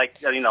lot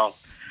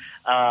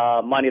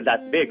money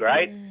that big,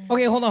 right?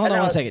 Okay, hold on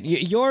one second.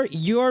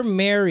 You're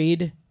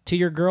married to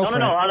your girlfriend.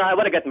 No, I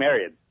want to get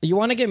married. You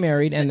want to get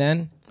married, and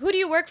then Who do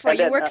you work for? And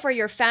then, You work for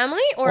your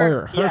family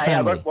or her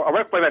family? I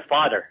work for my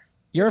father.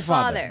 Your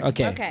father.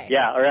 Okay.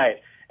 Yeah, all right.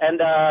 And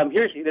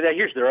here's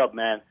the rub,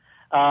 man.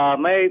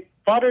 My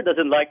father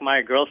doesn't like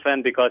my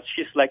girlfriend because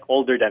she's like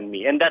older than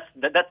me, and that's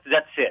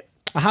it.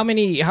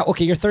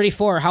 Okay, you're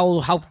 34.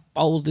 How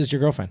old is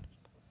your girlfriend?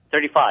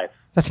 35.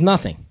 That's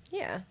nothing.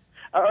 Yeah.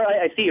 All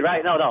right, I see.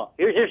 Right? No.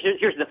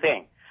 Here's the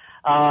thing.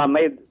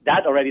 My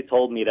dad already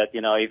told me that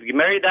if you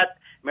marry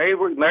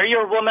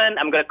your woman,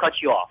 I'm gonna cut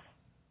you off.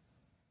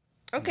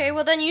 Okay,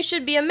 well then you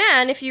should be a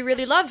man if you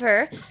really love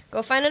her.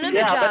 Go find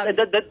another job.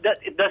 But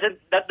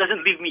that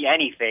doesn't leave me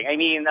anything. I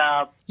mean,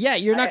 yeah,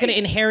 you're not going to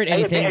inherit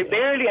anything. I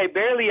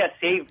barely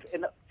saved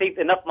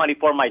enough money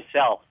for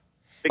myself.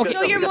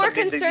 So you're more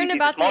concerned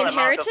about the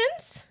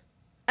inheritance,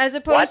 as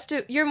opposed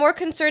to you're more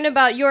concerned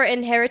about your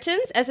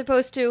inheritance as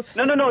opposed to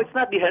No, it's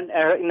not the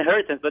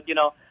inheritance, but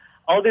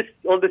all this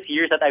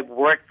years that I've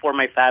worked for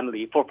my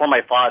family, for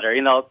my father,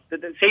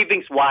 the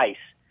savings wise.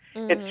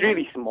 It's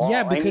really small.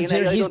 Yeah, because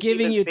he's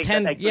giving you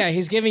 10. Yeah,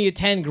 he's giving you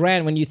 10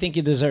 grand when you think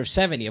you deserve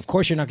 70. Of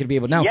course, you're not going to be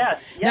able. Now,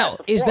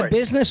 is the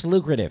business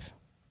lucrative?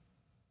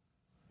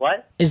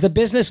 What? Is the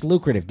business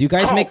lucrative? Do you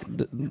guys make?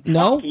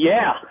 No.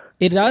 Yeah.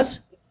 It does.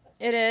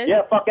 It is?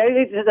 Yeah, fuck.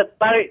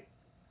 Parang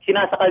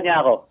sinasakal niya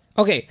ako.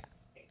 Okay.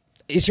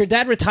 Is your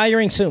dad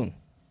retiring soon?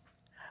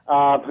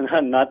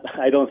 Not.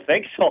 I don't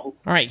think so. All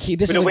right. This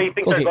With is the way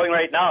things are going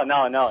right now,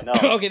 no.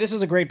 Okay, this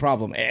is a great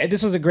problem.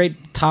 This is a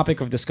great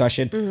topic of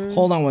discussion.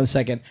 Hold on one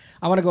second.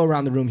 I want to go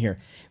around the room here.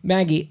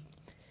 Maggie,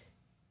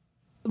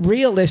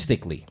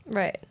 realistically,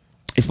 right?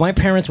 If my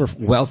parents were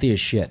wealthy as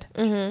shit,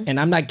 and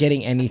I'm not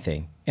getting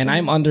anything, and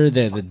I'm under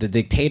the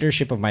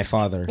dictatorship of my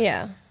father,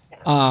 yeah.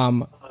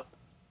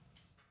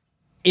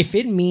 If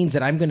it means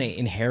that I'm going to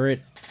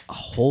inherit a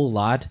whole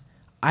lot,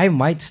 I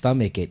might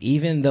stomach it,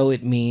 even though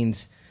it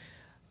means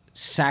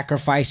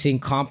sacrificing,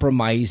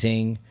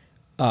 compromising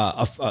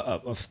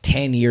of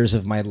 10 years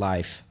of my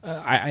life.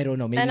 I don't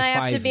know, maybe 5 years. And I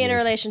have to be in a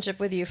relationship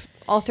with you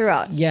all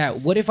throughout. Yeah,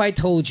 what if I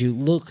told you,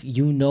 look,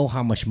 you know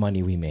how much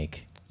money we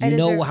make. You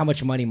know how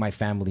much money my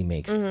family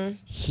makes.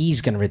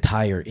 He's going to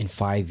retire in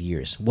 5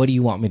 years. What do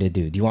you want me to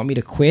do? Do you want me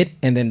to quit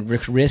and then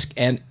risk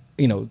and,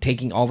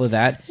 taking all of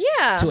that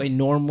to a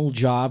normal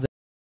job?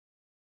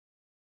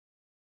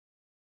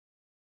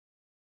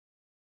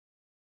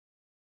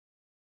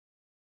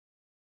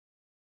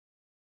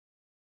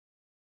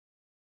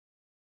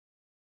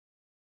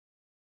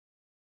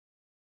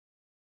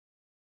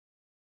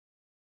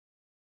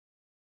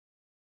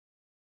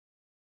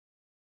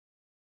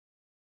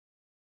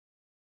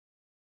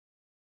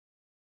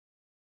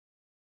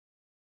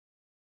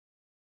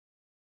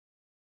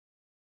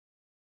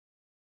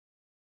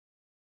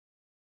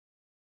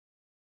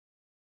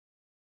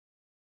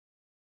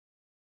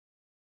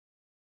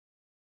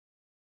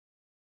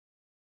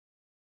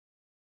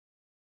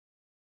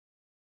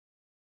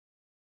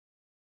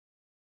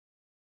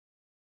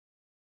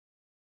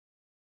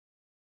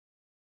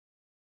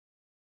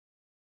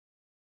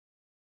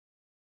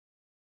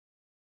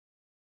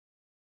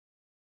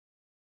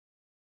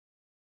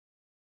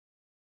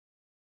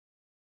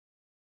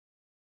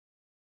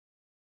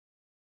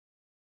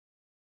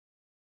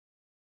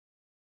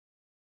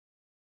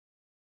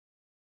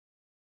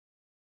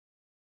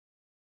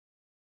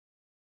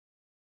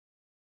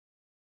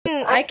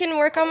 I can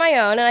work on my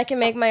own and I can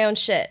make my own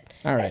shit.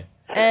 All right.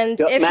 And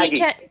if Maggie. he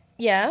can't,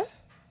 yeah.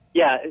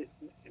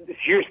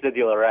 Here's the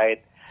deal,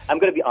 right? I'm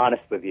gonna be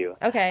honest with you.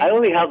 Okay. I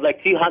only have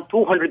like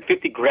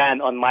 250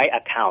 grand on my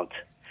account.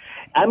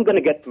 I'm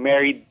gonna get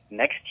married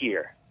next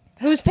year.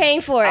 Who's paying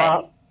for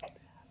it?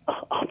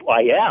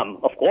 I am,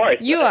 of course.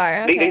 You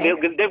are. Okay.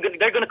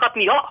 They're gonna cut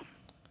me off.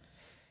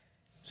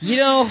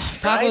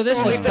 Paco,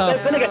 this is tough.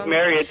 They're gonna get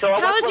married. So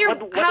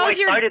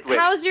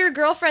how's your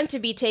girlfriend to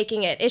be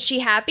taking it? Is she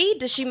happy?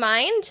 Does she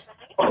mind?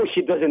 Oh,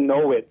 she doesn't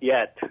know it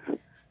yet.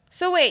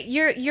 So wait,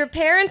 your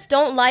parents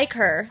don't like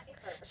her.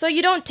 So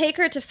you don't take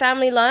her to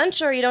family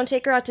lunch, or you don't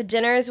take her out to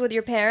dinners with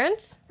your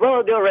parents?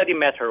 Well, they already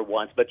met her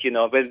once, but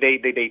but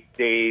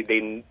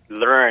they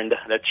learned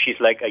that she's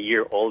like a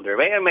year older.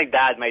 My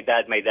dad.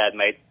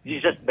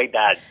 She's just my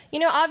dad.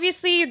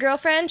 Obviously your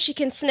girlfriend, she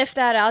can sniff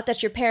that out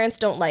that your parents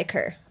don't like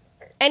her.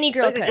 Any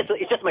girl could.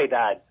 It's just my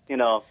dad.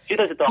 She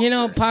doesn't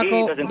talk.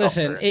 Paco,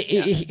 listen.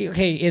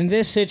 Okay, in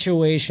this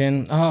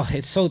situation,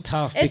 it's so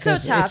tough. It's so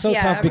tough.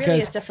 Tough because it really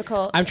is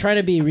difficult. I'm trying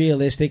to be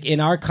realistic.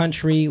 In our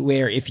country,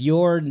 where if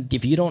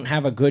you don't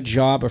have a good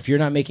job or if you're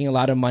not making a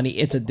lot of money,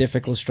 it's a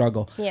difficult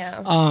struggle.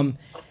 Yeah.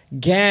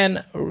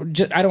 Gan,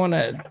 I don't want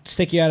to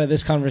stick you out of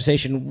this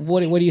conversation. What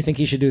do you think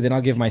he should do? Then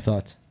I'll give my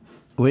thoughts.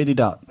 Wait it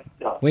out.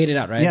 Wait it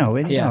out, right? Yeah,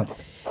 wait it out.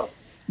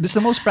 This is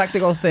the most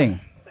practical thing.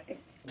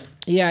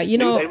 Yeah,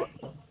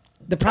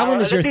 the problem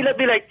is let's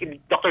be like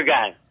Dr.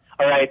 Gan.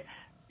 All right,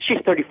 she's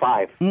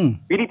 35. We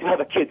need to have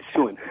a kid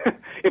soon.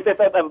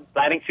 if I'm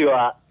planning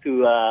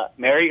to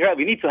marry her,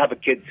 we need to have a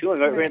kid soon.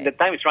 Right. The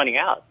time is running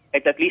out.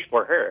 At least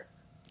for her.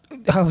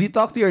 Have you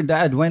talked to your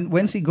dad?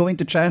 When's he going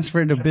to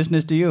transfer the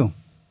business to you?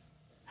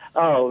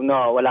 Oh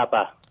no, wala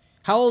pa.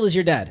 How old is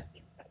your dad?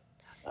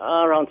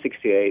 Around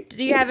 68.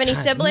 Do you have any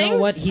siblings? You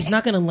know what? He's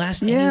not going to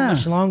last any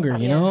much longer.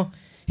 You know.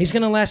 He's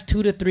going to last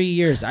 2 to 3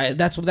 years.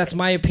 That's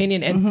my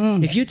opinion.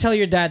 And if you tell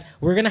your dad,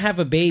 we're going to have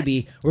a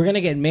baby, we're going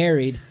to get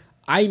married,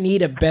 I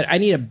need a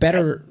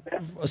better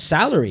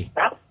salary.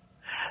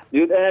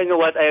 Dude, you know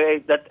what?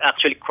 That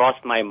actually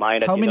crossed my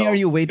mind. How many are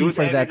you waiting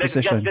for that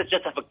position?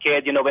 Just have a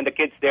kid. When the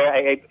kid's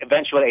there,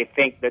 eventually I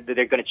think that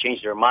they're going to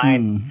change their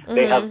mind.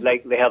 They have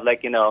like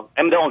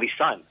I'm the only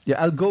son.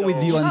 Yeah, I'll go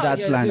with you on that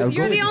plan. Dude,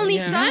 you're the only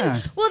son?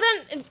 Yeah. Well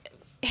then,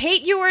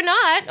 hate you or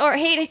not, or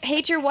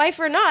hate your wife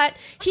or not,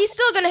 he's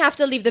still going to have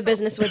to leave the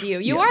business with you.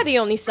 You are the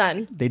only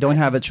son. They don't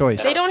have a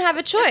choice. They don't have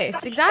a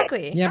choice,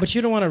 exactly. Yeah, but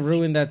you don't want to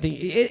ruin that thing.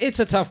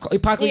 It's a tough call.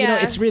 Paco,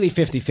 it's really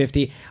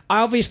 50-50.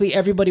 Obviously,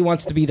 everybody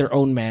wants to be their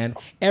own man.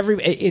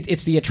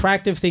 It's the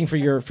attractive thing for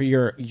your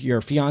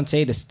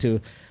fiancé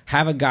to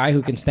have a guy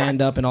who can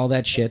stand up and all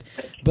that shit.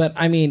 But,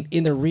 I mean,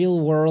 in the real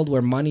world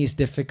where money is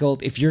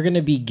difficult, if you're going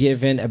to be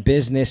given a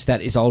business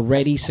that is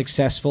already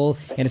successful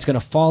and it's going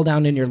to fall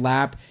down in your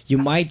lap, you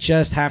might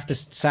just have to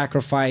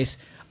sacrifice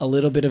a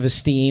little bit of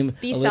esteem,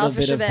 a little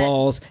bit of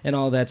balls, and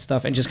all that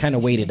stuff, and just kind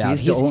of wait it out.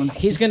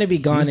 He's going to be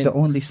gone. He's the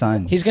only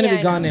son. He's going to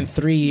be gone in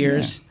 3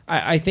 years. Yeah.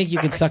 I think you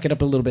can suck it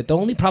up a little bit. The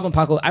only problem,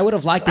 Paco, I would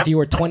have liked if you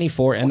were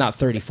 24 and not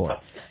 34.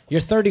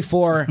 You're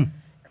 34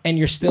 and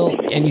you still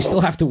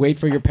have to wait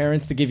for your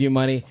parents to give you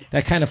money.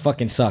 That kind of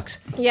fucking sucks.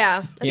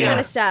 Yeah, it's kind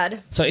of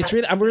sad. So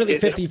I'm really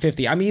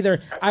 50-50. I'm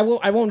either I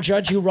won't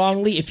judge you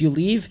wrongly if you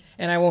leave,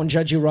 and I won't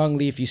judge you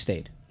wrongly if you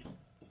stayed.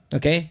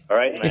 Okay? All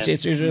right, man.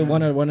 It's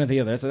one or the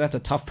other. That's a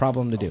tough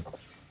problem to do.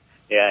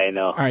 Yeah, I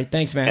know. All right,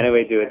 thanks, man.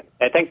 Anyway, dude.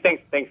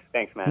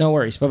 Thanks, man. No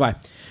worries. Bye-bye.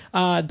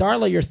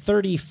 Darla, you're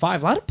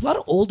 35. A lot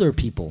of older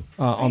people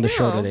on the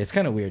show today. It's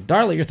kind of weird.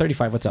 Darla, you're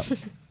 35. What's up?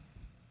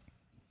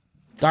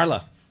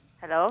 Darla.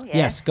 Hello?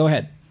 Yes, go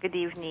ahead. Good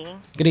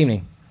evening. Good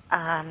evening.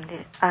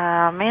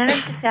 Mayroon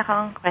kasi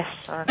akong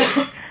question.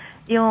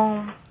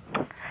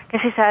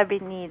 Kasi sabi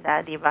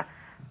nila, di ba,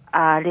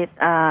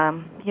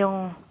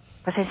 yung,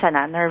 pasensya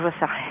na, nervous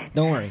ako.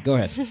 Don't worry,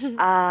 go ahead.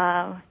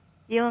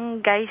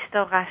 Yung guys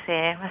daw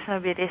kasi, mas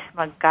mabilis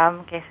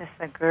mag-cam kaysa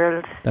sa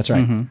girls. That's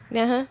right.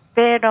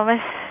 Pero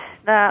mas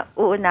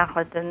nauuna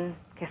ako dun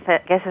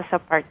kaysa sa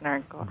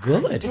partner ko.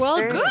 Good.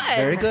 Well, good.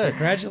 Very good.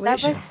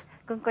 Congratulations.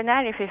 Dapat, kung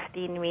kunwari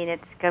 15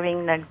 minutes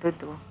kaming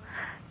nagdudu,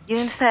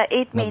 yun sa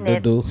 8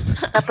 minutes,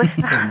 tapos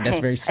na.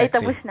 That's very sexy. Ay,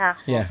 tapos na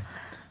ako. Yeah.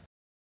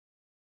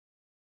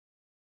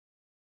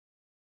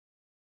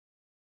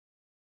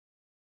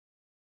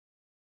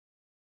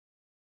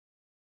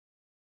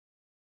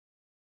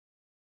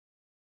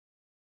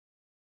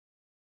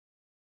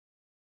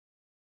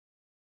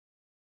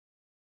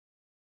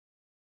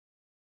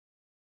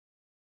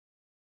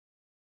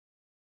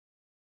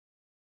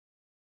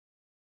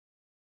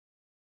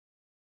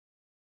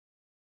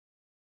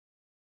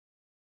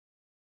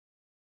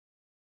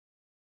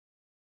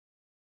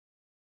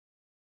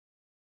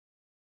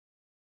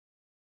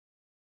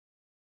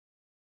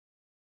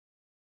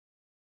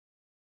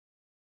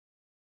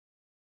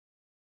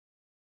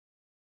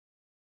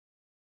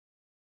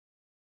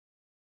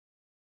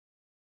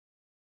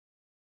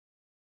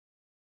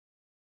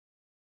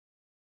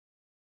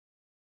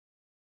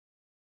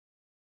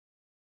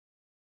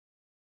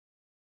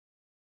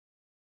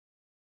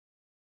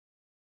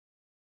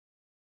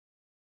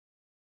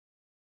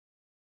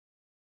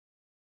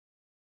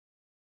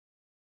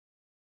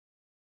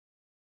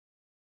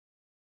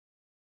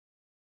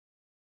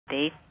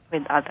 Date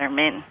with other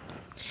men.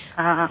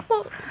 Stop,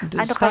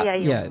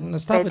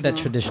 stop with that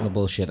traditional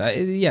bullshit.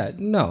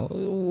 No.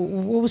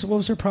 What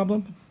was her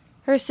problem?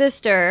 Her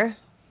sister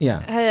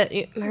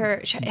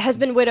has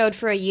been widowed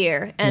for a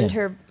year, and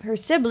her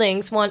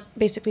siblings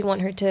basically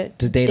want her to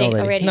date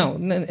already. No,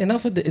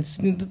 enough of it's.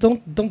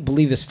 Don't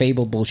believe this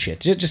fable bullshit.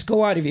 Just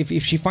go out.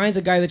 If she finds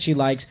a guy that she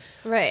likes,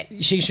 right,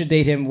 she should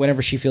date him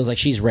whenever she feels like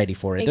she's ready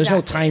for it. There's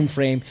no time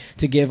frame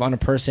to give on a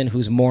person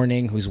who's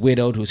mourning, who's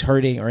widowed, who's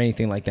hurting, or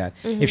anything like that.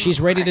 If she's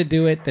ready to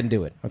do it, then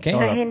do it. Okay. So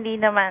hindi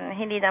naman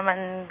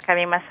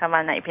kami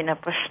masama na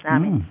ipinapush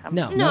namin.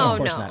 No, of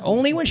course not.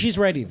 Only when she's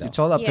ready, though. It's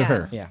all up to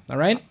her. Yeah. All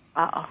right.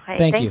 Okay.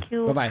 Thank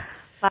you. Bye-bye.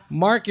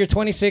 Mark, you're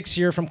 26.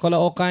 You're from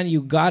Caloocan.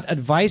 You got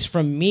advice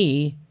from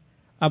me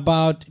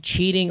about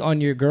cheating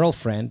on your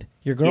girlfriend.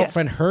 Your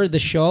girlfriend heard the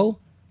show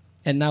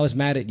and now is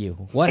mad at you.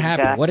 What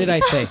happened? What did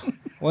I say?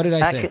 What did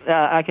I say?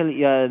 Actually,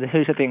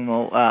 here's the thing,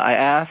 Mo. I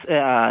asked,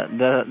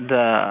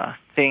 the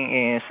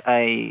thing is,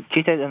 I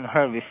cheated on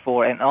her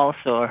before, and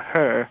also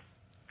her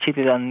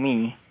cheated on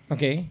me.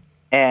 Okay.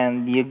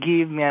 And you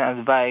give me an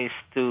advice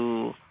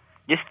to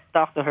just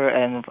talk to her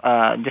and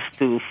just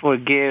to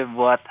forgive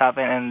what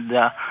happened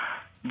and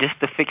just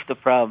to fix the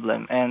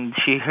problem. And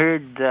she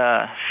heard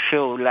the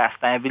show last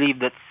time. I believe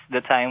that's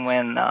the time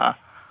when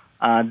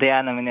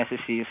Diana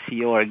Meneses is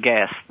your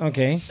guest.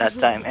 Okay. That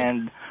time.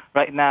 And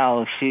right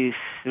now, she's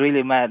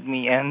really mad at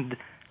me. And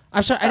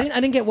I'm sorry, I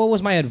didn't get what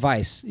was my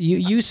advice.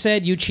 You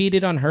said you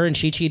cheated on her and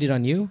she cheated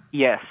on you?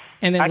 Yes.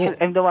 And then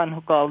actually, I'm the one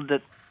who called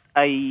that.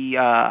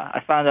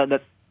 I found out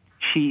that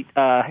she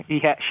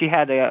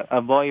had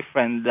a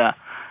boyfriend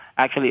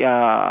actually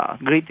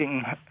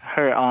greeting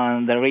her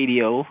on the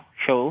radio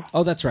show.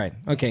 Oh, that's right.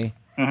 Okay.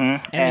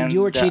 Mm-hmm. And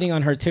you were cheating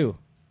on her too.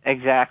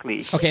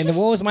 Exactly. Okay, and then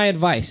what was my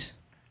advice?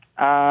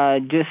 You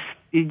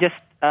just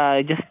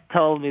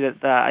told me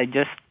that I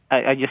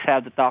just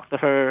have to talk to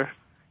her,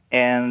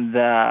 and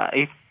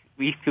if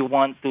you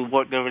want to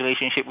work the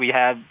relationship, we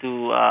have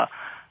to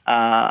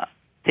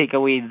take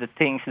away the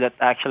things that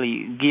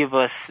actually give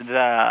us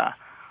the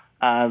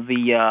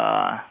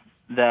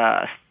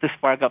to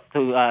spark up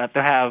to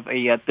have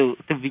a to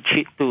be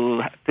cheat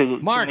to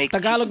Mark, to make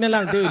Tagalog na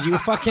lang, dude. You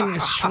fucking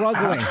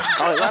struggling.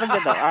 Okay, parang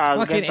ganito.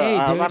 Fucking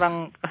A, dude.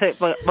 Parang kasi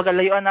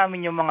pagalayuan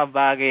namin yung mga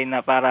bagay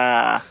na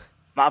para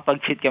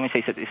makapag-cheat kami sa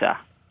isa't isa.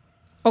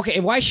 Okay,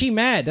 why is she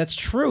mad? That's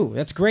true.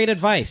 That's great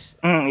advice.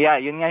 Yeah,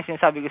 yun nga yung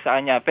sinasabi ko sa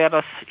kanya.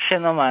 Pero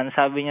siya naman,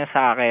 sabi niya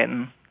sa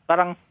akin,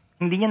 parang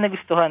hindi niya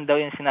nagustuhan daw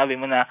yung sinabi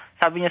mo na,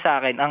 sabi niya sa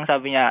akin,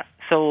 sabi niya,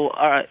 so,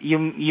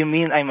 you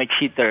mean I'm a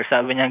cheater?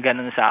 Sabi niya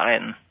ganun sa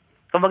akin.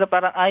 Kumbaga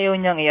parang ayaw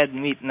niyang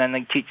i-admit na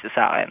nag-cheat siya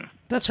sa akin.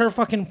 That's her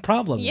fucking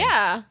problem.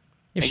 Yeah.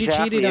 If she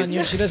cheated on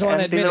you, she doesn't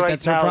want to admit it.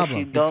 That's her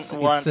problem.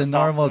 It's a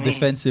normal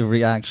defensive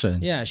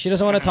reaction. Yeah, she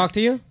doesn't want to talk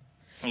to you?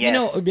 You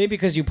know, maybe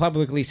because you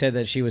publicly said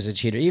that she was a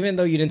cheater, even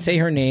though you didn't say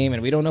her name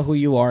and we don't know who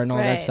you are and all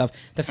that stuff.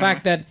 The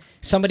fact that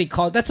somebody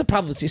called, that's a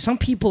problem. See, some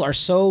people are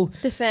so...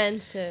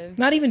 defensive.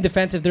 Not even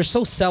defensive, they're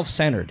so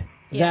self-centered.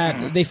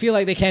 That they feel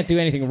like they can't do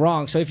anything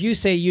wrong. So if you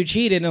say you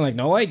cheated, and they're like,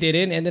 no, I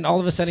didn't, and then all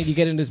of a sudden you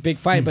get in this big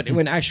fight, but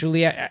when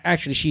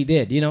actually she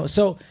did, you know?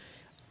 So,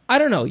 I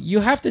don't know.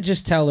 You have to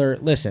just tell her,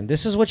 listen,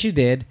 this is what you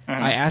did.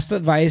 I asked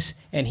advice,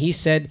 and he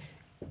said,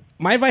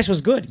 my advice was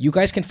good. You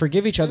guys can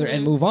forgive each other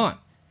and move on.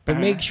 But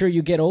make sure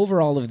you get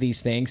over all of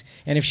these things.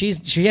 And if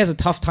she has a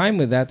tough time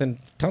with that, then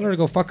tell her to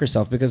go fuck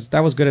herself because that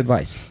was good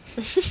advice.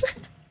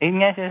 Yun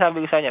nga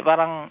sinasabi ko sa kanya,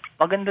 parang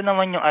maganda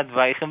naman yung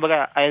advice.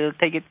 Kumbaga, I'll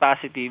take it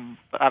positive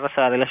para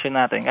sa relasyon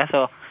natin.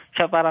 Kaso,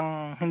 siya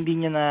parang hindi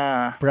niya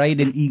na...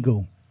 Pride and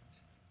ego.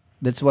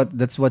 That's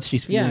what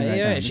she's feeling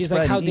right now. She's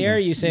like, how dare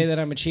you say that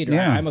I'm a cheater?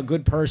 Yeah. I'm a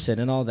good person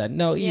and all that.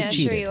 No, you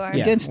cheated. Sure you are.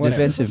 Against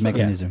defensive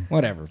mechanism. Yeah,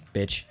 whatever,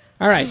 bitch.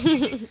 All right.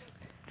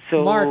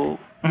 So,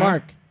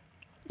 Mark,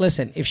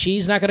 listen, if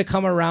she's not going to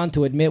come around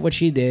to admit what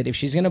she did, if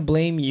she's going to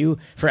blame you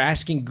for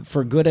asking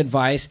for good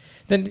advice,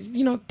 then,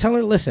 you know, tell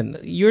her, listen,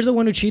 you're the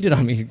one who cheated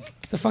on me.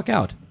 Get the fuck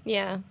out.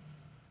 Yeah.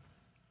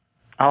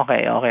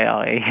 Okay. All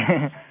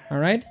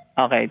right?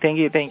 Okay, thank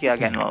you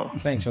again, Mo.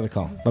 Thanks for the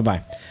call.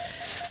 Bye-bye.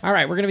 All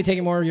right, we're going to be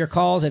taking more of your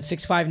calls at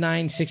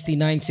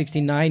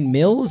 659-6969.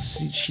 Mills,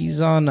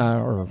 she's on,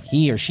 or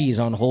he or she is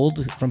on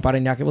hold from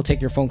Parañaque. We'll take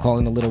your phone call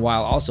in a little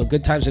while. Also,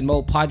 Good Times with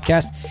Mo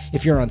podcast.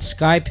 If you're on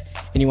Skype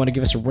and you want to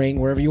give us a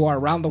ring wherever you are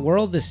around the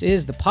world, this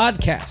is the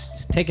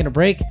podcast. Taking a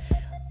break.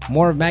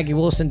 More of Maggie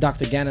Wilson,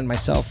 Dr. Gannon, and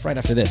myself right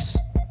after this.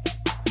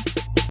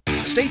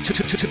 Stay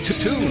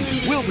tuned.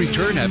 We'll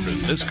return after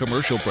this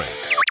commercial break.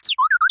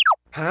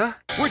 Huh?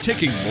 We're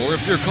taking more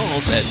of your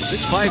calls at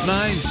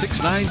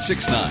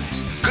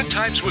 659-6969. Good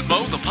Times with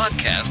Mo, the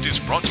podcast, is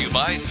brought to you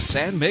by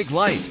San Mig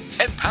Light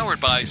and powered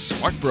by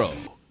Smart Bro.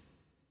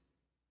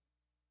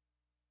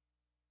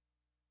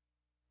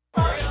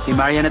 Si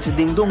Marian at si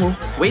Ding Dong, oh.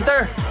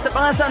 Waiter,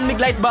 sa San Mig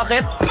Light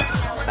bucket.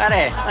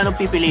 Pare, anong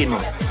pipiliin mo?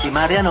 Si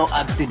Marian o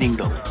abs ni Ding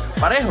Dong?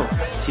 Pareho.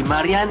 Si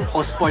Marian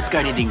o sports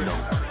car ni Ding Dong?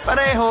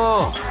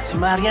 Pareho. Si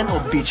Marian o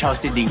beach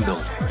house ni Ding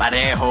Dong?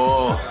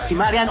 Pareho. Si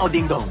Marian o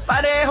Ding Dong?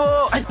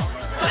 Pareho. Ay!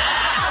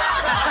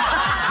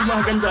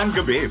 Maganda ang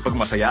gabi pag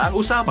masaya ang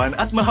usapan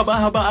at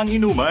mahaba-haba ang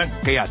inuman.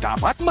 Kaya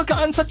dapat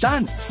magaan sa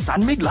tiyan.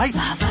 San Mig Light.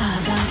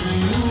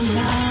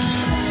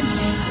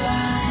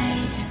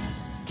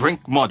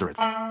 Drink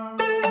moderate.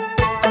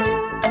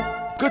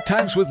 Good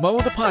Times with Mo,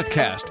 the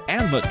podcast,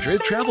 and Madrid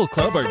Travel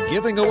Club are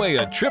giving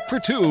away a trip for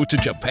two to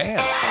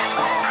Japan.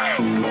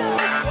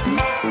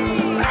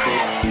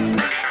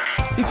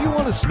 If you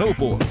want to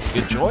snowboard,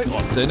 enjoy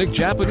authentic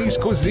Japanese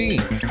cuisine,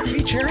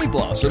 see cherry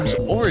blossoms,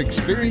 or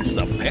experience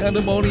the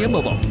pandemonium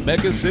of a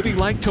mega city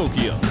like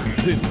Tokyo,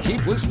 then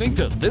keep listening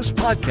to this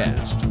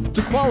podcast.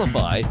 To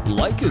qualify,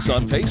 like us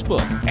on Facebook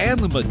and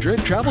the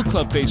Madrid Travel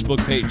Club Facebook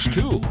page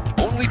too.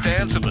 Only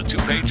fans of the two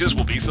pages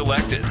will be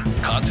selected.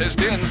 Contest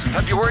ends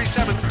February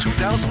 7th,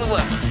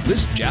 2011.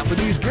 This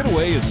Japanese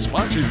getaway is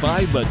sponsored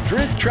by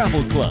Madrid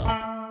Travel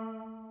Club.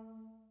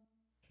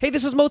 Hey,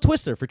 this is Mo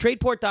Twister for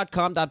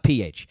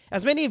Tradeport.com.ph.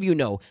 As many of you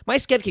know, my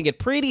schedule can get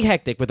pretty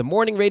hectic with a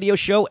morning radio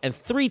show and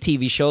 3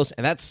 TV shows,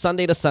 and that's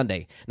Sunday to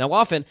Sunday. Now,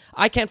 often,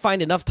 I can't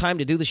find enough time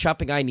to do the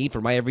shopping I need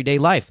for my everyday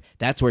life.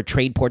 That's where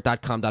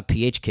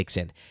Tradeport.com.ph kicks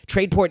in.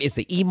 Tradeport is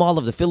the e-mall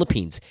of the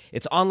Philippines.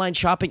 It's online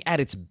shopping at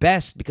its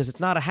best because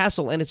it's not a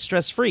hassle and it's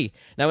stress-free.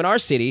 Now, in our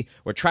city,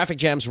 where traffic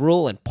jams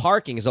rule and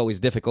parking is always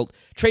difficult,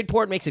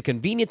 Tradeport makes it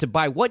convenient to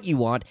buy what you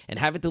want and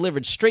have it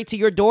delivered straight to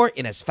your door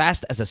in as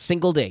fast as a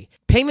single day.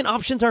 Payment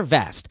options are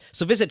vast,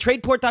 so visit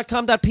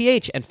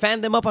Tradeport.com.ph and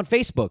fan them up on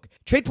Facebook.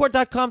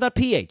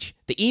 Tradeport.com.ph,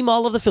 the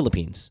e-mall of the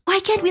Philippines. Why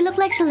can't we look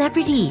like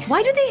celebrities?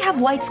 Why do they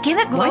have white skin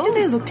that glows? Why do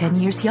they look 10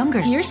 years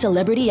younger? Here's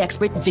celebrity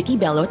expert Vicky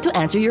Bello to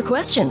answer your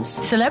questions.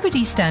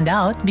 Celebrities stand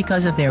out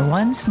because of their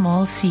one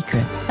small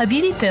secret. A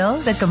beauty pill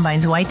that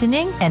combines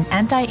whitening and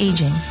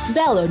anti-aging.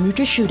 Bello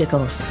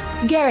Nutraceuticals.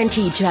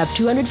 Guaranteed to have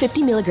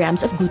 250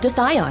 milligrams of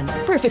glutathione.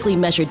 Perfectly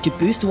measured to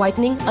boost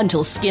whitening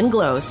until skin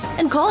glows.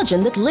 And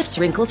collagen that lifts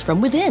wrinkles from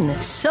within.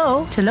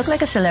 So, to look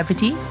like a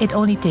celebrity, it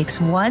only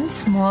takes one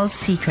small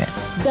secret.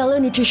 Bello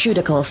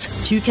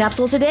Nutraceuticals. 2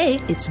 capsules a day.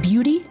 It's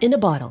beauty in a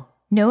bottle.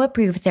 No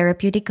approved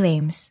therapeutic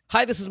claims.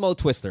 Hi, this is Mo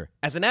Twister.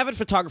 As an avid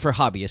photographer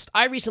hobbyist,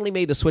 I recently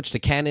made the switch to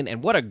Canon,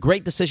 and what a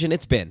great decision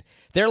it's been.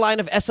 Their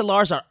line of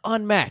SLRs are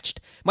unmatched.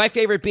 My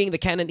favorite being the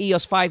Canon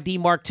EOS 5D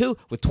Mark II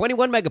with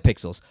 21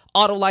 megapixels,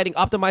 auto lighting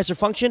optimizer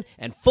function,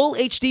 and full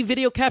HD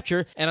video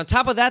capture. And on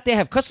top of that, they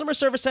have customer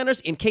service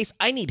centers in case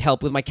I need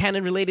help with my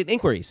Canon-related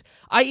inquiries.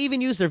 I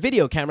even use their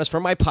video cameras for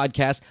my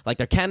podcast, like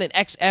their Canon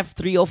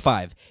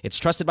XF305. It's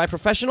trusted by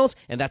professionals,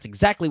 and that's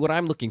exactly what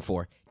I'm looking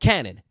for.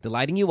 Canon,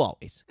 delighting you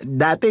always.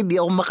 Dati di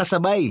ako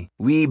makasabay.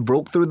 We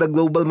broke through the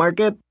global market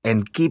market,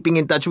 and keeping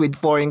in touch with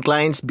foreign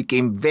clients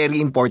became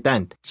very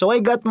important. So I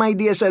got my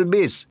DSL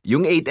biz,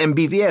 yung 8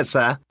 Mbps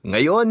ha.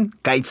 Ngayon,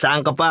 kahit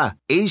saan ka pa,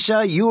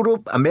 Asia,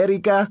 Europe,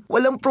 America,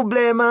 walang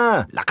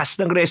problema. Lakas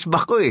ng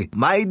resback ko eh.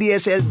 My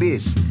DSL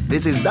biz.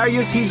 This is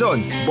Darius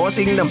Hizon,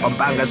 bossing ng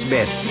Pampangas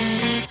Best.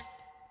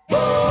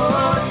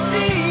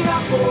 Bossing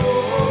ako,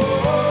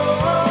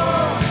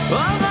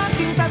 ang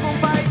aking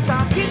tagumpay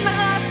sa akin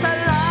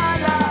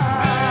nakasalalay.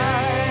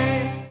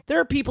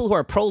 There are people who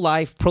are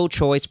pro-life,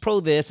 pro-choice,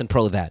 pro-this, and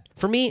pro-that.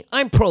 For me,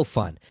 I'm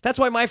pro-fun.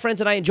 That's why my friends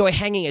and I enjoy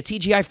hanging at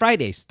TGI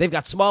Fridays. They've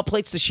got small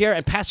plates to share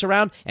and pass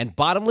around and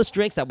bottomless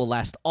drinks that will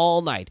last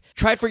all night.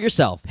 Try it for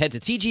yourself. Head to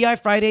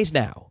TGI Fridays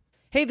now.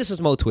 Hey, this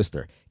is Mo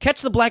Twister.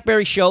 Catch the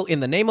Blackberry Show in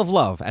the Name of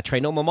Love at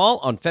Trinoma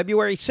Mall on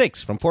February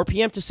 6 from 4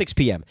 p.m. to 6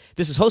 p.m.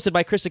 This is hosted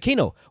by Chris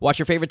Aquino. Watch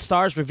your favorite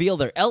stars reveal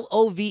their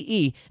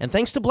LOVE, and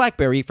thanks to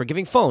Blackberry for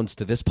giving phones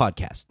to this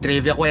podcast.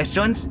 Trivia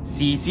questions?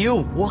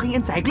 CCU. Walking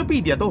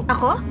encyclopedia to.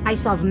 Ako, I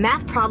solve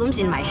math problems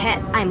in my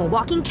head. I'm a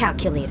walking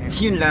calculator.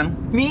 Yun lang.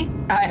 Me?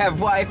 I have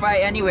Wi-Fi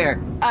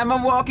anywhere. I'm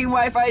a walking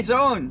Wi-Fi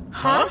zone.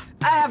 Huh?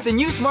 I have the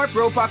new Smart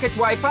Bro Pocket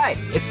Wi-Fi.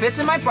 It fits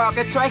in my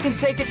pocket so I can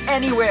take it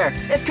anywhere.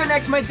 It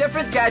connects my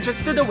different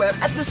gadgets to the web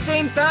at the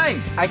same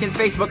time. I can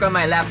Facebook on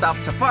my laptop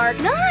sa park.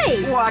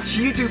 Nice! Watch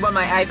YouTube on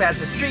my iPad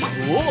sa street.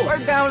 Cool! Or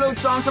download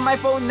songs on my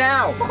phone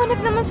now.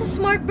 Makonek naman sa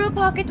Smart Bro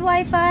Pocket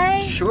Wi-Fi.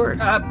 Sure.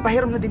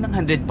 Pahiram na din ng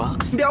 $100.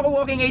 Hindi ako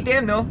walking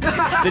ATM, no?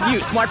 The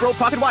new Smart Bro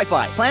Pocket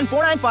Wi-Fi. Plan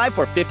 $495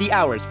 for 50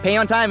 hours. Pay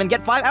on time and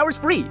get 5 hours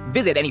free.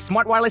 Visit any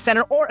Smart Wireless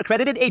Center or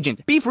accredited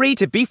agent. Be free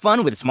to be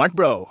fun with Smart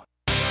Bro.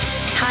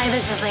 Hi,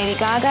 this is Lady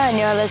Gaga, and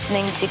you're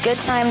listening to Good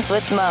Times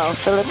with Mo,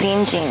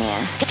 Philippine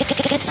Genius.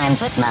 Good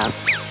Times with Mo.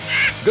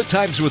 Good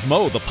Times with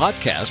Mo, the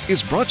podcast,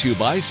 is brought to you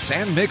by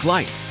San Mig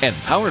Light and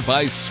powered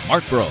by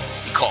Smart Bro.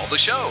 Call the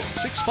show,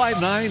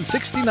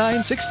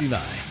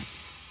 659-6969.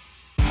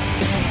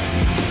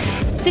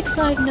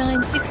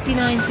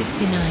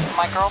 659-6969.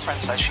 My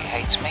girlfriend says she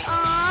hates me.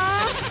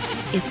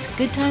 It's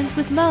Good Times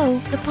with Mo,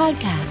 the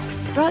podcast,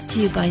 brought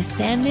to you by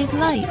San Mig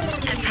Light.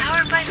 And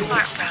powered by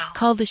Smart Bro.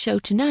 Call the show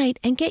tonight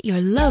and get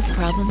your love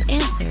problem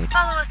answered.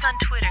 Follow us on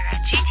Twitter at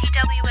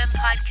GTWM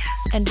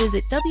Podcast. And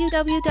visit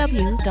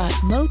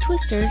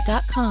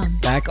www.motwister.com.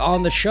 Back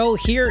on the show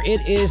here. It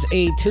is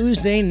a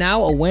Tuesday,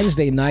 now a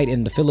Wednesday night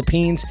in the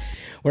Philippines.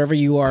 Wherever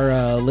you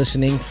are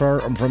listening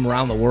from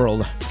around the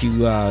world, if you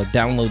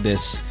download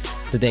this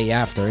the day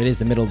after, it is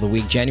the middle of the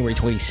week, January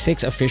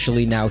 26th,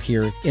 officially now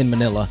here in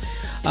Manila.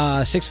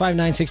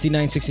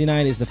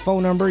 659-6969 is the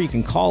phone number. You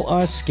can call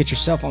us, get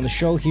yourself on the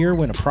show here,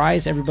 win a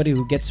prize. Everybody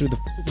who gets through the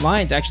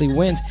lines actually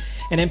wins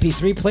an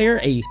MP3 player,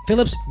 a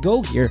Philips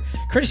Go Gear,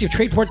 courtesy of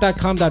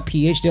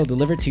tradeport.com.ph. They'll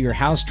deliver it to your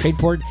house.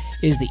 Tradeport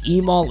is the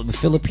e-mall of the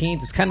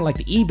Philippines. It's kind of like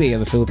the eBay of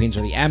the Philippines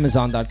or the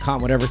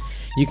Amazon.com, whatever.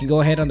 You can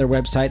go ahead on their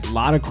website. A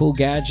lot of cool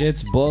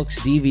gadgets, books,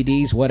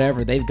 DVDs,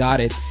 whatever. They've got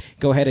it.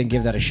 Go ahead and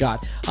give that a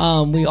shot.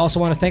 We also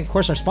want to thank, of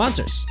course, our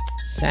sponsors.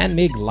 San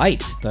Mig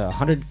Light, the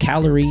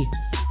 100-calorie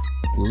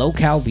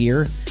low-cal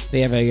beer.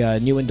 They have a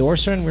new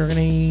endorser, and we're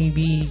going to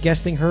be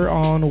guesting her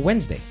on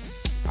Wednesday.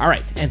 All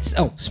right. And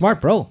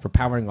Smart Bro for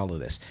powering all of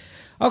this.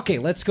 Okay,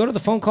 let's go to the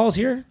phone calls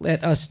here.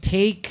 Let us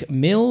take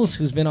Mills,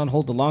 who's been on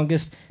hold the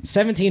longest.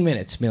 17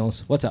 minutes,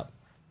 Mills. What's up?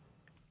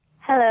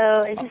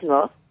 Hello, is this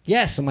Mo?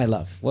 Yes, my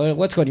love.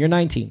 What's going on? You're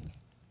 19.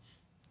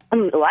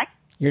 What?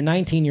 You're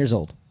 19 years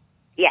old.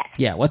 Yes.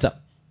 Yeah, what's up?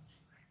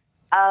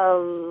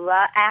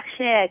 Well,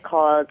 actually, I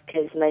called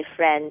because my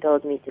friend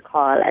told me to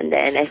call, and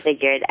then I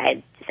figured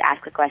I'd just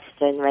ask a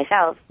question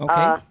myself.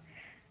 Okay.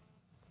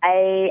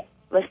 I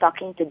was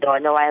talking to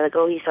Don a while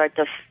ago. He sort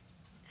of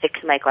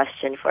fixed my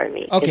question for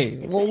me.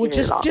 Okay, well,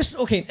 just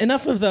okay.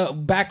 Enough of the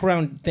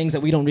background things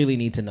that we don't really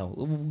need to know.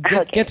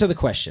 Get to the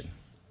question.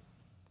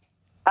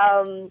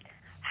 How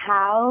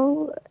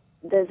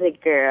does a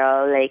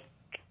girl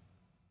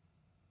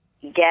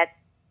get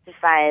to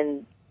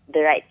find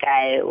the right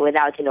guy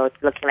without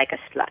looking like a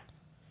slut?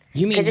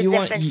 You mean you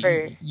want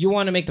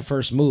to make the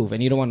first move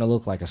and you don't want to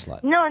look like a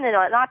slut? No,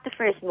 not the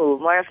first move.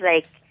 More of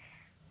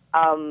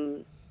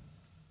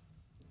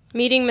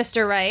meeting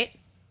Mr. Right.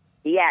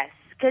 Yes,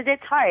 because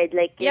it's hard.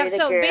 Yeah,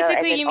 so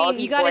basically you mean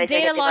you gotta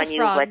date a lot of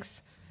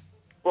frogs.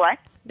 What?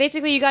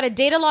 Basically, you gotta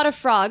date a lot of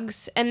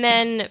frogs and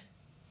then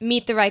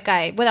meet the right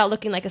guy without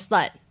looking like a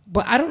slut.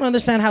 But I don't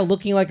understand how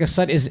looking like a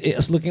slut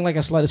is looking like a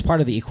slut is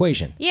part of the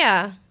equation.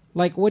 Yeah.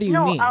 Like, what do you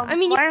mean? I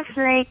mean, more of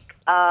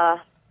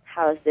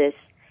how's this?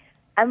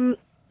 I'm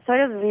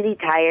sort of really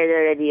tired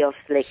already of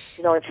it's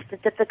the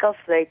typical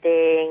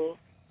flirting.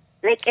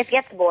 It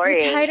gets boring.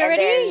 You're tired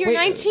already? You're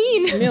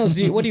 19. Mills,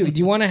 do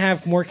you want to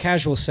have more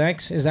casual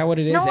sex? Is that what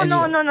it is? No.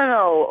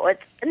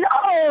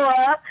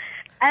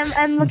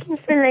 I'm looking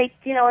for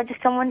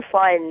just someone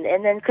fun,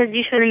 and then because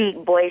usually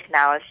boys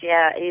now, if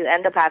you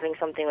end up having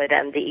something with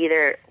them, they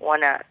either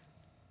wanna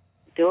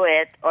do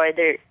it or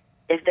if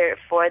they're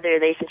for the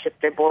relationship,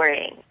 they're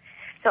boring.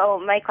 So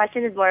my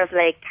question is more of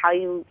how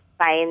you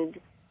find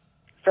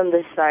from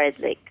the start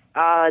the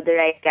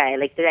right guy,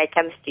 the right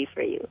chemistry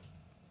for you.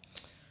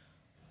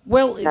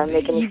 Well, Doesn't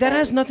make any that sense.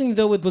 has nothing to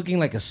do with looking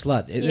like a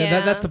slut.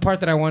 Yeah. That's the part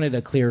that I wanted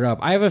to clear up.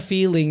 I have a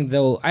feeling,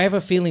 though. I have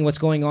a feeling what's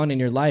going on in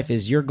your life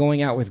is you're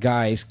going out with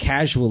guys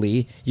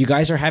casually. You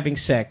guys are having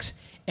sex,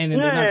 and then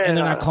they're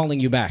not calling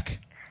you back.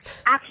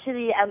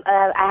 Actually,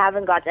 I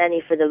haven't got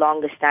any for the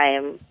longest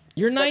time.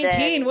 You're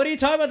 19. What are you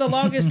talking about? The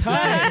longest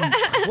time?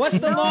 What's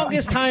the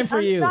longest time for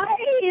you?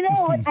 Sorry,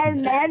 what I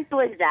meant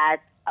was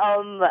that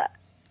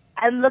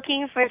I'm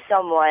looking for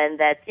someone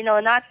that I'm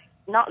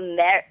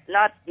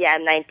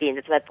 19.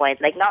 That's my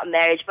point. Like not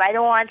marriage, but I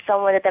don't want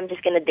someone that I'm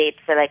just gonna date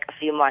for like a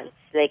few months.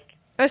 Like,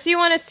 so you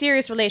want a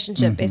serious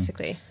relationship,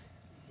 basically.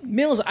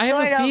 Mills, I have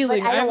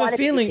a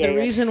feeling. The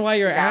reason why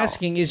you're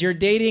asking is you're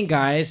dating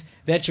guys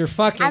that you're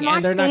fucking, I'm not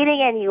and they're not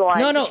dating anyone.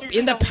 No.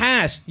 In the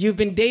past, you've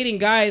been dating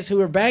guys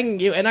who are banging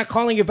you and not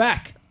calling you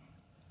back.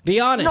 Be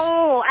honest.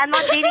 No, I'm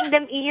not dating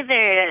them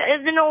either.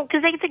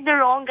 Because I think the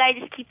wrong guy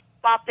just keeps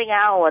popping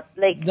out.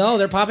 Like, no,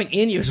 they're popping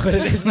in you. Is what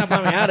it is. Not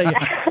popping out of you.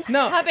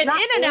 No, popping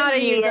in and out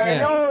of you. Yeah.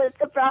 No, it's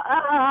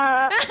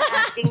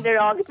asking the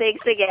wrong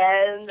things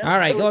again. All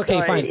right. So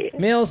Okay. sorry.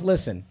 Fine. Mills,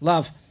 listen,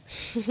 love.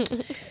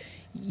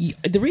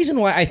 The reason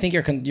why I think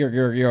you're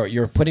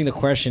putting the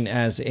question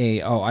as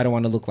I don't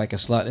want to look like a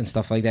slut and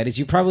stuff like that is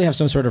you probably have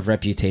some sort of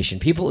reputation.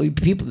 People,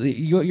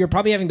 you're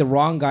probably having the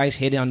wrong guys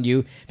hit on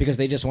you because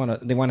they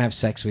want to have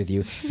sex with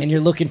you, and you're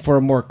looking for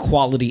a more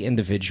quality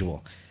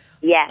individual.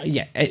 Yeah,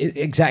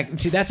 exactly.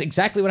 See, that's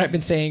exactly what I've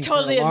been saying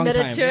Totally for a long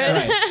admitted time. to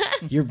it.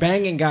 Right. You're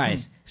banging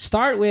guys.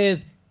 Start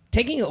with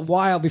taking a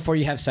while before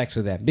you have sex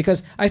with them,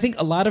 because I think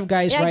a lot of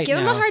guys right give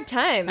now. them a hard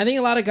time. I think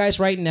a lot of guys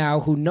right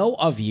now who know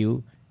of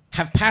you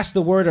have passed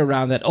the word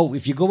around that,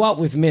 if you go out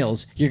with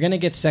Mills, you're going to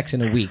get sex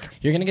in a week.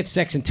 You're going to get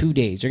sex in 2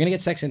 days. You're going to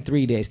get sex in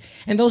 3 days.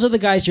 And those are the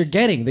guys you're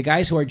getting, the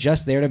guys who are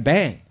just there to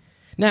bang.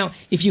 Now,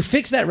 if you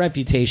fix that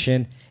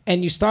reputation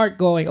and you start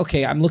going,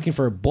 okay, I'm looking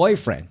for a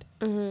boyfriend,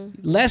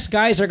 less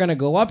guys are going to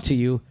go up to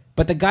you,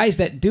 but the guys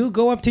that do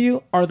go up to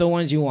you are the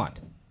ones you want,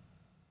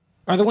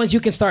 are the ones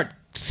you can start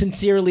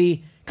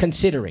sincerely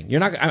considering.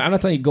 I'm not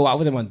telling you to go out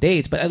with them on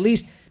dates, but at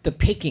least the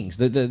pickings,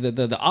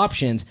 the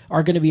options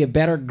are going to be a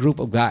better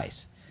group of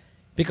guys.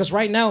 Because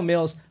right now,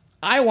 Mills,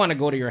 I want to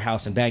go to your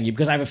house and bang you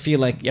because I feel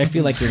like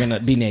you're gonna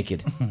be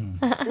naked.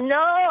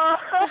 No.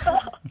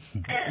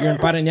 You're in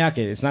Parañaque.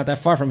 It's not that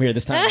far from here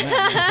this time of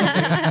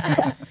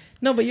night.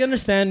 No, but you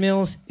understand,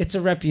 Mills. It's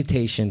a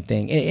reputation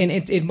thing, and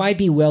it might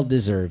be well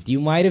deserved.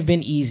 You might have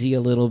been easy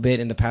a little bit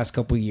in the past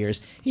couple of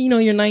years.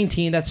 You're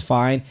 19. That's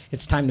fine.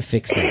 It's time to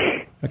fix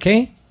that.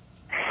 Okay?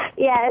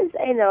 Yes,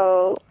 I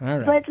know. All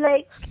right. But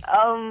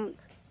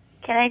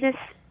can I just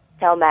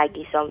tell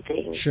Maggie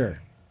something? Sure.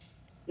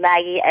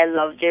 Maggie, I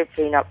loved your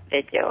prenup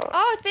video.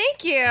 Oh,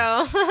 thank you.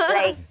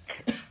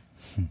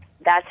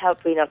 That's how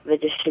prenup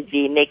videos should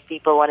be. Make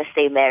people want to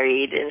stay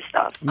married and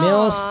stuff.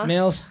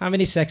 Mills, how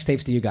many sex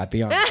tapes do you got?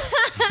 Be honest.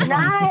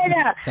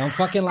 None. Don't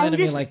fucking lie to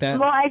me like that.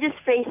 Well, I just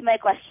phrased my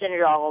question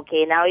wrong,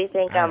 okay? Now you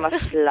think I'm a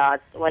slut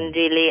when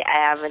really I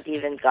haven't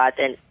even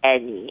gotten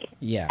any.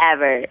 Yeah.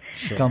 Ever.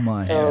 Sure. Come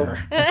on.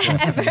 Ever.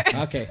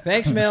 Okay.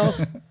 Thanks,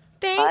 Mills.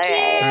 Thank you.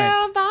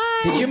 Right.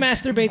 Bye. Did you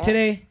masturbate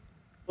today?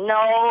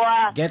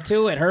 No. Get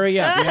to it. Hurry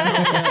up.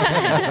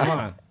 Come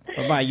on.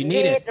 Bye-bye. You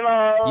need it.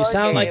 You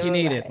sound like you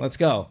need it. Let's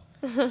go.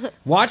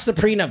 Watch the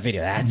prenup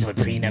video. That's what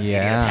prenup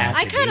videos have to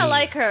I kind of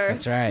like her.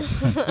 That's right.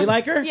 You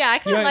like her? Yeah, I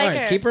kind of like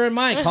her. Keep her in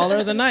mind. Call her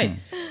of the night.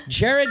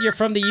 Jared, you're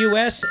from the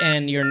U.S.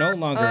 and you're no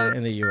longer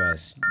in the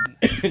U.S.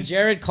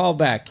 Jared called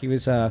back.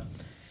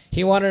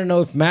 He wanted to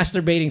know if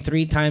masturbating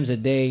 3 times a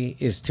day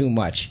is too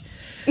much.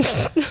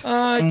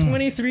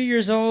 23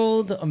 years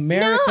old,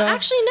 America. No,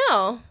 actually,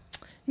 no.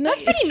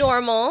 That's pretty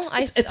normal.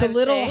 It's a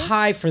little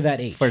high for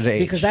that age. For the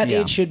age, because that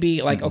age should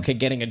be like, okay,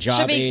 getting a job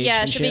should be, age.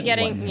 Yeah, and should be shit.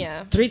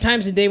 getting, 3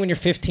 times a day when you're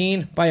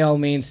 15, by all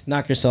means,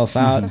 knock yourself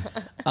out.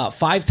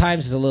 5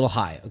 times is a little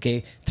high,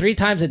 okay? 3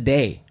 times a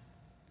day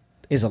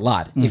is a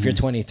lot if you're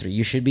 23.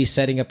 You should be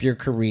setting up your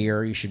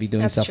career. You should be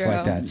doing stuff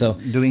like that. So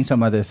doing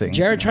some other things.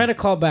 Jared, try to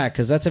call back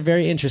because that's a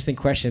very interesting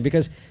question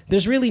because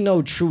there's really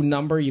no true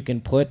number you can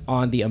put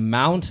on the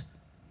amount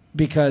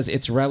because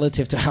it's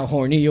relative to how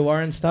horny you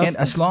are and stuff. And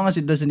as long as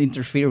it doesn't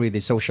interfere with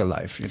his social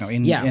life,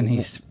 in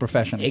his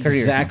professional career.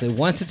 Exactly.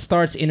 Once it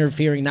starts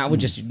interfering, not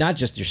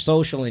just your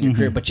social and your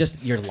career, but just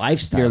your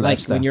lifestyle.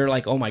 When you're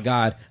like, oh my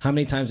God, how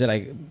many times did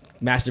I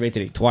masturbate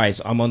today?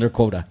 Twice. I'm under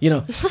quota.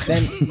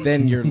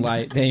 Then you're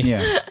like,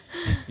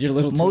 you're a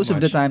little too Most much.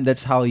 of the time,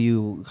 that's how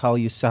you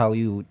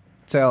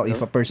tell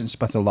if a person's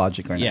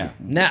pathologic or not. Yeah.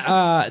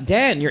 Now,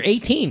 Dan, you're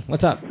 18.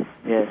 What's up?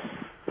 Yes.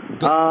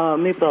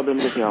 May problem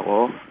kasi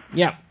ako.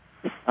 Yeah.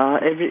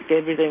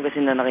 Every time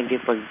kasi na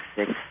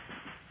nakikipag-sex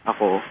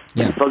ako,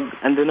 pag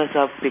ando na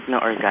sa peak na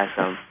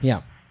orgasm,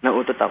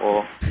 nautot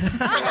ako.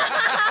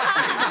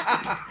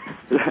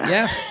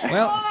 Yeah.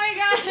 Well, oh my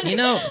God.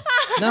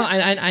 No,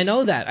 I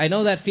know that. I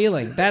know that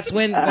feeling. That's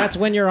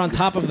when you're on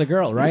top of the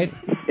girl, right?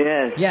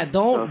 Yes. Yeah,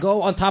 don't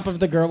go on top of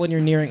the girl when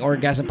you're nearing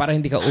orgasm para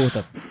hindi ka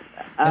utot.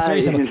 That's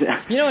very simple.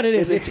 You know what it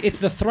is? It's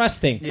the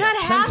thrusting.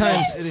 That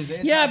Sometimes,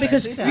 happens?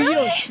 because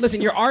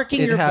listen, you're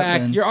arcing your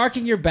back. You're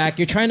arcing your back.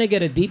 You're trying to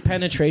get a deep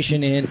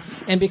penetration in,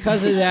 and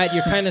because of that,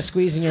 you're kind of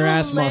squeezing your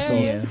ass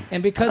muscles. Yeah.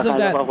 And because of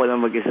that,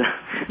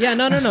 yeah,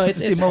 no,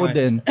 it's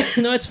fine.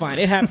 No, it's fine.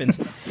 It happens.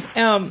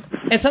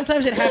 And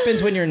sometimes it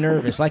happens when you're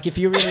nervous. Like if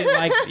you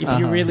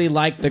really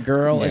like the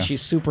girl and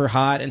she's super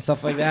hot and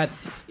stuff like that,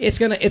 it's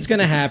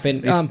gonna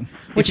happen.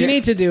 What you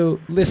need to do,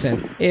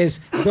 listen, is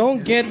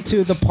don't get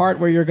to the part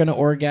where you're gonna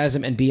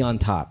orgasm and be on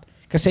top.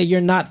 Because say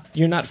you're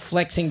not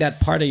flexing that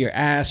part of your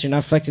ass, you're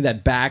not flexing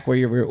that back where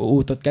you're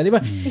uutot ka,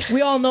 diba?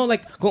 We all know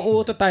like kung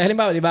uutot tayo,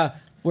 halimbawa, diba?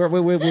 We're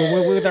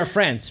with our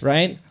friends,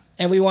 right?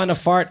 And we want to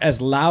fart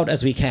as loud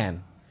as we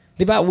can.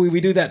 Diba?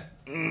 We do that.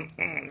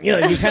 You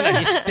know, you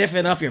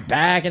stiffen up your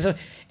back and so,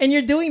 and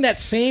you're doing that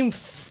same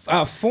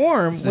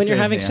form when you're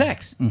having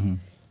sex,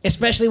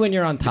 especially when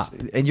you're on top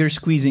and you're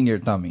squeezing your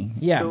tummy.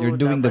 Yeah, you're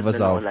doing the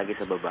vasal.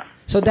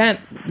 So Dan,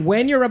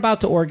 when you're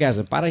about to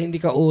orgasm, para hindi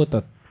ka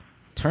uutot,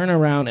 turn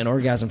around and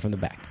orgasm from the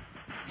back.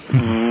 Okay.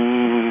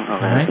 All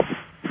right.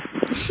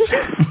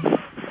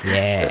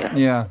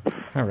 Yeah.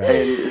 All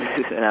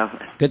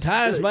right. Good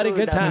times, buddy.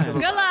 Good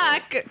times. Good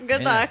luck.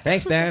 Good luck.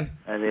 Thanks, Dan.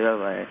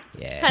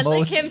 Yeah. I'd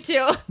like him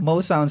too.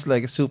 Mo sounds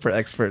like a super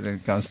expert when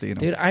it comes to,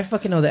 Dude, I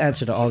fucking know the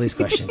answer to all these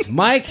questions.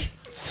 Mike,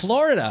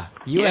 Florida,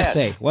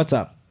 USA. Yes. What's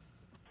up?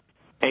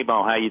 Hey,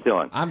 Mo, how you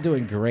doing? I'm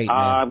doing great, man.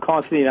 I'm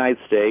calling from the United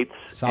States.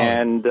 Solid.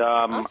 And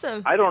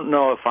Awesome. I don't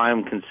know if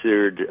I'm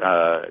considered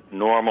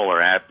normal or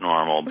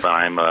abnormal, but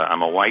I'm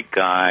a white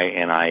guy,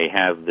 and I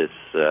have this,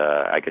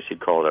 I guess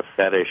you'd call it a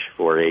fetish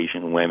for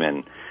Asian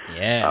women.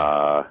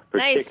 Yeah.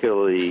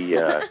 Particularly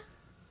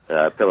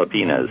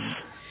Filipinas.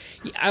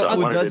 So I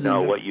wanted to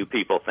know what you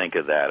people think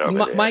of that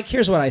over there. Mike,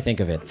 here's what I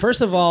think of it.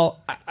 First of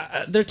all,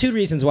 there are two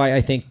reasons why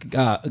I think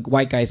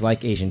white guys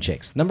like Asian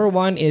chicks. Number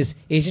one is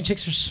Asian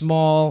chicks are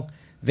small.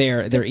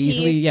 They're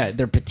easily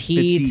they're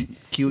petite,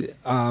 cute.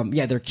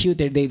 They're cute.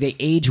 They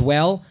age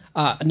well.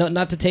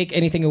 Not to take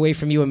anything away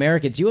from you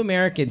Americans.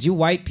 You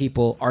white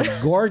people are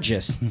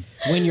gorgeous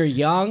when you're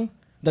young.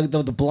 The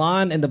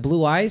blonde and the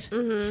blue eyes,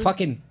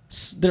 fucking,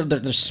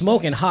 they're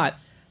smoking hot.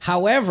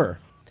 However,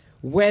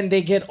 when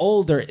they get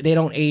older, they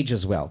don't age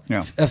as well.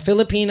 Yeah.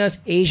 Filipinas,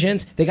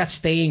 Asians, they got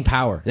staying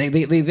power. They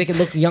can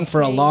look young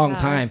for a long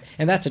time,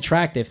 and that's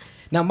attractive.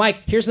 Now,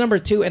 Mike, here's number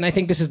two, and I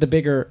think this is the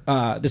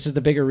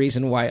bigger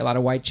reason why a lot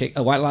of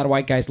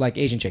white guys like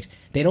Asian chicks.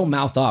 They don't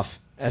mouth off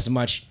as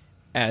much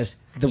as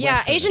the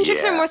Westerners. Asian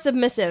chicks are more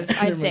submissive,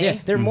 I'd say. Yeah,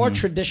 they're more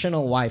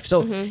traditional wife.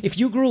 So if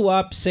you grew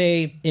up,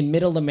 say, in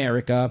Middle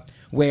America,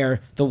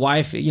 where the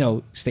wife,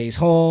 stays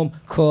home,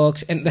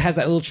 cooks, and has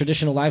that little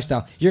traditional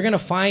lifestyle, you're gonna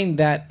find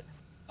that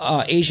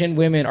Asian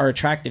women are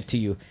attractive to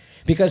you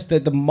because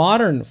the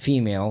modern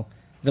female,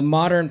 the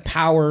modern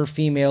power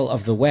female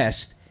of the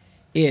West,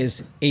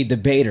 is a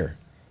debater.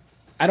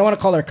 I don't want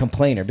to call her a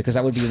complainer because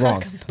that would be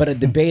wrong, but a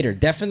debater,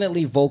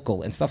 definitely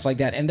vocal and stuff like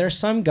that. And there's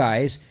some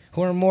guys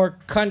who are more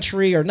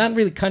country, or not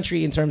really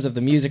country in terms of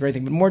the music or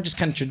anything, but more just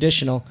kind of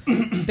traditional.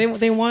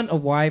 They want a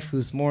wife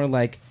who's more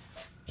like,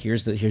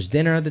 here's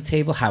dinner at the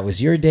table. How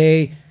was your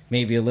day?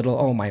 Maybe a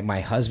little, my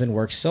husband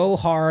works so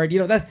hard.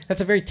 That's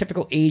a very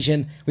typical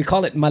Asian. We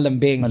call it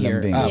malambing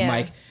here,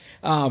 Mike.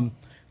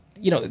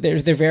 They're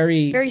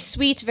very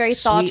sweet, very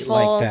sweet thoughtful,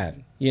 like that.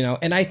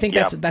 And I think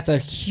that's a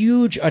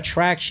huge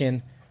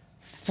attraction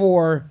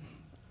for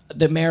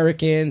the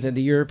Americans and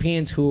the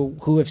Europeans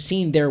who have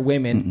seen their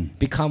women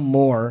become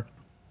more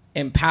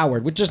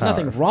empowered, which is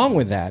nothing wrong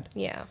with that.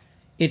 Yeah.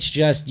 It's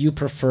just you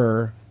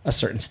prefer a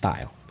certain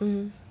style.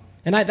 And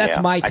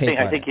that's my take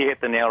on it. I think you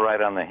hit the nail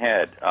right on the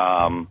head.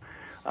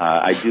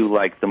 I do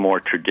like the more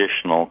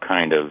traditional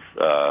kind of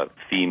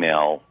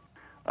female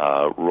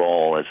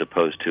role as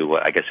opposed to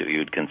what I guess you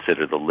would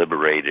consider the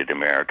liberated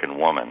American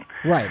woman.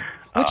 Right.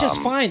 Which is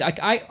fine. If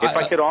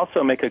I could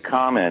also make a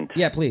comment,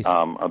 please,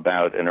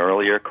 about an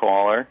earlier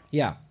caller.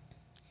 Yeah.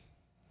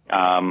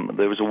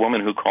 There was a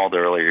woman who called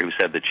earlier who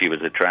said that she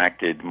was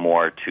attracted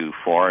more to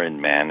foreign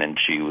men, and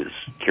she was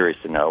curious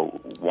to know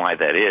why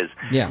that is.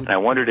 Yeah. And I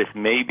wondered if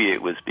maybe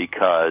it was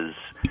because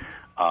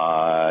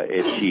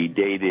if she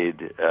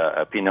dated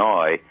a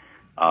Pinoy,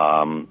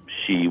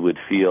 she would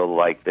feel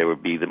like there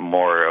would be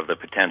more of the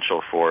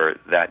potential for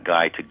that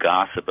guy to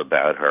gossip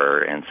about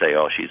her and say,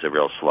 oh, she's a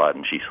real slut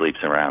and she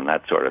sleeps around,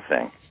 that sort of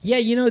thing. Yeah,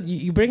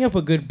 you bring up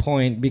a good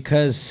point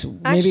because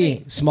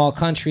maybe small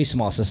country,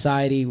 small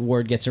society,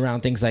 word gets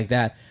around, things like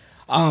that.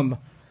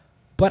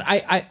 But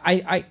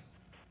I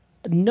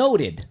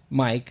noted,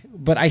 Mike,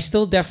 but I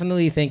still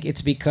definitely think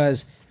it's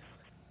because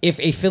if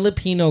a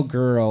Filipino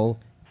girl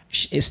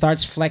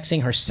starts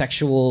flexing her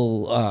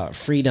sexual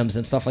freedoms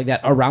and stuff like that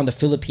around a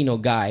Filipino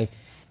guy,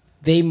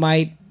 they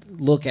might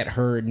look at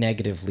her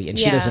negatively, and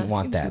she doesn't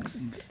want that.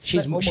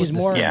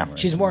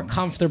 She's more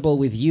comfortable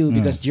with you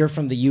because you're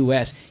from the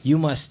U.S. You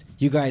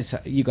guys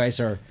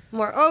are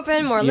more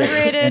open, more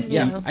liberated.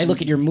 I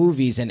look at your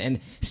movies and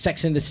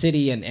Sex in the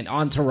City and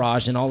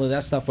Entourage and all of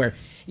that stuff where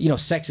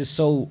sex is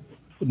so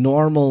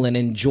normal and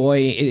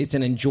it's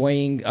an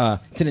enjoyment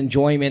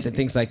and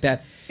things like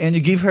that. And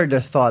you give her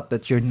the thought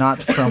that you're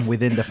not from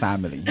within the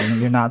family.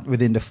 You're not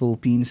within the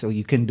Philippines, so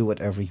you can do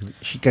whatever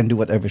she can do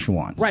whatever she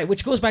wants. Right,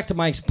 which goes back to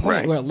Mike's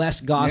point, where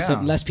less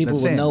gossip, less people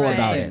will know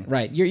about it.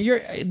 Right,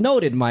 you're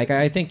noted, Mike.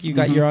 I think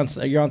you're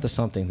onto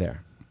something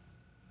there.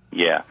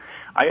 Yeah,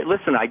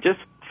 I just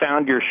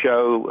found your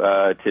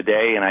show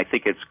today, and I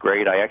think it's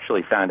great. I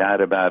actually found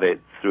out about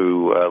it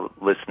through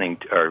listening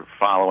to, or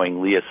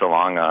following Leah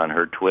Salonga on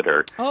her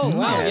Twitter. Oh,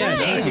 wow.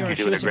 And, you're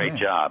doing a great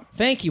job.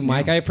 Thank you,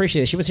 Mike. I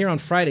appreciate it. She was here on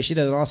Friday. She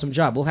did an awesome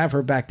job. We'll have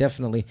her back,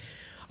 definitely.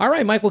 All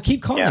right, Mike, we'll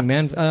keep calling,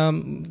 man.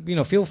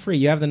 Feel free.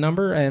 You have the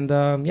number, and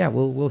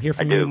we'll hear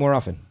from you more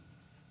often.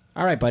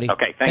 All right, buddy.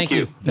 Okay, thank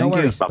you. No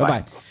worries. Bye-bye.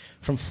 Bye-bye.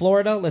 From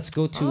Florida, let's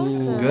go to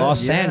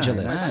Los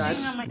Angeles.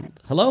 Nice.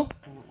 Hello?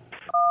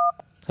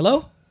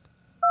 Hello?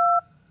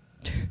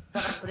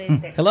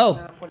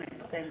 Hello?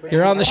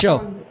 You're on the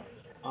show.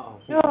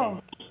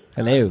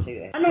 Hello.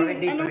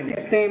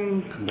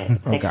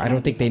 Okay, I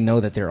don't think they know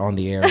that they're on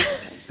the air.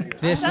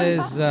 This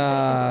is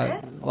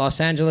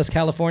Los Angeles,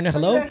 California.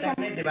 Hello?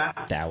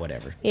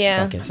 Whatever.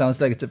 Yeah. Okay. Sounds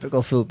like a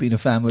typical Filipino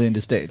family in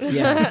the States.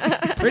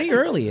 Yeah. Pretty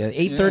early,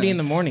 8:30 in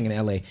the morning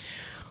in LA.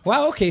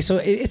 Wow, okay, so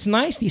it's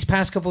nice these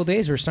past couple of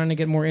days. We're starting to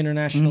get more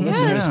international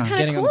listeners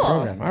getting on the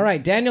program. All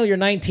right, Daniel, you're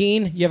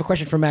 19. You have a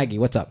question for Maggie.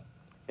 What's up?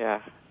 Yeah,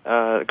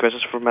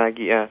 questions for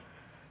Maggie. I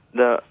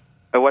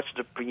watched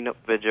the prenup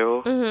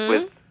video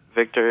with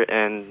Victor,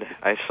 and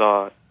I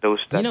saw those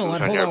tattoos. You know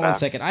what? Hold on 1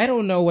 second. I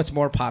don't know what's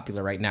more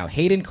popular right now,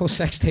 Hayden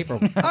Kosek's tape or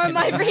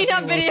my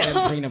prenup video.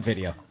 Prenup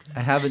video.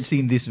 I haven't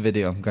seen this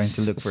video. I'm going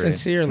to look for it.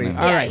 Sincerely. All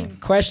right,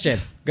 question.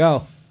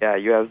 Go. Yeah,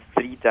 you have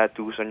 3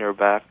 tattoos on your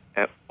back.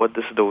 What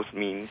does those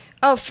mean?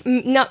 Oh,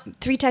 no,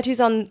 3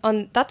 tattoos on.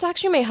 That's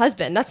actually my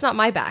husband. That's not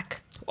my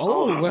back.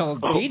 Oh, well,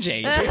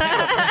 DJ.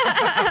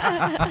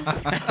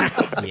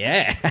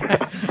 Yeah.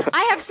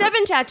 I have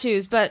 7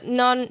 tattoos, but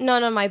none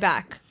on my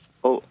back.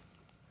 Oh.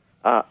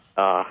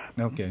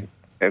 Okay.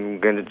 I'm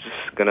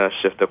gonna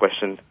shift the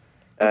question.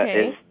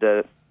 Okay. Is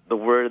the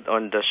word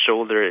on the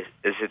shoulder,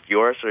 is it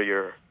yours or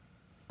your?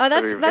 Oh,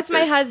 that's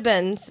my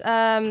husband's.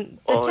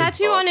 The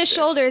tattoo on his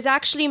shoulder is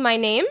actually my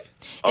name.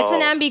 It's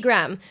an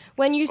ambigram.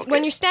 When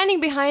you're standing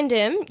behind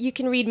him, you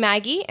can read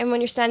Maggie, and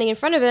when you're standing in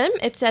front of him,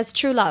 it says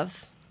True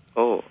Love.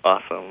 Oh,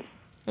 awesome.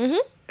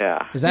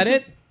 Yeah. Is that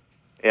it?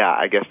 Yeah,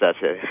 I guess that's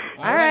it.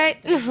 All right.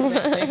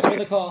 Thanks for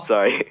the call.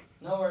 Sorry.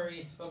 No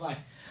worries. Bye-bye.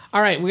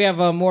 All right, we have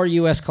more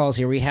U.S. calls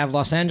here. We have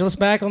Los Angeles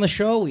back on the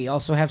show. We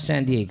also have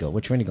San Diego.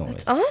 Which one are you going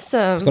with? Awesome.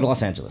 Let's go to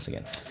Los Angeles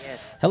again. Yes.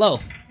 Hello.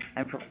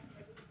 I'm from.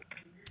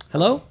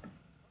 Hello?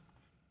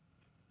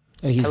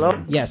 Oh,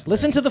 Hello? Yes,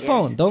 listen to the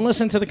phone. Don't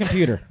listen to the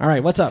computer. All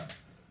right, what's up?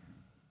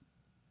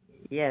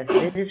 Yes,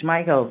 this is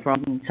Michael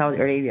from Saudi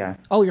Arabia.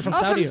 Oh, you're from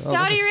Saudi? From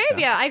Saudi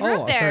Arabia. I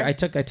grew up there. Sorry, I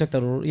took the took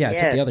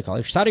the other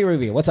call. Saudi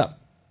Arabia, what's up?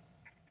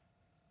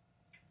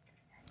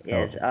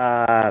 Yes,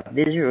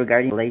 this is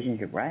regarding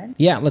relationship, right?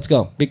 Yeah, let's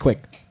go. Be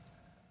quick.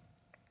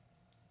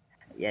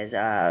 Yes,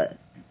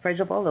 first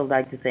of all, I would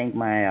like to thank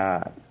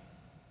my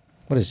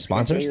what is it,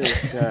 sponsors?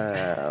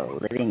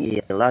 Living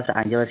in Los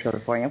Angeles,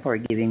 California, for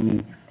giving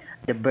me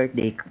the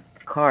birthday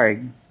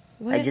card.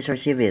 What? I just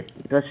received it.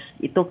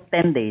 It took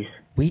 10 days.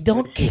 We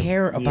don't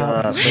care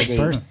about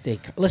birthday.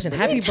 Listen,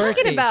 happy birthday. What are you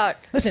talking about?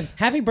 Listen,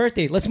 happy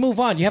birthday. Let's move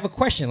on. You have a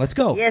question. Let's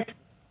go. Yes.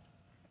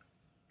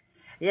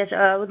 Yes,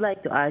 I would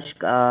like to ask,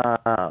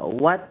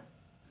 what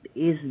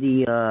is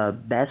the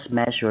best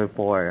measure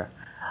for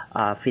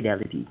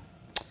fidelity?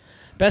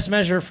 Best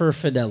measure for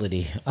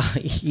fidelity.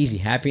 Easy.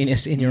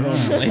 Happiness in your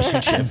own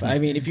relationship. I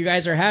mean, if you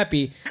guys are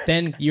happy,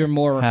 then you're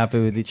more happy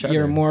with each other.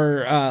 You're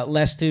more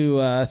less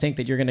to think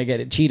that you're going to get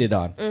it cheated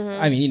on.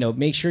 I mean,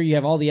 make sure you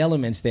have all the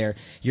elements there.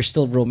 You're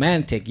still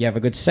romantic. You have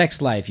a good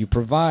sex life. You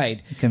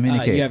provide. You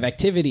communicate. You have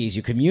activities.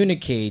 You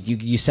communicate.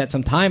 You set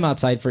some time out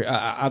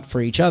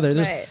for each other.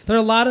 There are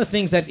a lot of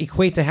things that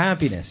equate to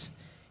happiness,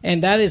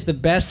 and that is the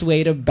best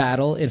way to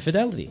battle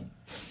infidelity.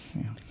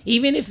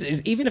 Even if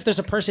there's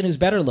a person who's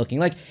better looking,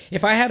 like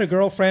if I had a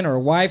girlfriend or a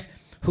wife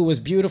who was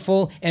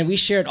beautiful and we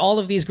shared all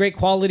of these great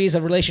qualities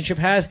a relationship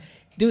has,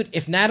 dude,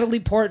 if Natalie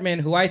Portman,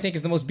 who I think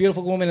is the most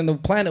beautiful woman on the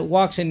planet,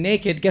 walks in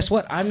naked, guess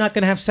what? I'm not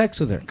going to have sex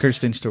with her.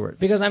 Kristen Stewart.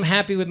 Because I'm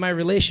happy with my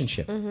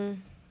relationship.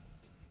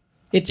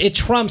 It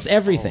trumps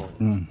everything.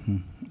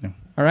 Yeah.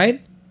 All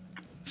right?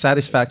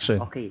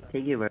 Satisfaction. Okay,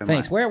 thank you very much.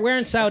 Thanks. Where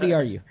in Saudi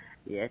are you?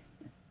 Yes.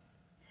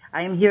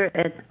 I am here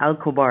at Al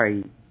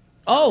Khobari.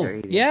 Oh,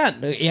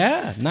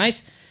 yeah,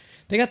 nice.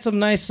 They got some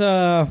nice.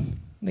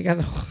 They got.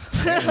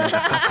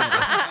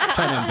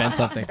 Trying to invent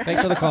something.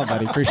 Thanks for the call,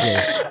 buddy. Appreciate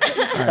it.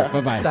 All right,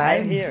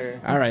 bye-bye.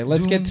 All right,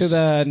 let's get to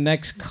the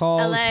next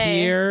call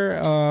here.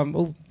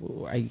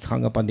 I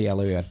hung up on the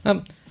LA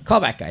one. Call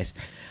back, guys.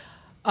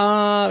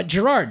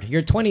 Gerard,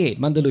 you're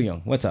 28,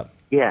 Mandaluyong. What's up?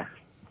 Yeah.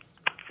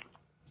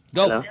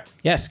 Go. Hello?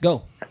 Yes,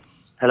 go.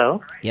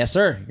 Hello? Yes,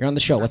 sir. You're on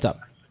the show. What's up?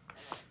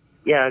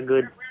 Yeah,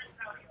 good.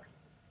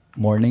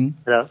 Morning.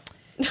 Hello?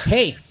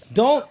 Hey,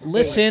 don't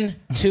listen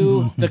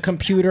to the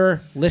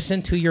computer.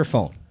 Listen to your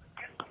phone.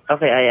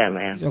 Okay, I am.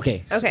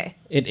 Okay. Okay.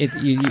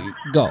 You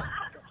go.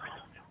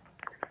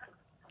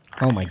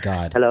 Oh my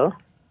God. Hello?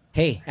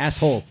 Hey,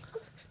 asshole.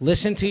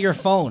 Listen to your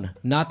phone,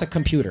 not the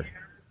computer.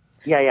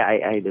 Yeah,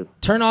 I do.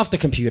 Turn off the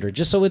computer,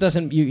 just so it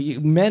doesn't...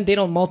 Men, they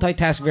don't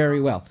multitask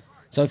very well.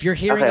 So if you're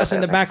hearing us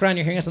in the background,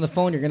 you're hearing us on the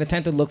phone, you're going to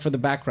tend to look for the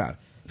background.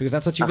 Because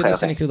that's what you've been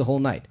listening to the whole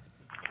night.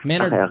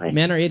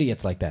 Men are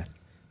idiots like that.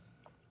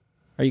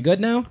 Are you good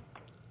now?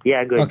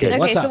 Yeah, good. Okay,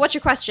 Okay, so what's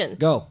your question?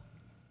 Go.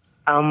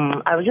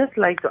 I would just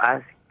like to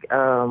ask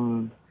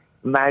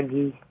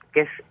Maggie,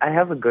 because I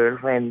have a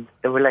girlfriend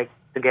that we're like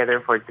together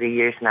for 3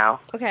 years now.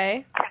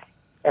 Okay.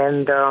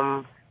 And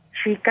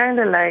she kind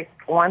of like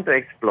want to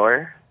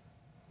explore.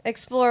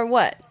 Explore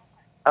what?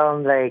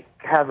 Like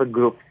have a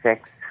group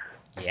sex.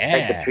 Yeah.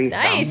 Like a threesome.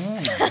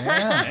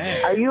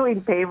 Nice. Are you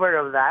in favor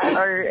of that,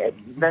 or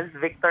does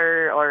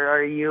Victor, or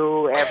are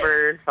you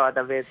ever thought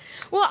of it?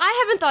 Well,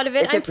 I haven't thought of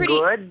it. Is it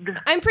good?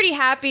 I'm pretty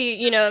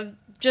happy,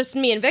 just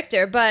me and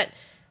Victor. But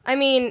I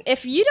mean,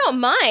 if you don't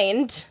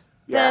mind,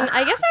 then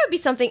I guess that would be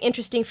something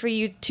interesting for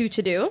you two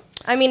to do.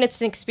 I mean, it's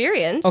an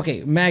experience.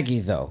 Okay, Maggie,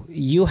 though,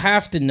 you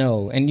have to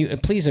know, and you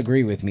please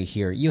agree with me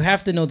here. You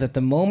have to know that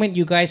the moment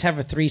you guys have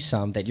a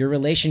threesome, that your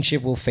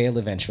relationship will fail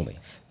eventually.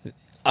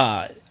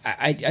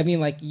 I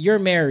mean, like, you're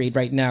married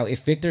right now.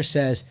 If Victor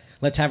says,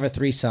 let's have a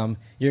threesome,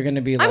 you're going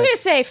to be like... I'm going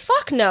to say,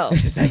 fuck no.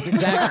 That's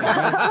exactly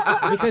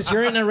right. Because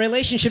you're in a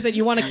relationship that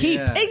you want to keep.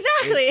 Yeah.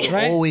 Exactly. It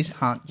always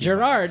haunt you.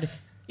 Gerard,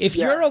 if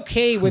you're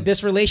okay with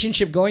this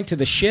relationship going to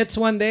the shits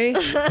one day,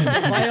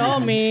 by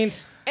all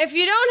means... If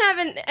you don't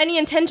have any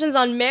intentions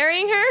on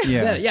marrying her...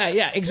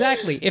 Yeah,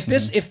 exactly. If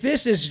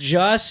this is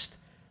just...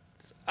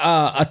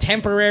 a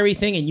temporary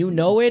thing and you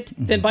know it,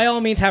 then by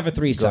all means have a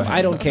threesome.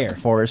 I don't care.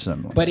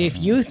 Foursome. But if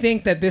you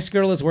think that this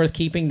girl is worth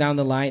keeping down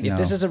the line, if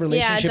this is a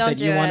relationship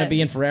that you want to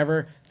be in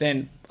forever,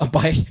 then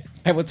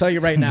I will tell you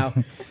right now,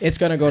 it's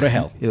going to go to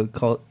hell.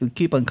 It'll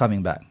keep on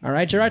coming back. All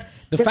right, Gerard?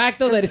 The fact,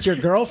 though, that it's your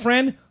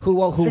girlfriend who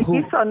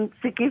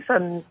She keeps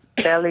on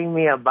telling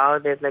me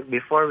about it, like,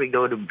 before we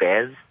go to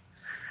bed.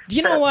 Do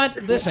you know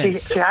what? Listen.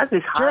 She has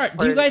this heart.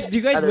 Gerard, do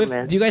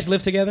you guys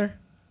live together?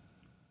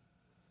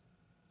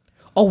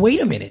 Oh,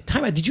 wait a minute.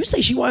 Time out. Did you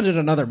say she wanted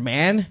another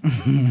man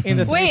in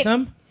the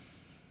threesome?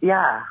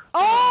 Yeah.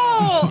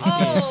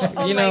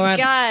 Oh You know my what?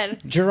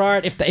 God.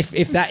 Gerard,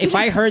 if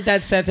I heard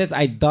that sentence,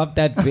 I'd dump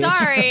that bitch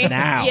Sorry.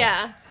 now.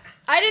 Yeah.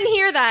 I didn't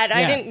hear that.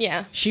 I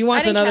didn't, She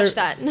wants I didn't another.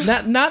 catch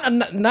that.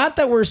 Not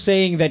that we're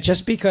saying that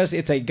just because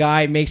it's a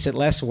guy makes it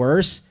less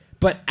worse,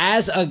 but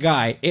as a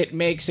guy, it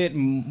makes it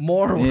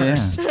more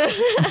worse.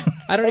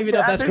 I don't even know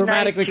if that's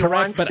grammatically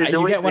correct, but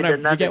you get what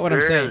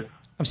I'm saying.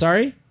 I'm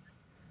sorry?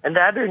 And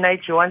the other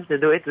night, she wants to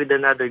do it with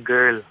another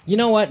girl. You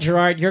know what,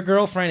 Gerard? Your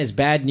girlfriend is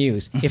bad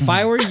news. If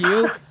I were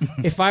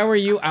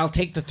you, I'll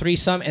take the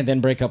threesome and then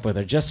break up with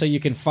her, just so you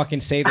can fucking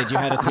say that you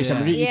had a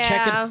threesome. You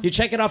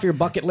check it off your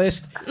bucket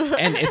list,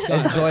 and it's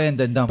gone. Enjoy and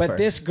then dump her. But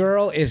this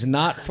girl is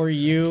not for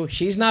you.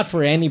 She's not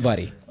for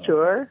anybody.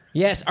 Sure.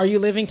 Yes. Are you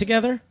living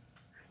together?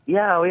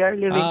 Yeah, we are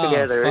living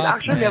together. Fuck,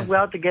 Actually, I'm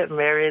about to get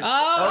married.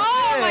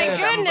 Oh my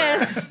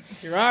goodness.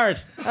 Gerard.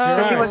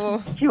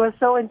 She was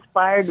so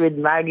inspired with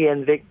Maggie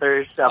and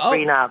Victor's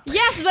prenup.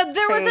 Yes, but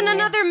there wasn't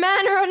another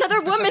man or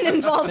another woman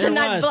involved in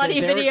that bloody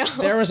video.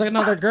 There was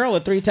another girl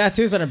with 3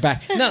 tattoos on her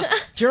back. No,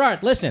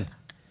 Gerard, listen.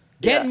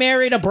 Get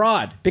married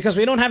abroad, because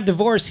we don't have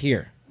divorce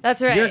here.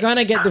 That's right. You're going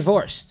to get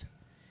divorced.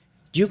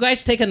 You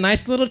guys take a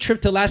nice little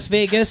trip to Las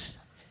Vegas,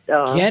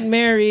 get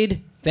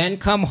married, then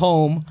come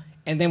home,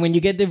 and then when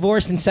you get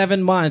divorced in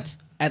 7 months,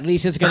 at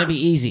least it's going to be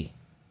easy.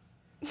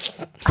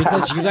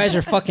 Because you guys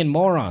are fucking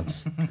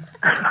morons.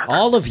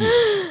 All of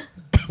you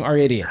are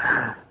idiots.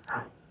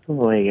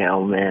 Oh, yeah,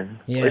 man.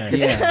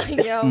 Yeah.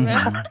 Yo,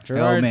 man.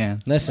 Gerard,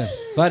 man. Listen,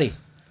 buddy.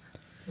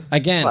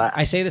 Again,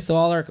 I say this to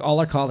all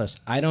our callers.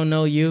 I don't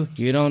know you.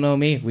 You don't know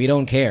me. We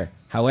don't care.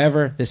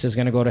 However, this is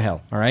going to go to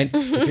hell, all right?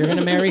 If you're going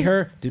to marry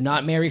her, do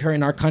not marry her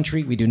in our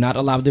country. We do not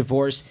allow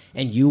divorce,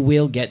 and you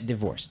will get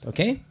divorced,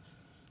 okay?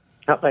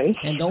 Okay.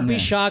 And don't be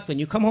shocked when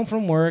you come home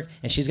from work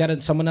and she's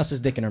got someone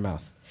else's dick in her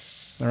mouth.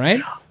 All right?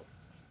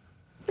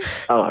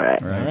 All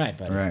right. All right,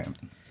 buddy. Right.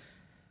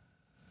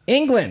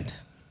 England.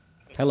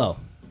 Hello.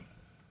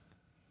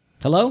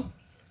 Hello?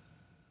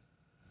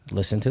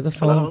 Listen to the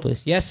phone,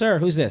 please. Yes, sir.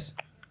 Who's this?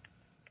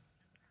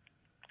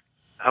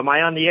 Am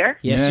I on the air?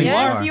 Yes, you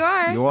are. you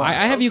are. You are.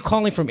 I have you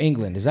calling from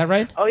England. Is that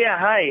right? Oh yeah,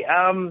 hi.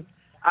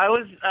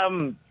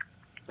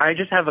 I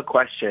just have a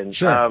question.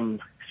 Sure.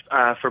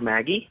 For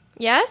Maggie.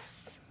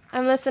 Yes,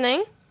 I'm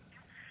listening.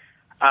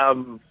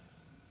 Hello.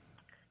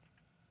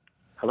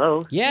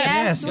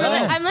 Yes.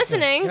 I'm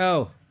listening.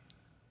 Go.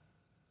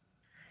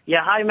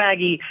 Yeah, hi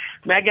Maggie.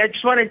 Maggie, I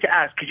just wanted to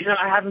ask, because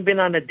I haven't been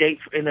on a date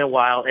in a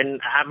while,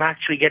 and I'm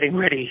actually getting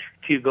ready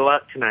to go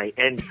out tonight.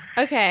 And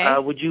okay,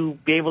 would you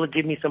be able to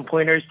give me some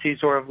pointers to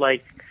sort of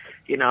like,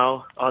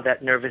 all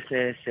that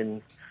nervousness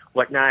and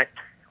what not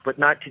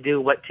to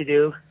do, what to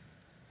do?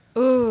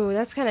 Ooh,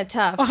 that's kind of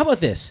tough. Oh, how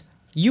about this?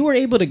 You were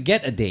able to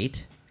get a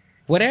date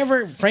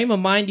whatever frame of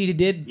mind you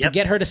did to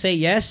get her to say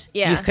yes,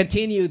 you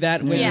continue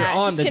that when you're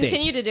on the date.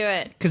 Continue to do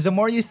it. Because the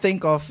more you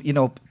think of,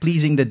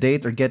 pleasing the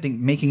date or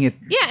making it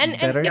and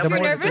better, if the you're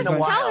more nervous,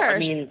 it's tell her. I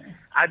mean,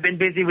 I've been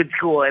busy with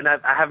school, and I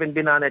haven't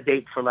been on a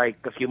date for like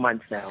a few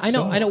months now. I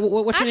know.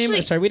 What's your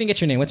name? Sorry, we didn't get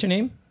your name. What's your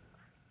name?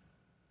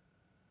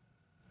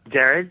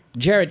 Jared.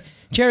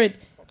 Jared,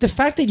 the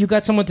fact that you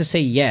got someone to say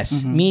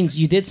yes means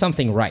you did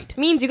something right.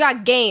 Means you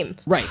got game.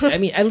 Right. I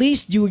mean, at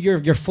least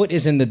your foot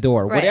is in the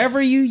door. Right.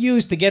 Whatever you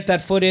use to get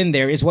that foot in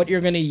there is what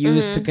you're going to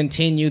use to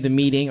continue the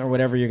meeting or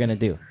whatever you're going to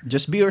do.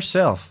 Just be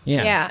yourself.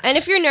 Yeah. And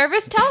if you're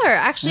nervous, tell her.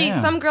 Actually,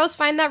 some girls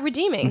find that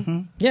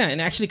redeeming. Yeah,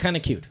 and actually kind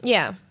of cute.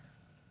 Yeah.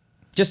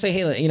 Just say,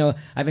 hey,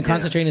 I've been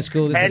concentrating in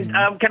school.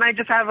 Can I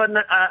just have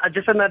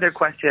just another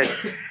question?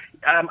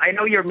 I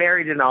know you're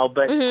married and all,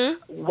 but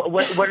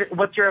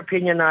what's your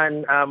opinion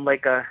on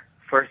like a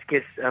first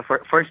kiss,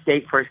 first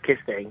date, first kiss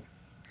thing?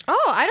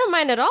 Oh, I don't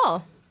mind at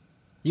all.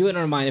 You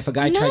wouldn't mind if a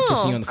guy tried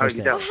kissing you on the first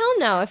date? Oh, hell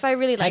no. If I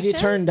really liked him. Have you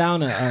turned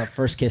down a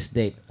first kiss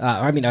date?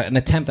 An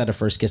attempt at a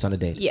first kiss on a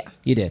date? Yeah.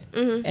 You did?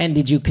 And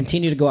did you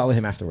continue to go out with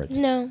him afterwards?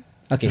 No.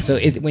 Okay, so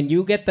when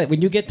you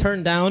get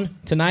turned down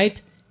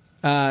tonight,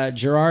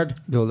 Gerard,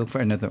 go look for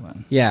another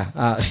one. Yeah,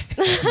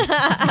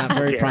 not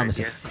very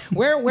promising.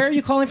 Where are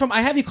you calling from?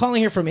 I have you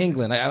calling here from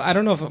England. I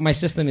don't know if my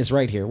system is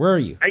right here. Where are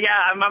you? Yeah,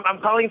 I'm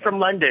calling from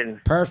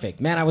London.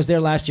 Perfect, man. I was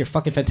there last year.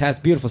 Fucking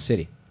fantastic, beautiful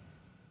city.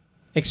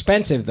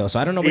 Expensive though, so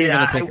I don't know where you're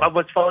gonna take. I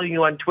was following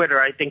you on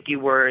Twitter. I think you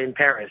were in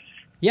Paris.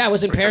 Yeah, I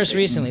was in Paris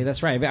recently.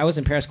 That's right. I was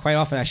in Paris quite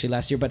often actually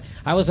last year, but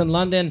I was in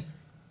London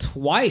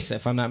twice,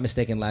 if I'm not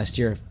mistaken, last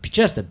year.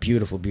 Just a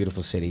beautiful,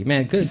 beautiful city.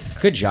 Man,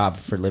 good job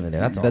for living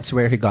there. That's all. That's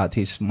where he got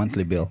his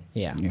monthly bill.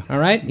 Yeah. All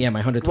right? Yeah,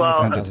 my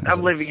 $125,000.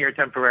 I'm living here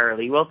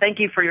temporarily. Well, thank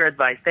you for your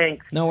advice.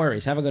 Thanks. No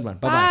worries. Have a good one.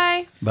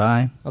 Bye-bye.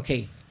 Bye.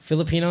 Okay,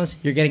 Filipinos,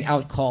 you're getting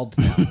out-called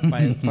now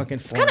by fucking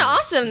It's kind of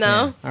awesome,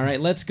 though. Yeah. All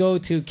right, let's go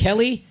to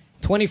Kelly,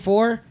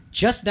 24,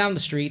 just down the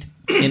street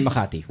in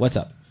Makati. What's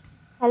up?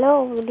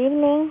 Hello, good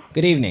evening.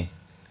 Good evening.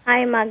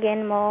 Hi, Maggie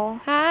and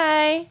Mo.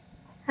 Hi.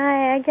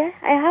 Hi,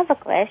 I have a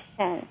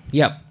question.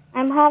 Yep.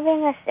 I'm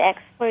having a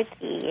sex for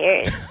 3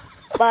 years,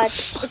 but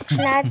it's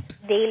not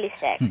daily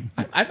sex.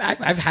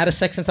 I've had a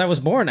sex since I was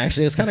born,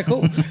 actually. It's kind of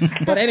cool.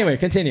 But anyway,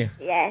 continue.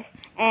 Yes,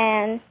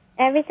 and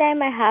every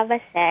time I have a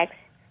sex,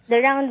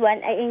 the round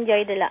one, I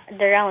enjoy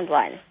the round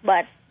one.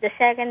 But the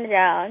second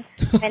round,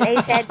 when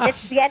I said,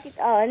 let's get it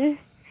on,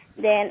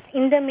 then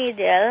in the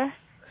middle,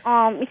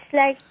 it's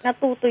like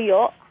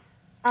natutuyo.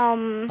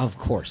 Of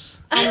course.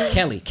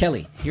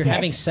 Kelly, you're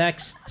having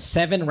sex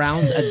 7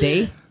 rounds a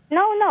day?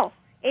 No.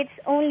 It's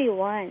only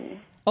one.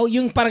 Oh,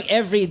 yung parang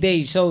every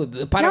day. So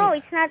parang... No,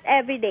 it's not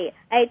every day.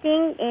 I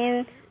think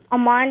in a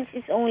month,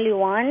 it's only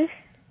once.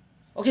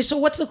 Okay, so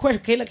what's the question?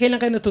 Kailan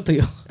kayo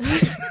natutuyo?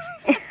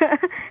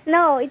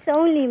 No, it's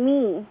only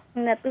me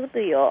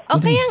natutuyo.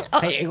 Okay,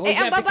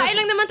 ang babae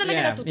lang naman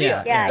talaga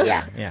natutuyo.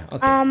 Yeah.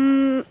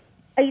 Okay.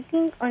 I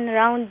think on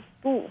round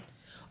 2.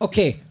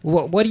 Okay,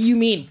 what do you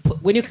mean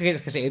when you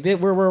say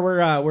we're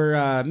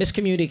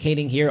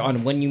miscommunicating here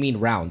on when you mean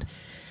round?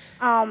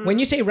 When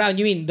you say round,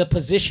 you mean the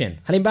position.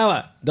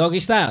 Halimbawa, doggy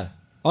style.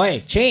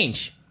 Oy,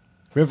 change.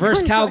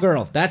 Reverse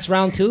cowgirl. That's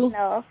round 2?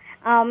 No.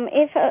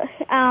 If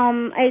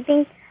I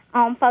think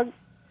pag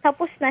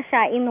tapos na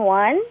siya in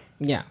 1.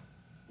 Yeah.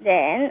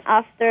 Then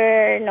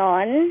after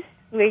non,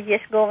 we're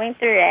just going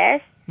to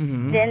rest.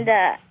 Then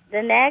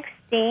the next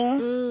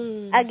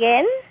thing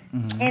again.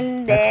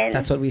 And then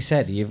that's what we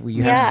said.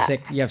 You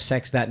have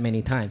sex that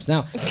many times.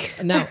 Now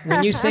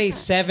when you say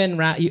 7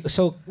 round,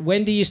 so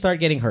when do you start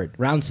getting hurt?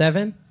 Round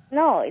 7?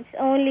 No, it's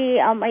only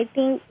I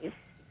think it's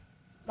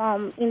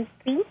in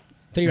 3.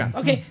 3 rounds.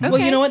 Okay. Well,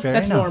 you know what? Fair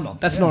That's enough. normal.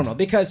 That's normal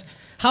because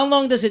how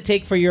long does it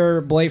take for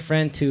your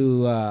boyfriend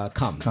to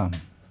come?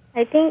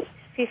 I think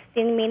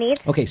 15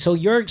 minutes. Okay, so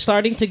you're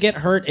starting to get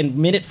hurt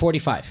in minute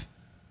 45.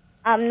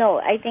 No,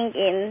 I think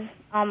in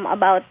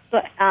about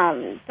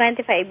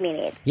 25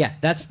 minutes. Yeah,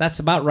 that's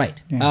about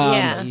right.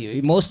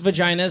 Most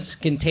vaginas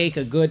can take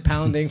a good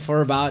pounding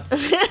for about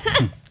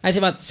I say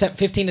about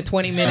 15 to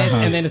 20 minutes,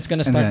 and then it's going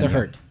to start to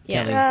hurt.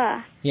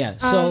 Yeah.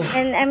 So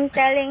and I'm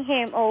telling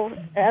him,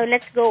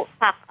 let's go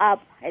pack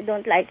up. I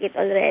don't like it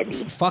already.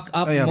 Fuck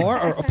up more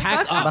or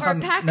pack up?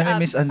 Baka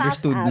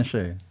misunderstood na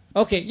siya.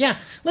 Okay, yeah.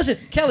 Listen,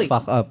 Kelly.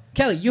 Fuck up.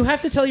 Kelly, you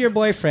have to tell your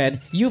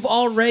boyfriend you've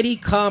already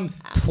come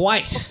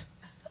twice.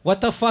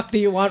 What the fuck do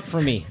you want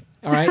from me?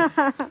 All right.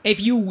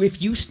 If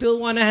you still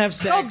want to have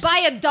sex, go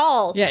buy a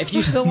doll. Yeah. If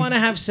you still want to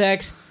have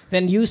sex,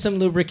 then use some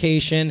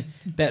lubrication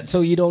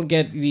so you don't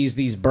get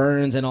these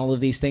burns and all of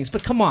these things.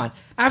 But come on,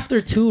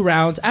 after 2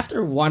 rounds,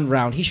 after 1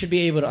 round, he should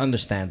be able to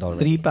understand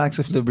already. 3 packs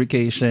of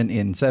lubrication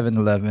in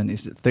 7-Eleven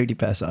is 30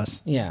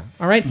 pesos. Yeah.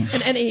 All right.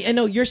 And I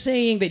know you're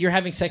saying that you're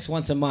having sex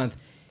once a month.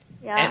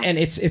 Yeah. And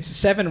it's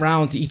 7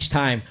 rounds each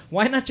time.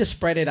 Why not just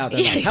spread it out?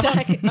 Yeah,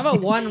 exactly. How about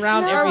 1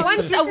 round every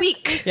once a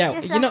week? Yeah,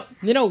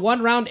 you know,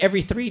 1 round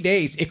every 3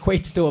 days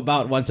equates to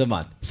about once a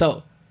month.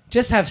 So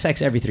just have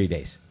sex every 3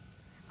 days.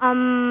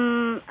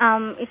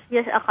 It's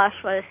just a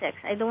casual sex.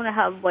 I don't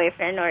have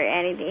boyfriend or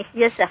anything. It's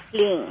just a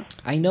fling.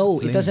 I know.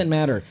 It doesn't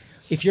matter.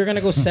 If you're going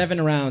to go 7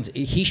 rounds,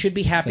 he should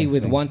be happy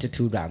with 1 to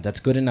 2 rounds. That's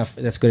good enough.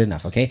 That's good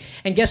enough, okay?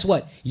 And guess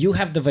what? You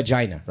have the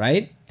vagina,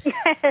 right?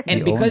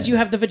 And because you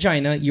have the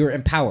vagina, you're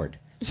empowered.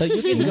 So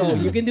you can go,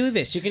 you can do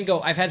this. You can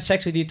go, I've had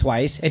sex with you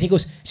twice. And he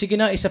goes, sige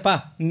na, isa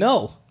pa.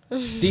 No.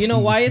 Do you know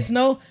why it's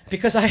no?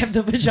 Because I have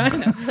the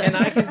vagina. And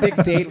I can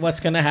dictate what's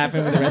going to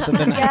happen with the rest of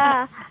the night.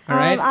 Yeah. All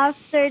right?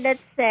 After that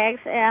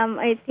sex,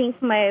 I think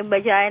my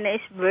vagina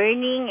is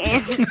burning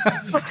and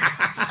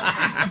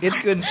It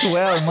can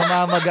swell.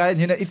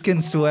 Mamamagayan, it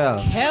can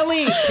swell.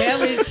 Kelly.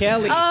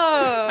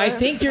 Oh, I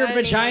think your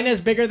vagina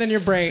is bigger than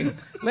your brain.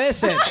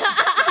 Listen,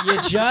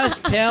 you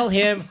just tell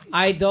him,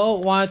 I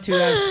don't want to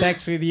have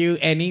sex with you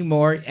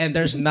anymore, and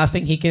there's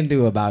nothing he can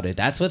do about it.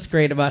 That's what's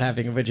great about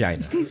having a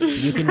vagina.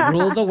 You can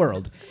rule the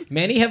world.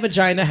 Many have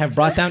vagina have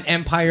brought down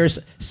empires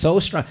so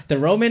strong. The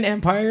Roman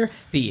Empire,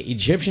 the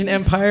Egyptian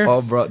Empire,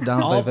 all brought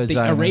down by vaginas.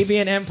 The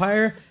Arabian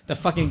Empire, the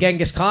fucking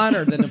Genghis Khan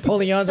or the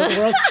Napoleons of the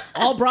world,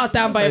 all brought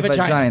down by a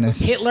vagina.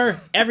 Vaginas. Hitler,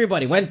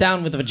 everybody went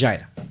down with a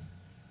vagina.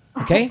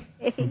 Okay?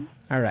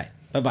 All right.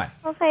 Bye-bye.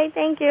 okay,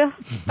 thank you.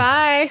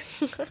 Bye.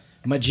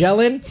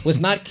 Magellan was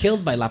not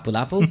killed by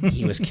Lapu-Lapu.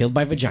 He was killed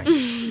by vagina.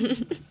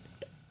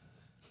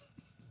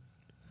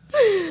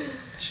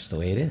 It's just the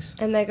way it is.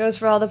 And that goes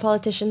for all the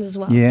politicians as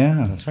well.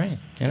 Yeah. That's right.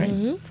 All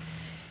right.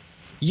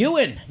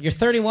 Ewan, you're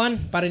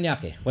 31.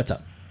 Parañaque. What's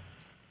up?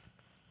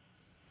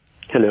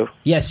 Hello.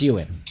 Yes,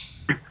 Ewan.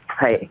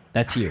 Hi.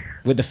 That's you.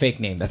 With the fake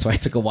name. That's why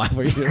it took a while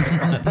for you to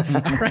respond.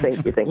 All right.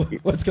 Thank you.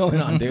 What's going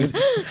on, dude?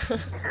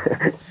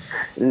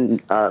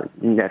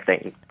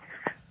 Nothing.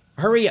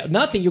 Hurry up.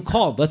 Nothing. You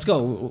called. Let's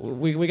go.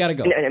 We got to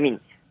go. No, I mean,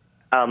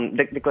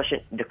 the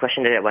question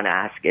that I want to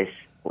ask is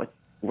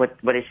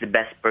what is the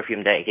best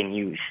perfume that I can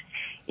use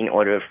in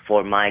order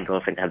for my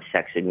girlfriend to have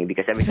sex with me?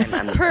 Because every time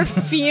I'm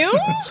Perfume?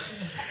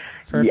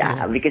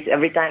 yeah, because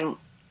every time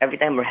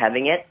we're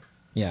having it,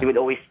 Yeah. she would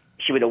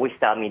always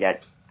tell me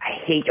that I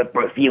hate your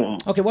perfume.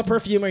 Okay, what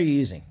perfume are you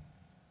using?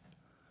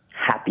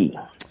 Happy.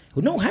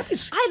 No,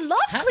 Happy's... I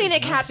love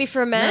Clinic Happy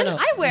for Men. No.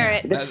 I wear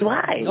it. That's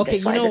why. Okay,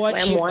 That's why. you know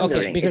That's what? why I'm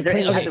wondering, because is there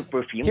any okay, other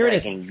perfume here it that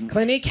is. I can use?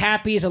 Clinic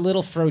Happy is a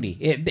little fruity.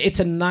 It's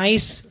a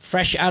nice,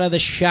 fresh out of the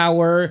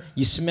shower.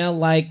 You smell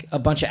like a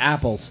bunch of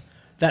apples.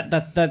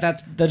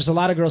 There's a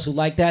lot of girls who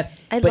like that.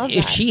 I but love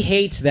if that. she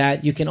hates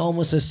that, you can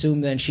almost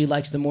assume then she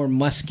likes the more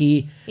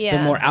musky, the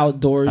Yeah. more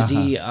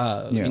outdoorsy,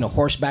 Yeah.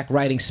 horseback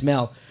riding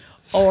smell,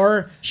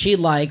 or she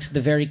likes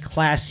the very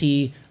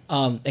classy,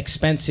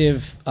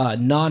 expensive,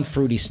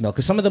 non-fruity smell.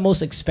 Because some of the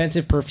most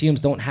expensive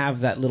perfumes don't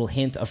have that little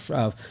hint of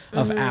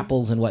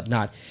apples and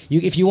whatnot.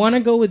 If you want to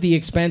go with the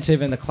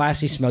expensive and the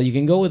classy smell, you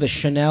can go with a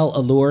Chanel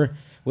Allure,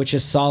 which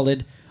is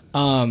solid.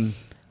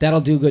 That'll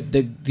do good.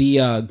 The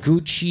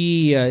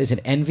Gucci, is it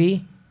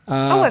Envy?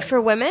 What, for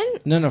women?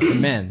 No, for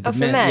men. Oh, for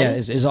men. Yeah,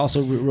 is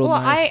also real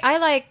Well, nice. I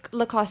like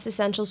Lacoste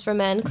Essentials for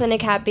Men,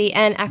 Clinic Happy,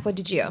 and Acqua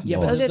di Gio. Yeah,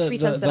 but Those are 3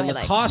 scents that I the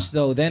like. Lacoste,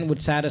 though, then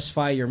would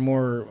satisfy your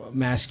more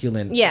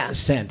masculine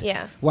scent.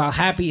 Yeah. While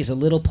Happy is a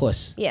little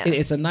puss. Yeah.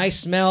 It's a nice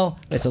smell.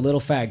 It's a little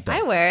fag, though.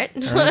 I wear it.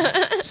 All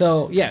right?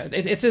 So, yeah,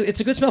 it's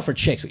a good smell for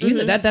chicks.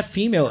 Even that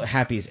female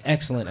Happy is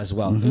excellent as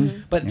well.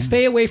 But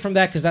stay away from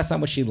that because that's not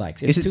what she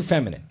likes. It's too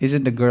feminine.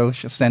 Isn't the girl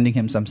sending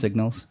him some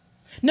signals?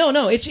 No,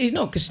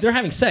 because they're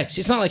having sex.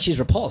 It's not like she's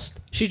repulsed.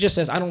 She just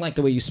says, I don't like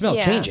the way you smell.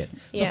 Yeah. Change it.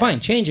 So Yeah. fine,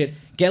 change it.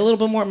 Get a little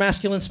bit more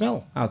masculine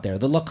smell out there.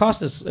 The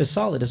Lacoste is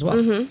solid as well.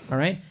 All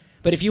right?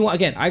 But if you want,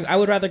 again, I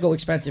would rather go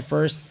expensive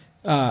first.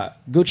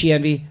 Gucci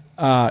Envy,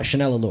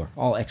 Chanel Allure.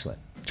 All excellent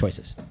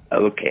choices.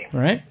 Okay. All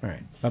right? All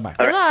right. Bye-bye.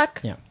 Good luck.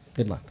 Yeah,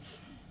 good luck.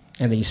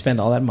 And then you spend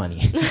all that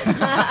money.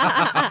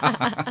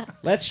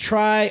 Let's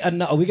try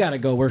another. Oh, we gotta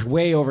go. We're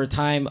way over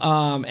time.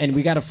 And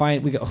we gotta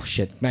find. Oh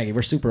shit, Maggie,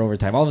 we're super over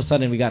time. All of a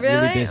sudden, we got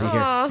really busy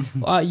here.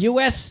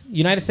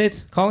 United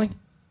States calling.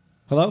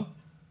 Hello.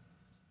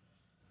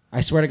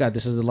 I swear to God,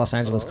 this is the Los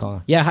Angeles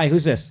call. Yeah, hi.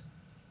 Who's this?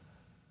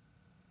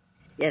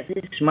 Yes,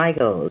 it's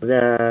Michael,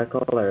 the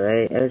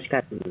caller. I was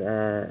cut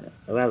a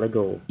while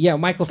ago. Yeah,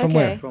 Michael from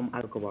where? From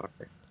Alcobar.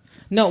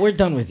 No, we're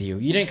done with you.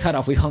 You didn't cut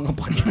off. We hung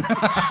up on you.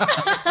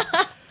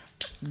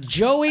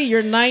 Joey,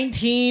 you're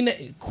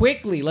 19.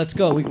 Quickly, let's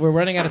go. We're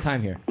running out of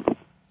time here.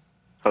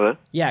 Hello?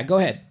 Yeah, go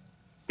ahead.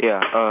 Yeah,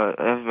 I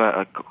have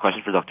a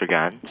question for Dr.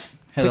 Gan.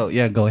 Hello,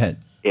 yeah, go ahead.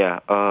 Yeah,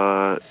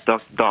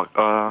 Doc,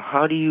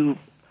 how do you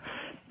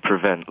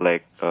prevent,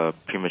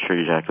 premature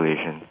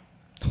ejaculation?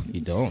 You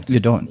don't. You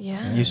don't.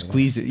 Yeah. You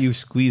squeeze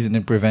it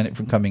and prevent it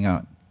from coming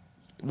out.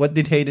 What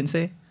did Hayden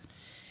say?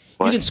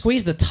 You can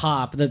squeeze the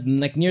top,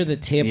 near the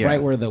tip, Yeah.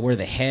 right where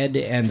the head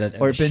and the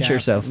Or the pinch shaft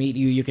yourself. meet.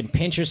 You can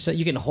pinch yourself.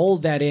 You can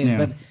hold that in, Yeah.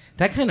 but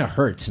that kind of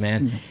hurts,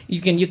 man. You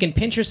can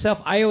pinch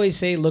yourself. I always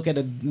say, look at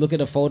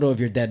a photo of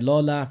your dead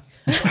Lola.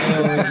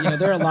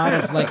 There are a lot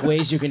of like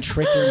ways you can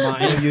trick your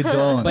mind. You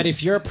don't. But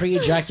if you're a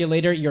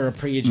pre-ejaculator, you're a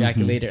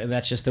pre-ejaculator, and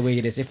that's just the way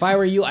it is. If I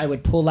were you, I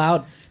would pull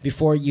out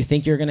before you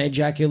think you're going to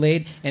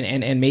ejaculate,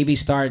 and maybe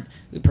start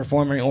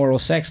performing oral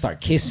sex,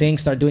 start kissing,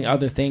 start doing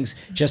other things,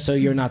 just so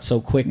you're not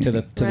so quick to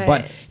the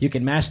butt. You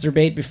can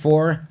masturbate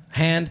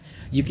beforehand.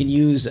 You can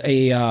use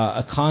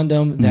a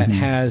condom that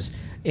has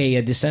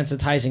a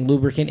desensitizing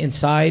lubricant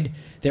inside.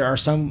 There are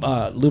some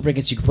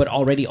lubricants you can put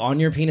already on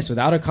your penis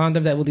without a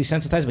condom that will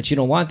desensitize, but you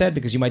don't want that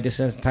because you might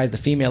desensitize the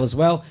female as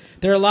well.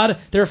 There are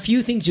a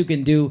few things you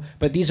can do,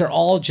 but these are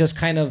all just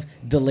kind of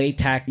delay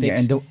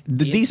tactics. Yeah, and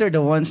these are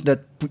the ones that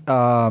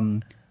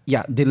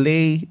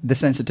delay the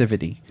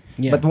sensitivity.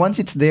 Yeah. But once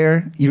it's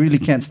there, you really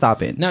can't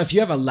stop it. Now, if you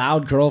have a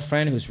loud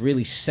girlfriend who's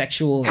really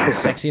sexual and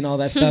sexy and all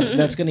that stuff,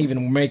 that's going to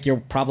even make your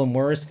problem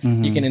worse.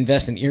 You can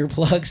invest in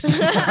earplugs.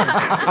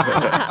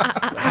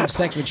 Have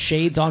sex with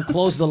shades on,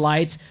 close the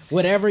lights,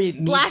 whatever it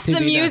needs Blast to the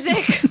be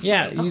music. done.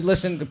 Yeah, you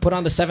listen, put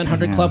on the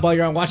 700 Club while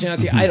you're on watching it on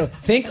TV. I don't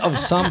think of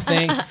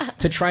something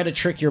to try to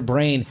trick your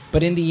brain,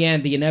 but in the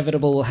end, the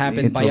inevitable will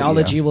happen.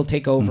 Biology will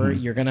take over.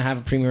 You're going to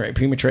have a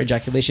premature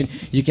ejaculation.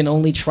 You can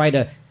only try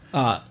to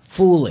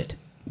fool it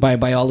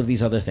by all of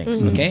these other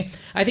things, okay?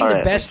 I think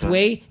the best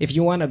way, if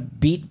you want to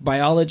beat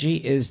biology,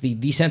 is the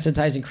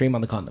desensitizing cream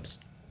on the condoms.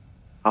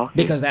 Okay.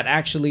 Because that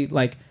actually,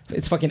 like,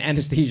 it's fucking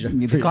anesthesia.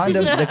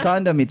 The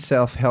condom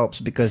itself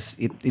helps because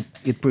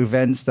it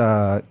prevents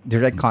the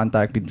direct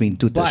contact between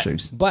two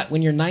tissues. But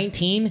when you're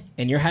 19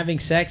 and you're having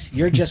sex,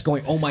 you're just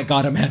going, oh my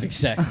God, I'm having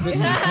sex. This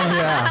is,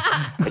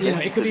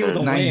 it could be with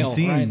a whale,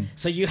 right?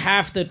 So you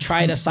have to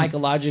try to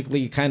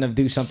psychologically kind of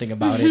do something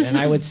about it. And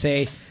I would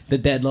say the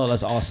dead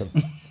Lola's awesome.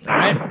 All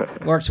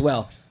right? Works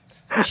well.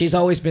 She's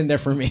always been there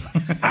for me.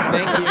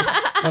 Thank you.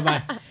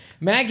 Bye-bye.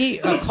 Maggie,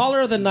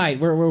 caller of the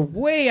night. We're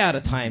way out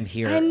of time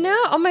here. I know.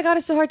 Oh my God,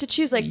 it's so hard to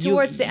choose. Like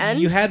towards the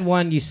end. You had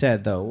one. You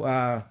said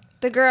though.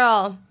 The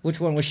girl. Which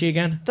one was she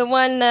again? The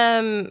one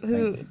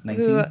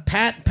who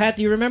Pat.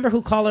 Do you remember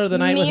who caller of the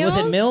night was? Was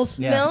it Mills?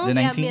 Yeah, Mills. The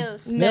 19? Yeah,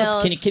 Mills.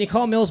 Mills. Can you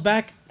call Mills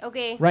back?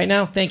 Okay. Right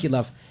now. Thank you,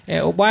 love.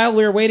 While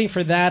we're waiting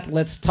for that,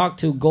 let's talk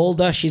to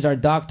Golda. She's our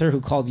doctor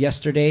who called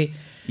yesterday.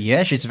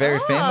 Yeah, she's very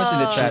famous in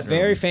the chat room.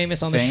 Very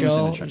famous on the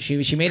show.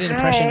 She made an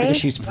impression because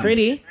she's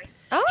pretty.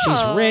 Oh.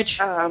 She's rich,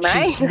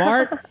 she's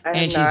smart,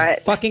 and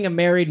she's fucking a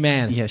married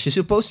man. Yeah, she's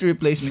supposed to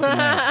replace me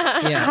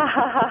tonight.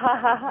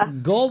 Yeah.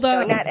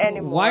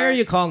 Golda, why are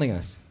you calling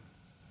us?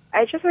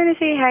 I just want to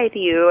say hi to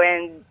you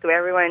and to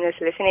everyone who's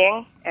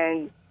listening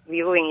and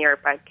viewing your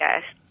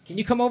podcast. Can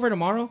you come over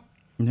tomorrow?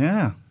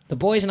 Yeah. The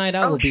boys' night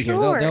out will be here.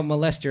 They'll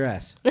molest your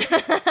ass.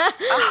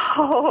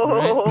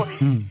 Oh.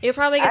 Right? You'll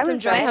probably get some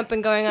dry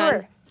humping going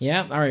on.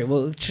 Yeah, all right.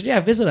 Well,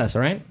 visit us,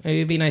 all right?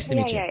 It'd be nice to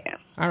meet you. Yeah.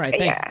 All right,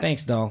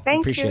 thanks, doll.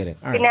 Thank Appreciate you. it.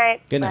 All right. Good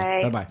night. Good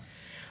night. Bye-bye.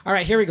 All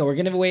right, here we go. We're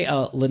giving away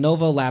a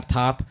Lenovo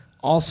laptop.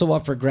 Also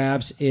up for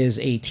grabs is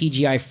a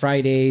TGI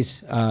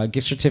Fridays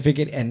gift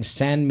certificate and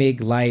San Mig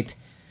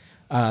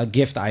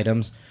gift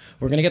items.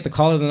 We're going to get the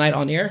caller of the night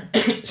on air.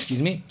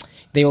 Excuse me.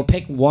 They will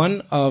pick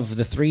one of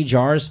the 3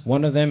 jars.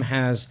 One of them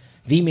has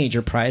the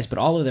major prize, but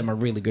all of them are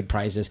really good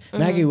prizes.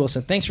 Maggie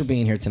Wilson, thanks for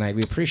being here tonight.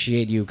 We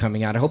appreciate you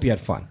coming out. I hope you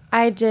had fun.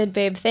 I did,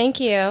 babe. Thank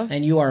you.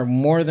 And you are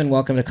more than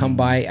welcome to come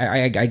by.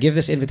 I give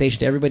this invitation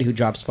to everybody who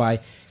drops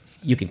by.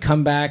 You can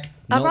come back.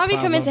 I'll probably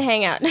come in to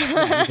hang out.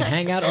 Yeah, you can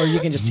hang out, or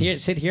you can just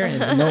sit here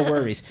and no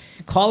worries.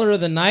 Caller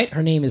of the night,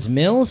 her name is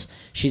Mills.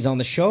 She's on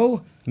the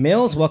show.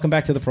 Mills, welcome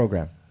back to the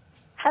program.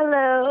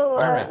 Hello.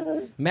 All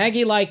right.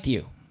 Maggie liked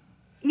you.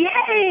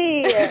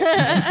 Yay!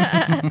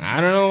 I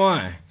don't know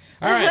why.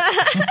 All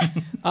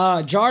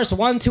right. Jars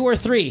 1, 2, or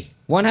 3.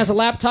 One has a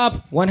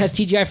laptop. One has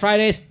TGI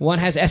Fridays. One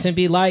has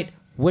S&B Light.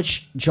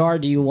 Which jar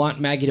do you want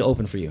Maggie to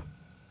open for you?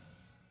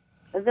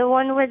 The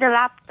one with the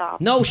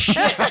laptop. No shit.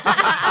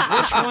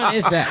 Which one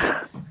is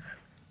that?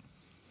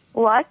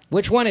 What?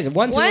 Which one is it?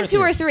 1, 2, or 3? 1,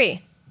 2, or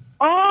 3.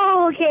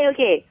 Oh,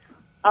 okay.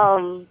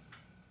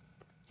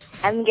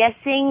 I'm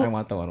guessing. I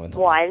want the one with the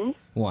 1.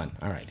 1.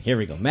 All right. Here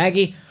we go.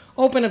 Maggie,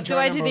 open up jar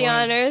Do I do the 1.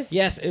 honors?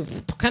 Yes.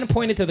 Kind of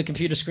point it to the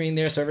computer screen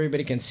there so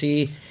everybody can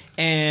see.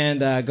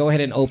 And go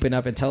ahead and open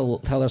up and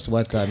tell us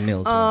what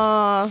Mills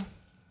wants.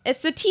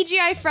 It's the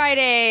TGI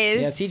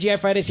Fridays. Yeah, TGI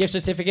Fridays gift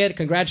certificate.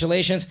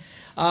 Congratulations.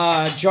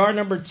 Jar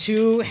number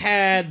 2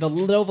 had the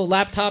Lenovo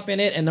laptop in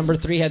it, and number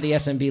 3 had the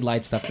SMB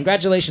Light stuff.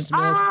 Congratulations,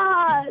 Mills.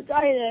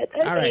 Darn it.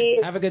 Okay. All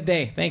right. Have a good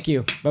day. Thank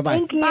you. Bye-bye.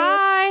 Thank you.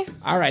 Bye.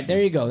 All right.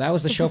 There you go. That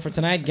was the show for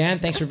tonight. Gan,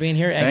 thanks for being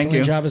here.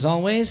 Excellent job as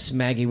always.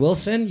 Maggie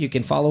Wilson. You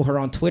can follow her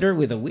on Twitter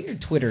with a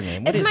weird Twitter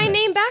name. It's my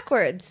name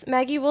backwards.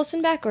 Maggie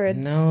Wilson backwards.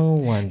 No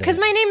wonder. Because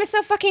my name is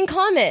so fucking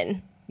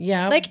common.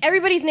 Yeah. Like,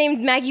 everybody's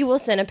named Maggie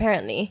Wilson,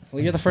 apparently.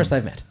 Well, you're the first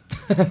I've met.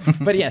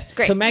 But yes.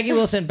 Great. So Maggie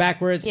Wilson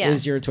backwards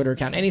is your Twitter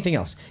account. Anything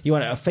else? You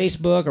want a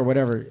Facebook or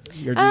whatever?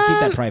 You keep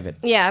that private.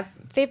 Yeah.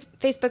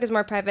 Facebook is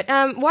more private.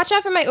 Watch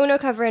out for my Uno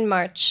cover in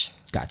March.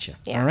 Gotcha.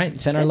 Yeah. All right.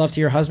 Send our love to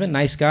your husband.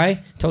 Nice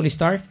guy. Tony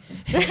Stark.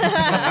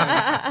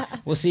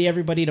 We'll see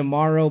everybody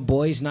tomorrow.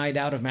 Boys Night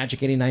Out of Magic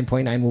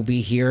 89.9 will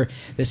be here.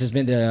 This has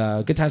been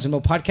the Good Times with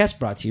Mo podcast,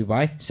 brought to you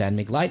by San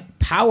Mig Light,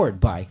 powered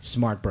by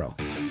Smart Bro.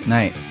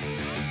 Night.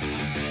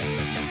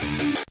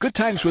 Good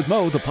Times with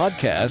Mo, the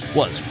podcast,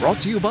 was brought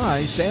to you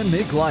by San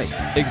Mig Light.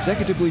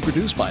 Executively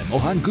produced by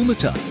Mohan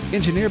Gumata.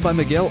 Engineered by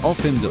Miguel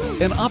Alfindo.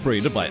 And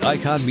operated by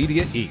Icon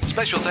Media Inc.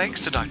 Special thanks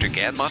to Dr.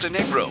 Gan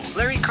Montenegro,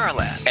 Larry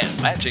Carlan,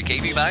 and Magic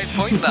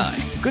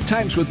 89.9. Good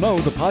Times with Mo,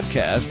 the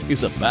podcast,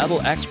 is a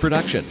Battle Axe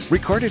production.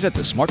 Recorded at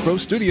the Smart Bro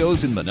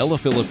Studios in Manila,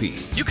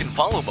 Philippines. You can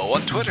follow Mo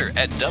on Twitter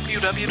at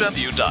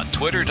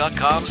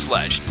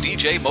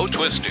www.twitter.com/DJ Mo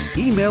Twister.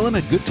 Email him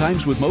at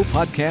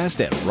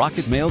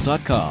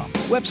goodtimeswithmopodcast@rocketmail.com.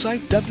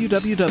 Website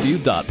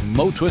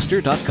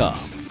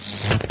www.motwister.com.